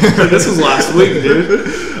 This was last week, dude.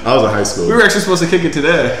 I was in high school. We were actually supposed to kick it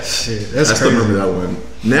today. Shit, I still remember that one.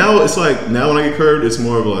 Now it's like when I get curved, it's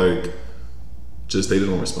more of like just they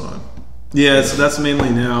don't respond. Yeah, so that's mainly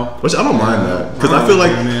now. Which I don't mind that because I I feel don't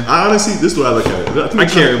like care, man. I honestly this is the way I look at it. I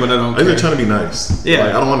care, but I don't I think they're care. trying to be nice. Yeah.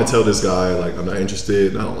 like, I don't want to tell this guy like I'm not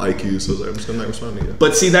interested. I don't like you, so it's like I'm just gonna not respond to you.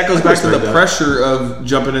 But see, that goes I back to the respect that. pressure of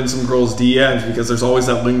jumping in some girls' DMs because there's always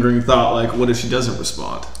that lingering thought, like, what if she doesn't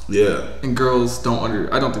respond? Yeah, And girls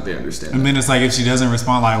I don't think they understand. And then it's like if she doesn't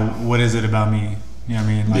respond, like, what is it about me? You know what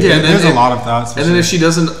I mean? Like, Yeah, and there's then- a lot of thoughts. And then if she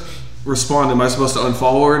doesn't respond, am I supposed to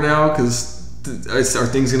unfollow her now? Because are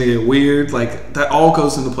things gonna get weird? Like that all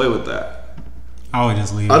goes into play with that. I would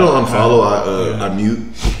just leave. I don't it. unfollow. Yeah. I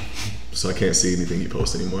mute, so I can't see anything you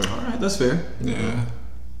post anymore. All right, that's fair. Yeah.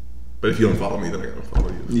 But if you don't follow me, then I gotta follow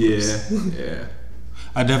you. of course. Yeah.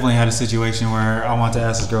 I definitely had a situation where I wanted to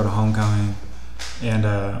ask this girl to homecoming,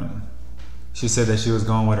 and she said that she was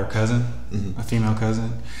going with her cousin, a female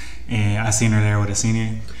cousin, and I seen her there with a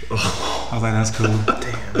senior. I was like, that's cool.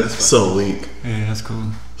 Damn, that's So weak. Yeah, that's cool.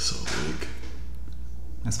 So weak.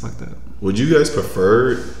 That's fucked up. Would you guys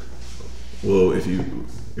prefer? Well, if you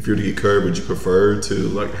were to get curved, would you prefer to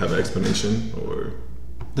like have an explanation or?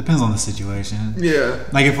 Depends on the situation. yeah.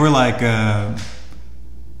 Like if we're like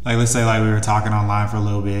let's say like we were talking online for a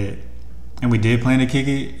little bit, and we did plan to kick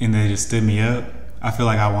it, and they just stood me up. I feel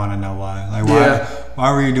like I want to know why. Like why? Yeah.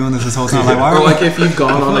 Why were you doing this whole time? Like why? Or were like if you've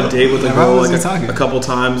gone on a date with a Like, why girl was like he talking? a couple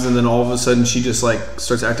times and then all of a sudden she just like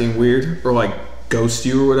starts acting weird or like ghosts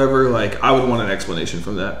you or whatever, like I would want an explanation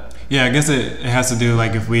from that. Yeah, I guess it has to do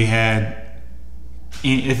like if we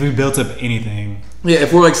built up anything. Yeah,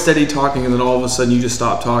 if we're like steady talking and then all of a sudden you just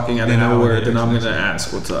stop talking out of Then I would nowhere, get then I'm gonna explanation.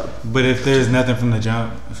 ask what's up. But if there's nothing from the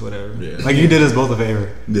jump, it's whatever. Yeah. Like you did us both a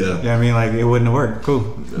favor. Yeah. You know what I mean? Like it wouldn't have worked. Cool.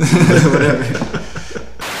 Whatever.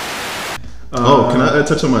 Oh, can I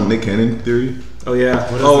touch on my Nick Cannon theory? Oh yeah.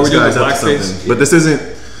 is Oh, we're This doing guy's up to blackface. something. But this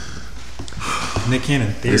isn't. Nick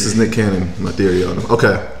Cannon. This is Nick Cannon. My theory on him.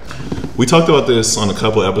 Okay, we talked about this on a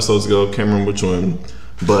couple episodes ago. Can't remember which one,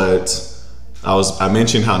 but I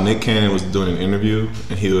mentioned how Nick Cannon was doing an interview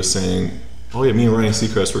and he was saying, "Oh yeah, me and Ryan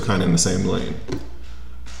Seacrest were kind of in the same lane,"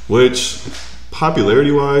 which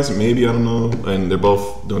popularity wise, maybe I don't know, and they're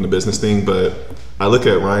both doing the business thing, but I look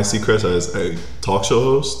at Ryan Seacrest as a talk show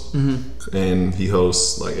host, and he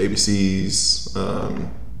hosts like ABC's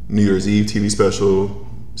New Year's Eve TV special.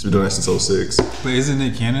 He's been doing that since 06. But isn't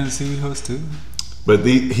Nick Cannon a TV host too? But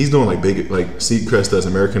he's doing like big, like Seacrest does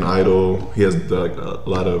American Idol. He has like a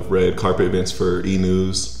lot of red carpet events for E!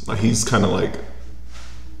 News. Like he's kind of like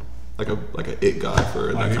a it guy for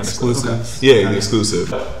that Like kind exclusive. of stuff. Yeah, the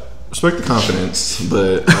exclusive. Respect the confidence,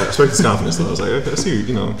 but I respect his confidence though. I was like, okay, I see,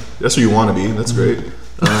 that's where you want to be. That's great. He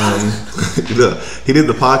did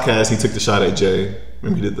the podcast. He took the shot at Jay.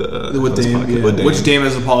 Remember he did the With his Dame, podcast yeah. with Dame. Which Dame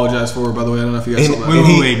has apologized for, by the way. I don't know if you guys And- saw Wait,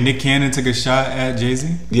 that. wait. Nick Cannon took a shot at Jay-Z?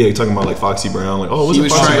 Yeah, you're talking about like Foxy Brown. Like, oh, was He it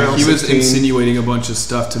was Foxy trying. Brown? He was 16? insinuating a bunch of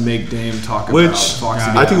stuff to make Dame talk about Which Foxy.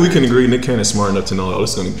 I think we can agree. Nick Cannon's smart enough to know. Oh,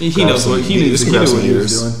 it's going to. He knows what he knew. He knew what he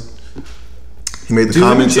was doing. He made the Dude,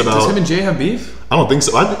 comments does about. him and Jay have beef? I don't think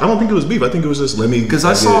so. I don't think it was beef. I think it was just let me. Because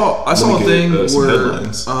I saw a thing some where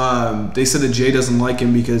headlines. they said that Jay doesn't like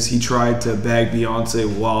him because he tried to bag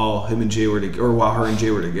Beyonce while him and Jay were while her and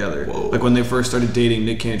Jay were together. Whoa. Like when they first started dating,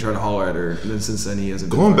 Nick Cannon tried to holler at her, and then since then he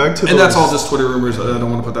hasn't. Going been back to and that's those- all just Twitter rumors. I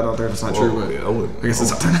don't want to put that out there if it's not true, but yeah, I guess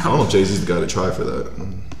it's out there I don't now. know if Jay-Z's the guy to try for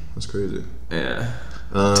that. That's crazy. Yeah.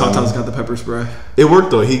 Tata's got the pepper spray. It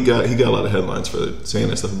worked though. He got a lot of headlines for saying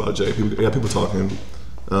that stuff about Jay. He got people talking.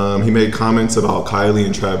 He made comments about Kylie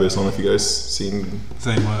and Travis. I don't know if you guys seen.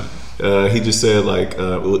 Saying what? He just said like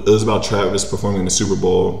it was about Travis performing in the Super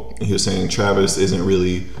Bowl. And he was saying Travis isn't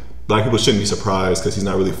really black people shouldn't be surprised because he's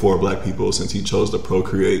not really for black people since he chose to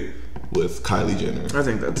procreate with Kylie Jenner. I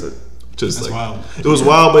think that's it. Just That's like wild. it was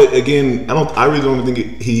wild, but again, I really don't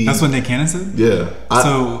think he. That's what Nick Cannon said. Yeah.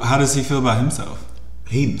 So how does he feel about himself?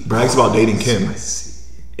 He brags about dating Kim.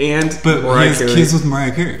 And But Mariah he has Carey. kids with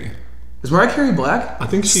Mariah Carey. Is Mariah Carey black? I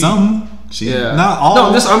think she. Yeah. Not all.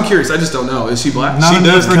 No, I'm curious. I just don't know. Is she black? Not She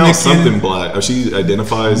enough does for count Nick something Cannon. black. Or she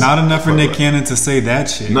identifies. Not enough for Nick black. Cannon to say that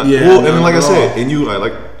shit. Not, Yeah, well, and no, then, like I not at said, all. and you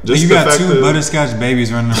like just You the got fact two that, butterscotch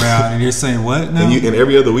babies running around, and you're saying what now? and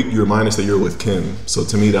every other week you remind us that you're with Kim. So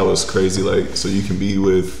to me that was crazy. Like, so you can be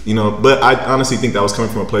with, but I honestly think that was coming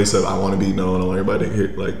from a place of I want to be known, I want everybody to hear,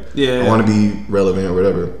 like, Yeah. I want to be relevant or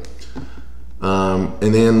whatever.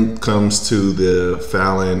 And then comes to the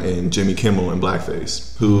Fallon and Jimmy Kimmel and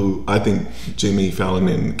blackface, who I think Jimmy Fallon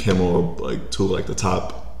and Kimmel are like two of like the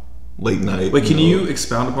top late night. Wait, can you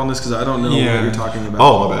expound upon this? Because I don't know what you're talking about.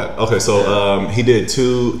 Oh, my bad. Okay, so he did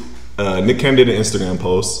two. Nick Cannon did an Instagram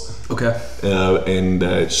post. Okay. And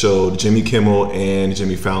that showed Jimmy Kimmel and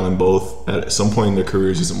Jimmy Fallon both at some point in their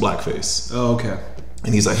careers using blackface. Oh, okay.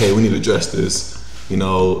 And he's like, hey, we need to address this.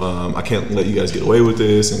 I can't let you guys get away with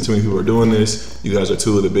this. And too many people are doing this. You guys are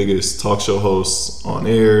two of the biggest talk show hosts on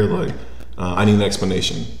air. Like, I need an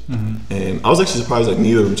explanation. Mm-hmm. And I was actually surprised like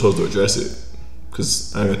neither of them chose to address it.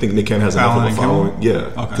 Because I think Nick Cannon has enough of a following. Yeah.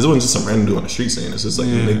 Because it wasn't just some random dude on the street saying this. It's like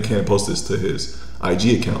Nick Cannon posted this to his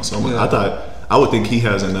IG account. So I'm like, I would think he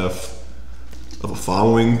has enough of a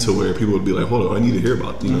following to where people would be like, hold on, I need to hear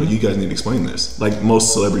about, you guys need to explain this. Like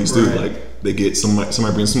most celebrities do. Like they get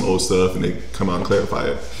somebody brings some old stuff and they come out and clarify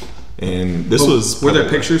it. And this were there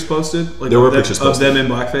pictures posted? Like there were pictures posted of them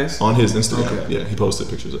in blackface on his Instagram. Okay. Yeah, he posted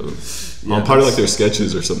pictures of them. On probably like their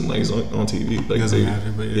sketches or something like he's on TV. Like doesn't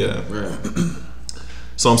matter, but yeah. Right.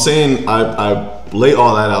 So I'm saying I lay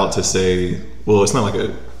all that out to say, well, it's not like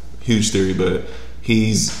a huge theory, but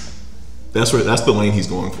that's the lane he's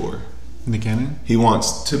going for. Nick Cannon? He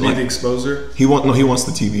wants To be the exposer? He wants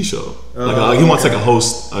the TV show. He wants like a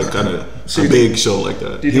host, a kind of a big show like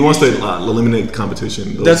that. He wants to eliminate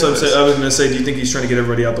competition. That's what I'm saying. I was going to say, do you think he's trying to get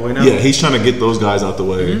everybody out the way now? Yeah, he's trying to get those guys out the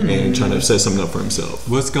way and trying to set something up for himself.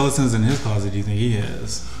 What skeletons in his closet do you think he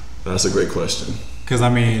has? That's a great question. Because, I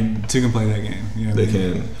mean, two can play that game. You know what They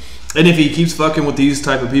I mean? can. And if he keeps fucking with these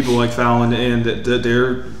type of people like Fallon and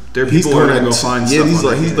their people are going to go find stuff.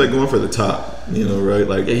 Yeah, he's like going for the top, right?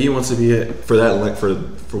 Like he wants to be it. For that, like for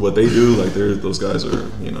what they do, like those guys are,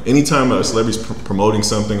 anytime a celebrity's promoting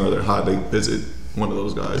something or they're hot, they visit one of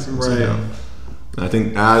those guys. And right. And I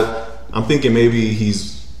think I'm thinking maybe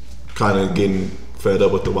he's kind of getting fed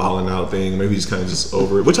up with the Wild 'N Out thing. Maybe he's kind of just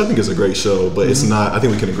over it, which I think is a great show, but it's not. I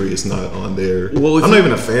think we can agree it's not on there. Well, I'm not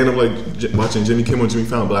even a fan of like watching Jimmy Kimmel and Jimmy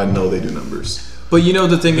Fallon, but I know they do numbers. But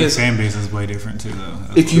the thing is, fan base is way different too, though.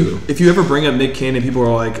 If you ever bring up Nick Cannon, people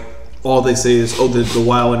are like, all they say is, oh, the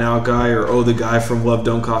Wild 'N Out guy, or oh, the guy from Love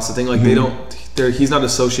Don't Cost a Thing. Like they don't. He's not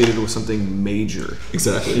associated with something major.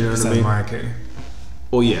 Exactly. You know what I mean? Mariah Carey.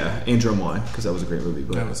 Well, yeah, and Drumline, because that was a great movie.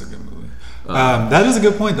 But that was a good movie. That is a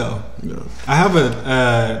good point, though. Yeah. I have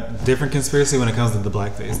a different conspiracy when it comes to the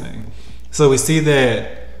blackface thing. So we see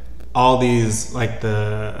that all these, like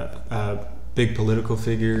the big political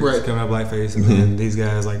figures come out blackface, and then these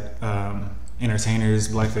guys like entertainers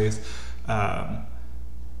blackface.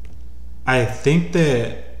 I think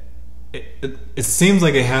that it seems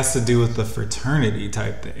like it has to do with the fraternity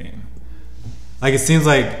type thing. Like it seems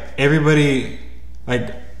like everybody,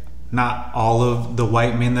 like not all of the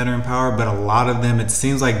white men that are in power, but a lot of them, it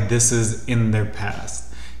seems like this is in their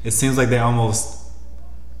past. It seems like they almost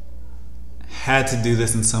had to do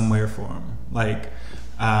this in some way or form. Like,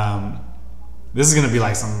 this is gonna be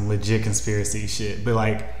like some legit conspiracy shit, but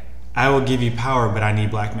like, I will give you power, but I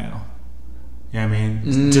need blackmail. You know what I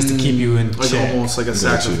mean? Just to keep you in like check. almost like a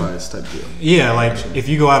sacrifice type deal. Yeah, like if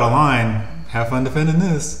you go out of line, have fun defending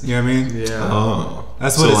this. You know what I mean? Yeah. Oh.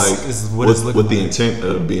 That's what it's looking with the like. intent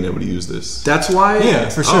of being able to use this. That's why. Yeah,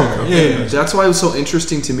 for sure. Yeah. That's why it was so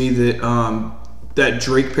interesting to me that that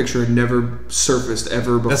Drake picture had never surfaced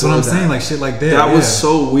ever before. That's what I'm saying. Like shit like that. That was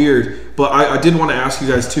so weird. But I did want to ask you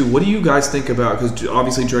guys too. What do you guys think about? Because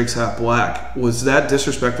obviously Drake's half black. Was that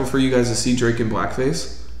disrespectful for you guys to see Drake in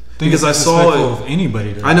blackface? Because I saw of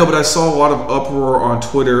anybody. I know, but I saw a lot of uproar on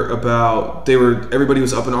Twitter about everybody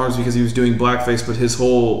was up in arms because he was doing blackface, but his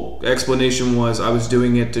whole explanation was I was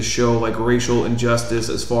doing it to show like racial injustice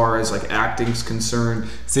as far as like acting's concerned.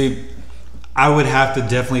 See, I would have to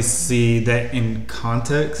definitely see that in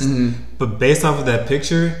context, but based off of that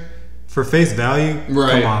picture, for face value,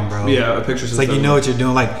 come on, bro. Yeah, a picture. It's like you know what you're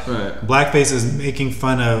doing. Like blackface is making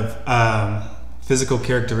fun of physical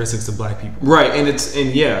characteristics of black people. Right, and it's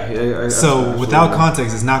so without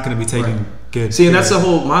context, it's not going to be taken good. See, and that's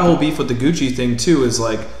my whole beef with the Gucci thing too. Is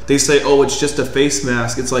like they say, oh, it's just a face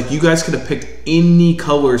mask. It's like you guys could have picked any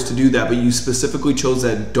colors to do that, but you specifically chose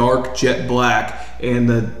that dark jet black and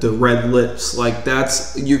the red lips. Like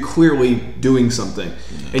you're clearly doing something,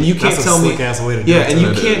 and you can't tell me. And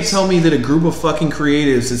you can't tell me that a group of fucking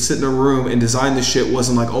creatives that sit in a room and design this shit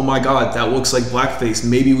wasn't like, oh my god, that looks like blackface.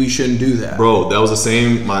 Maybe we shouldn't do that, bro. That was the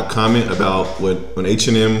same. My comment about when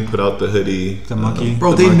H&M put out the hoodie, the monkey.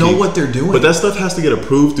 Bro, they know what they're doing, but that stuff has to get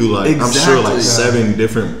approved through like I'm sure like 7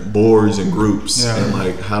 different boards and groups, and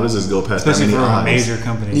like how does this go past especially that many for eyes? a major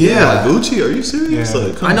company? Yeah, like Gucci. Are you serious? Yeah.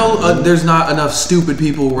 Like, I know there's not enough stupid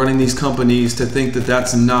people running these companies to think that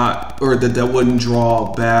that's not, or that wouldn't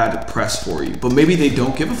draw bad press for you. But maybe they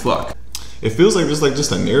don't give a fuck. It feels like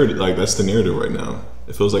just a narrative. Like that's the narrative right now.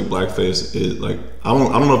 It feels like blackface is like I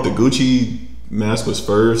don't know if the Gucci mask was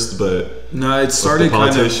first, but no, it started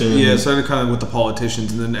it started kind of with the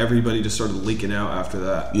politicians, and then everybody just started leaking out after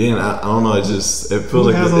that. Yeah, and I don't know. It feels Who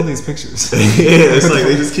like has all these pictures? yeah, it's like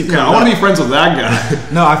they just keep. Yeah, I want to be friends with that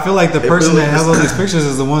guy. No, I feel like the person that has all these pictures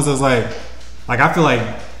is the ones that's like I feel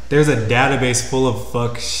like there's a database full of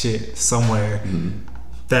fuck shit somewhere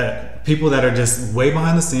that people that are just way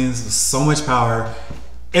behind the scenes with so much power.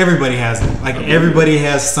 Everybody has it. Like everybody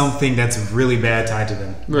has something that's really bad tied to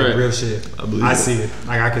them. Like Right. real shit. I see it.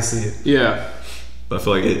 Like I can see it. Yeah. But I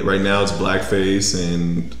feel like right now it's blackface,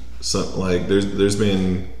 and some like there's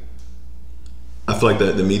been. I feel like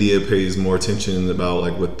that the media pays more attention about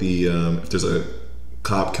like what the if there's a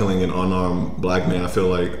cop killing an unarmed black man. I feel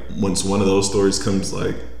like once one of those stories comes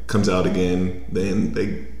out again, then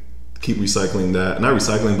they keep recycling that. Not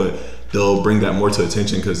recycling, but they'll bring that more to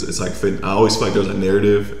attention because it's like I always feel like there's a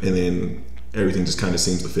narrative, and then everything just kind of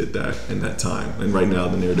seems to fit that in that time. And right now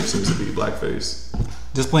the narrative seems to be blackface.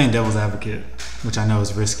 Just playing devil's advocate, which I know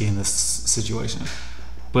is risky in this situation,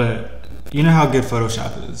 but you know how good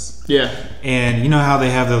Photoshop is. Yeah. And you know how they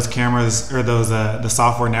have those cameras or those the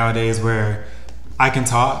software nowadays where I can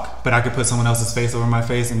talk, but I could put someone else's face over my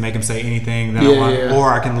face and make them say anything that I want,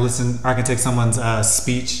 or I can take someone's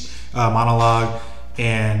speech monologue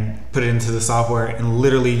and put it into the software and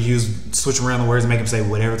literally switch around the words and make them say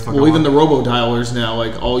whatever the fuck. Well, even the robo-dialers now,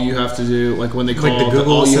 like all you have to do, like when they call, Like the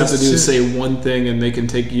Google all you have to do shit? is say one thing, and they can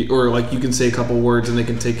take you, or like you can say a couple words, and they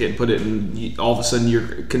can take it and put it, and all of a sudden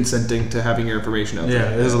you're consenting to having your information out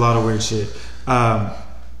there. Yeah, there's a lot of weird shit. Fuck,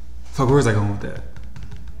 where was I going with that?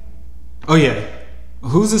 Oh yeah,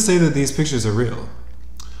 who's to say that these pictures are real?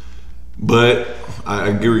 But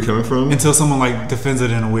I get where you're coming from. Until someone like defends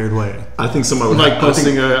it in a weird way. I think somebody would Like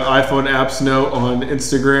posting an iPhone apps note on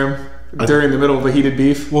Instagram during the middle of a heated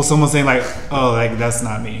beef. Well, someone saying like, "Oh, like that's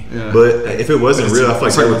not me." Yeah. But if it wasn't real, I feel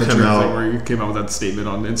like Sorry that about would the come Drake out. thing where you came out with that statement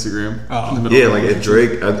on Instagram. Oh. In the middle Yeah, of like it. if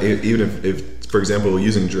Drake, even if for example,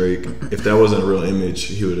 using Drake, if that wasn't a real image,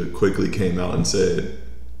 he would have quickly came out and said.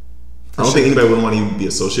 I don't think anybody would want to even be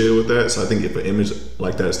associated with that. So I think if an image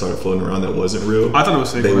like that started floating around that wasn't real, I thought it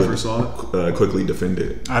was fake they when I would first saw it. quickly defend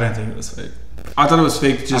it. I didn't think it was fake. I thought it was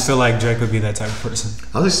fake. I Just feel like Drake would be that type of person.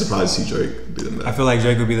 I was actually surprised to see Drake doing that. I feel like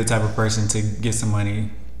Drake would be the type of person to get some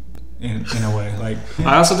money in a way. Like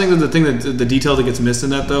I also think that the detail that gets missed in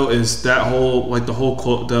that though is that whole like the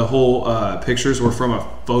whole pictures were from a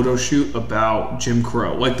photo shoot about Jim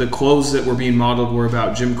Crow. Like the clothes that were being modeled were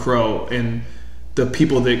about Jim Crow, and the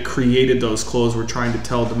people that created those clothes were trying to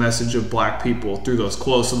tell the message of black people through those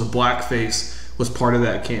clothes. So the blackface was part of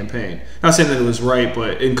that campaign. Not saying that it was right,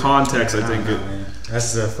 but in context, I think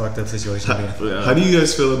that's a fucked up situation. How do you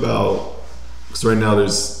guys feel about? Because right now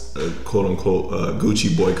there's a quote unquote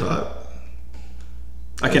Gucci boycott.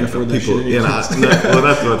 I can't afford that People, shit. yeah, not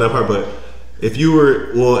that part, but if you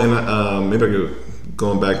were and maybe I could.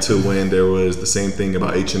 Going back to when there was the same thing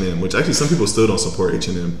about H&M, which actually some people still don't support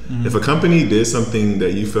H&M. Mm-hmm. If a company did something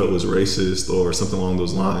that you felt was racist or something along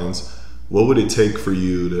those lines, what would it take for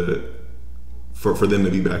you for them to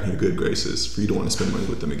be back in your good graces, for you to want to spend money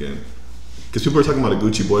with them again? Because people are talking about a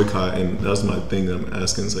Gucci boycott, and that's my thing that I'm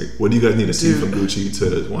asking. Is like, what do you guys need to see from Gucci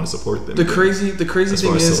to want to support them? The crazy thing is,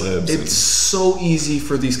 celebs it's so easy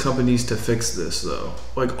for these companies to fix this, though.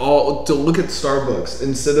 Like to look at Starbucks,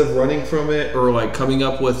 instead of running from it or like coming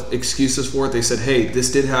up with excuses for it, they said, "Hey,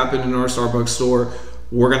 this did happen in our Starbucks store.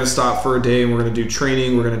 We're gonna stop for a day, and we're gonna do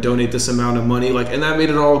training. We're gonna donate this amount of money." Like, and that made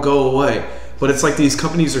it all go away. But it's like these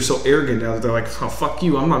companies are so arrogant now that they're like, "Oh, fuck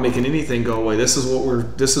you! I'm not making anything go away. This is what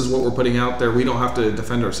we're putting out there. We don't have to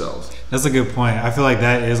defend ourselves." That's a good point. I feel like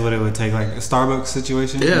that is what it would take, like a Starbucks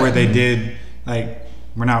situation where they did like,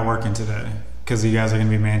 we're not working today because you guys are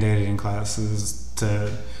going to be mandated in classes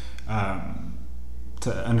to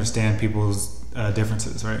understand people's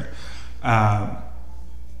differences, right?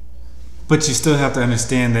 But you still have to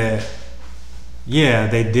understand that, yeah,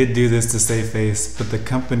 they did do this to save face, but the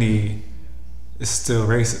company is still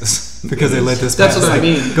racist because they let this pass. That's what I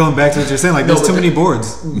mean. Going back to what you're saying, like, there's too many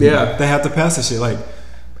boards. Yeah. They have to pass this shit. Like,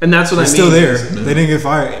 and that's what I mean. They're still there. They didn't get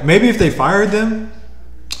fired. Maybe if they fired them,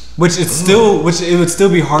 which it would still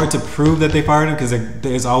be hard to prove that they fired him because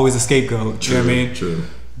there's always a scapegoat. True, you know what I mean? True.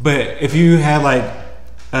 But if you had like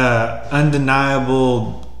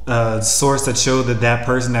undeniable source that showed that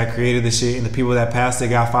person that created the shit and the people that passed it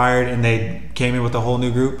got fired and they came in with a whole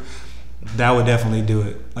new group, that would definitely do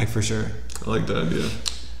it, like for sure. I like that idea.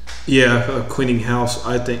 Yeah, cleaning house,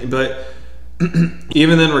 I think. But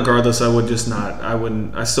even then, regardless,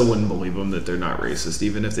 I still wouldn't believe them that they're not racist,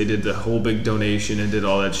 even if they did the whole big donation and did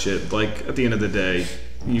all that shit. Like, at the end of the day,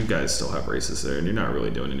 you guys still have racists there, and you're not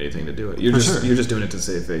really doing anything to do it. You're just doing it to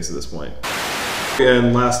save face at this point.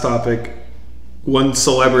 And last topic, one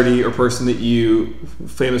celebrity or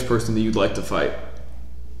famous person that you'd like to fight.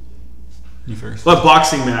 You first. Well, a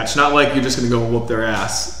boxing match, not like you're just gonna go whoop their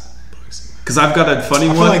ass. Because I've got a funny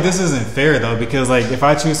one. I feel like this isn't fair though, because like if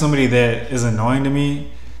I choose somebody that is annoying to me,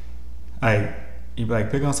 like you'd be like,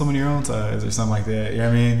 pick on someone of your own size or something like that. You know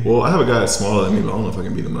what I mean? Well, I have a guy that's smaller than me, but I don't know if I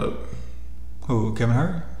can beat him up. Who? Kevin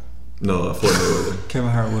Hart? No, Floyd Mayweather. Kevin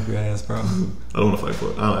Hart whoop your ass, bro. I don't want to fight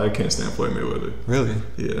Floyd. I can't stand Floyd Mayweather. Really?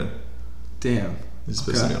 Yeah. Damn. He's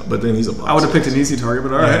pissing me off. But then he's a boxer. I would have picked an easy target,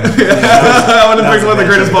 but all right. Yeah. I would have picked one of the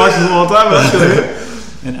greatest boxers of all time.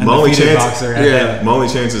 My only chance, my only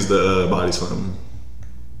chance is the body slam.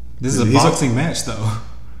 This is a boxing match, though.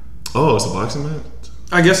 Oh, it's a boxing match.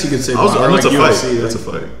 I guess you could say that's like a UFC, fight. That's a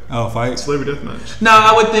fight. Oh, fight. Celebrity deathmatch. No,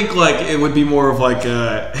 I would think like it would be more of like,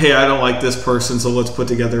 hey, I don't like this person, so let's put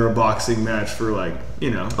together a boxing match for like,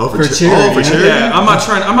 you know, for charity. For charity. Yeah, I'm not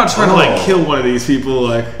trying to like kill one of these people.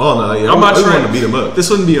 Like, oh no, yeah, I'm not trying to beat him up. This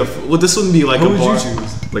wouldn't be like Who a would bar. you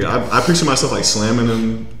choose? Like I picture myself like slamming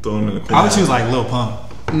him, throwing him in the corner. I would choose like Lil Pump.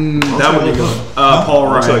 That would be good. Paul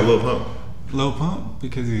Ryan. Ryan. Like Lil Pump. Lil Pump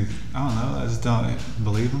because I don't know. I just don't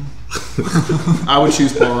believe him. I would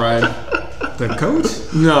choose Paul Ryan. The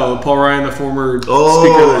coach? No, Paul Ryan, the former Speaker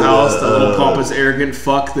of the House, the little pompous, arrogant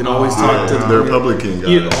fuck that always talked to the Republican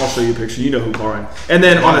guy. I'll show you a picture. You know who Paul Ryan. And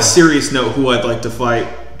then on a serious note, who I'd like to fight,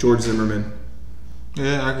 George Zimmerman.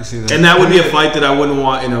 Yeah, I can see that. And that would be a fight that I wouldn't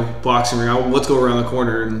want in a boxing ring. Let's go around the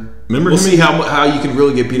corner and we'll see how you can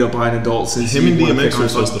really get beat up by an adult. Since him and DMX are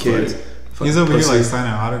supposed to kids. fight. He's over here like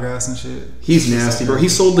signing autographs and shit. He's nasty, bro. He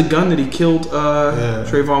sold the gun that he killed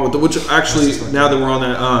Trayvon with, which actually, now that we're on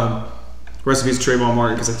that, rest in peace Trayvon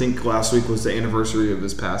Martin, because I think last week was the anniversary of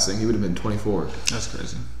his passing. He would have been 24. That's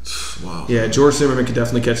crazy. Wow. Yeah, George Zimmerman could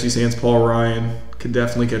definitely catch these hands. Paul Ryan could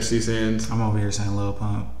definitely catch these hands. I'm over here saying Lil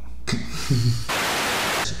Pump.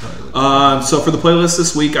 So for the playlist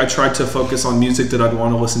this week, I tried to focus on music that I'd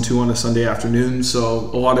want to listen to on a Sunday afternoon. So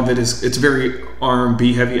a lot of it's very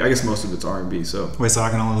R&B heavy. I guess most of it's R&B. So wait, so I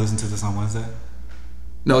can only listen to this on Wednesday?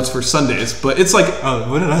 No, it's for Sundays, but it's like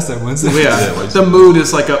what did I say? Wednesday? Yeah, the mood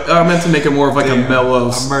is like I meant to make it more of like a mellow.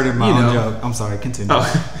 I murdered my own joke. I'm sorry. Continue.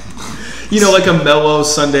 Like a mellow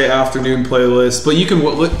Sunday afternoon playlist, but you can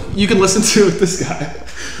listen to it. This guy,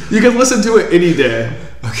 you can listen to it any day.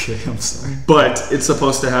 Okay, I'm sorry. But it's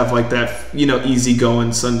supposed to have like that,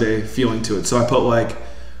 easygoing Sunday feeling to it. So I put like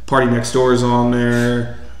Party Next Door is on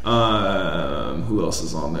there. Who else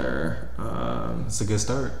is on there? It's a good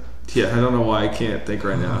start. Yeah, I don't know why I can't think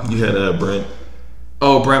right now. You had Brent.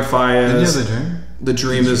 Oh, Brent Faiyaz. Didn't you have The Dream? The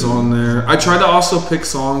Dream is on there. I tried to also pick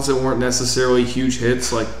songs that weren't necessarily huge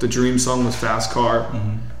hits. Like the Dream song was Fast Car.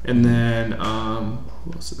 Mm-hmm. And then,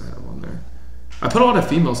 who else did I have on there? I put a lot of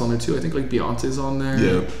females on there too. I think like Beyonce's on there.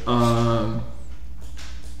 Yeah.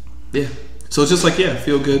 Yeah. So it's just like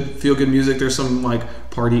feel good music. There's some like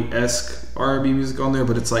party-esque R&B music on there,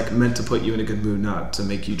 but it's like meant to put you in a good mood, not to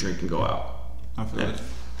make you drink and go out. I feel it.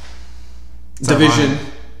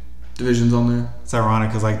 Division's on there. It's ironic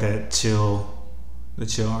because like the chill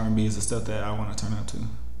R&B is the stuff that I want to turn up to.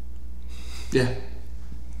 Yeah.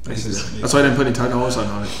 That's why I didn't put any Ty Dolla $ign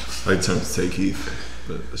on it. I turned to Take Heath.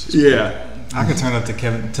 Yeah. I can turn up to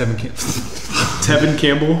Tevin Campbell. Tevin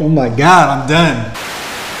Campbell. Oh my God, I'm done.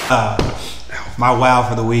 My wow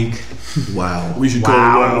for the week. Wow. We should call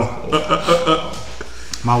it wow.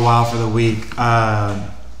 My wow for the week.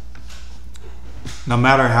 No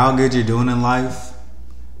matter how good you're doing in life,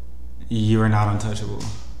 you are not untouchable.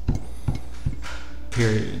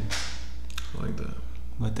 Period. I like that.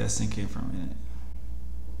 Let that sink in for a minute.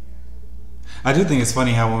 I do think it's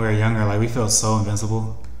funny how when we were younger, like we felt so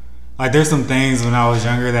invincible. Like there's some things when I was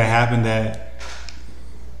younger that happened that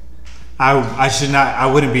I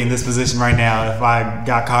wouldn't be in this position right now if I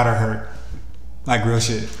got caught or hurt. Like real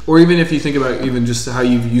shit. Or even if you think about even just how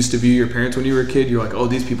you used to view your parents when you were a kid, you're like, oh,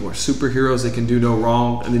 these people are superheroes, they can do no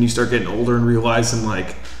wrong. And then you start getting older and realizing,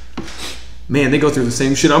 like, man, they go through the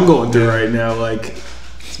same shit I'm going through right now. Like,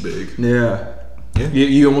 It's big. yeah. Yeah.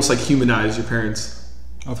 You almost like humanize your parents.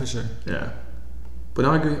 Oh, for sure. Yeah. But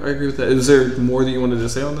no, I agree with that. Is there more that you wanted to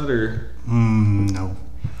say on that, or? No.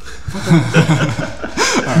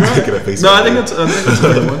 Taking a face No, I value. think that's a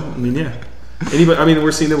good one. I mean, yeah. Anybody, I mean,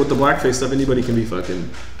 we're seeing it with the blackface stuff. Anybody can be fucking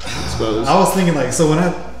exposed. I was thinking like, so when I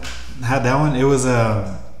had that one, it was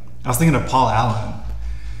I was thinking of Paul Allen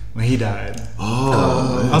when he died.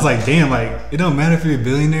 Oh, I was like, damn, like it don't matter if you're a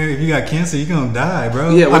billionaire. If you got cancer, you're gonna die,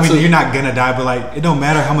 bro. Yeah, I what's mean, you're not gonna die, but like it don't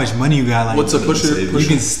matter how much money you got. Like, What's the you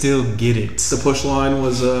can still get it. The push line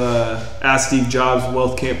was ask Steve Jobs,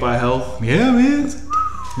 wealth can't buy health. Yeah, man.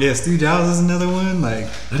 Yeah, Steve Jobs is another one. Like,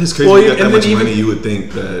 that is crazy. Well, You got and that much then even- money, you would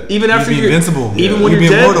think that. Even you'd after be you're invincible. even when You'd you're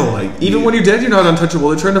be dead, immortal. Like, even when you're dead, you're not untouchable.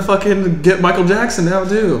 They're trying to fucking get Michael Jackson now,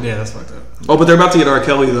 too. Yeah, that's fucked up. Oh, but they're about to get R.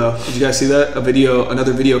 Kelly though. Did you guys see that?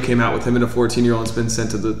 Another video came out with him and a 14-year-old has been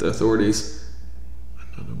sent to the authorities.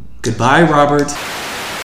 Goodbye, Robert.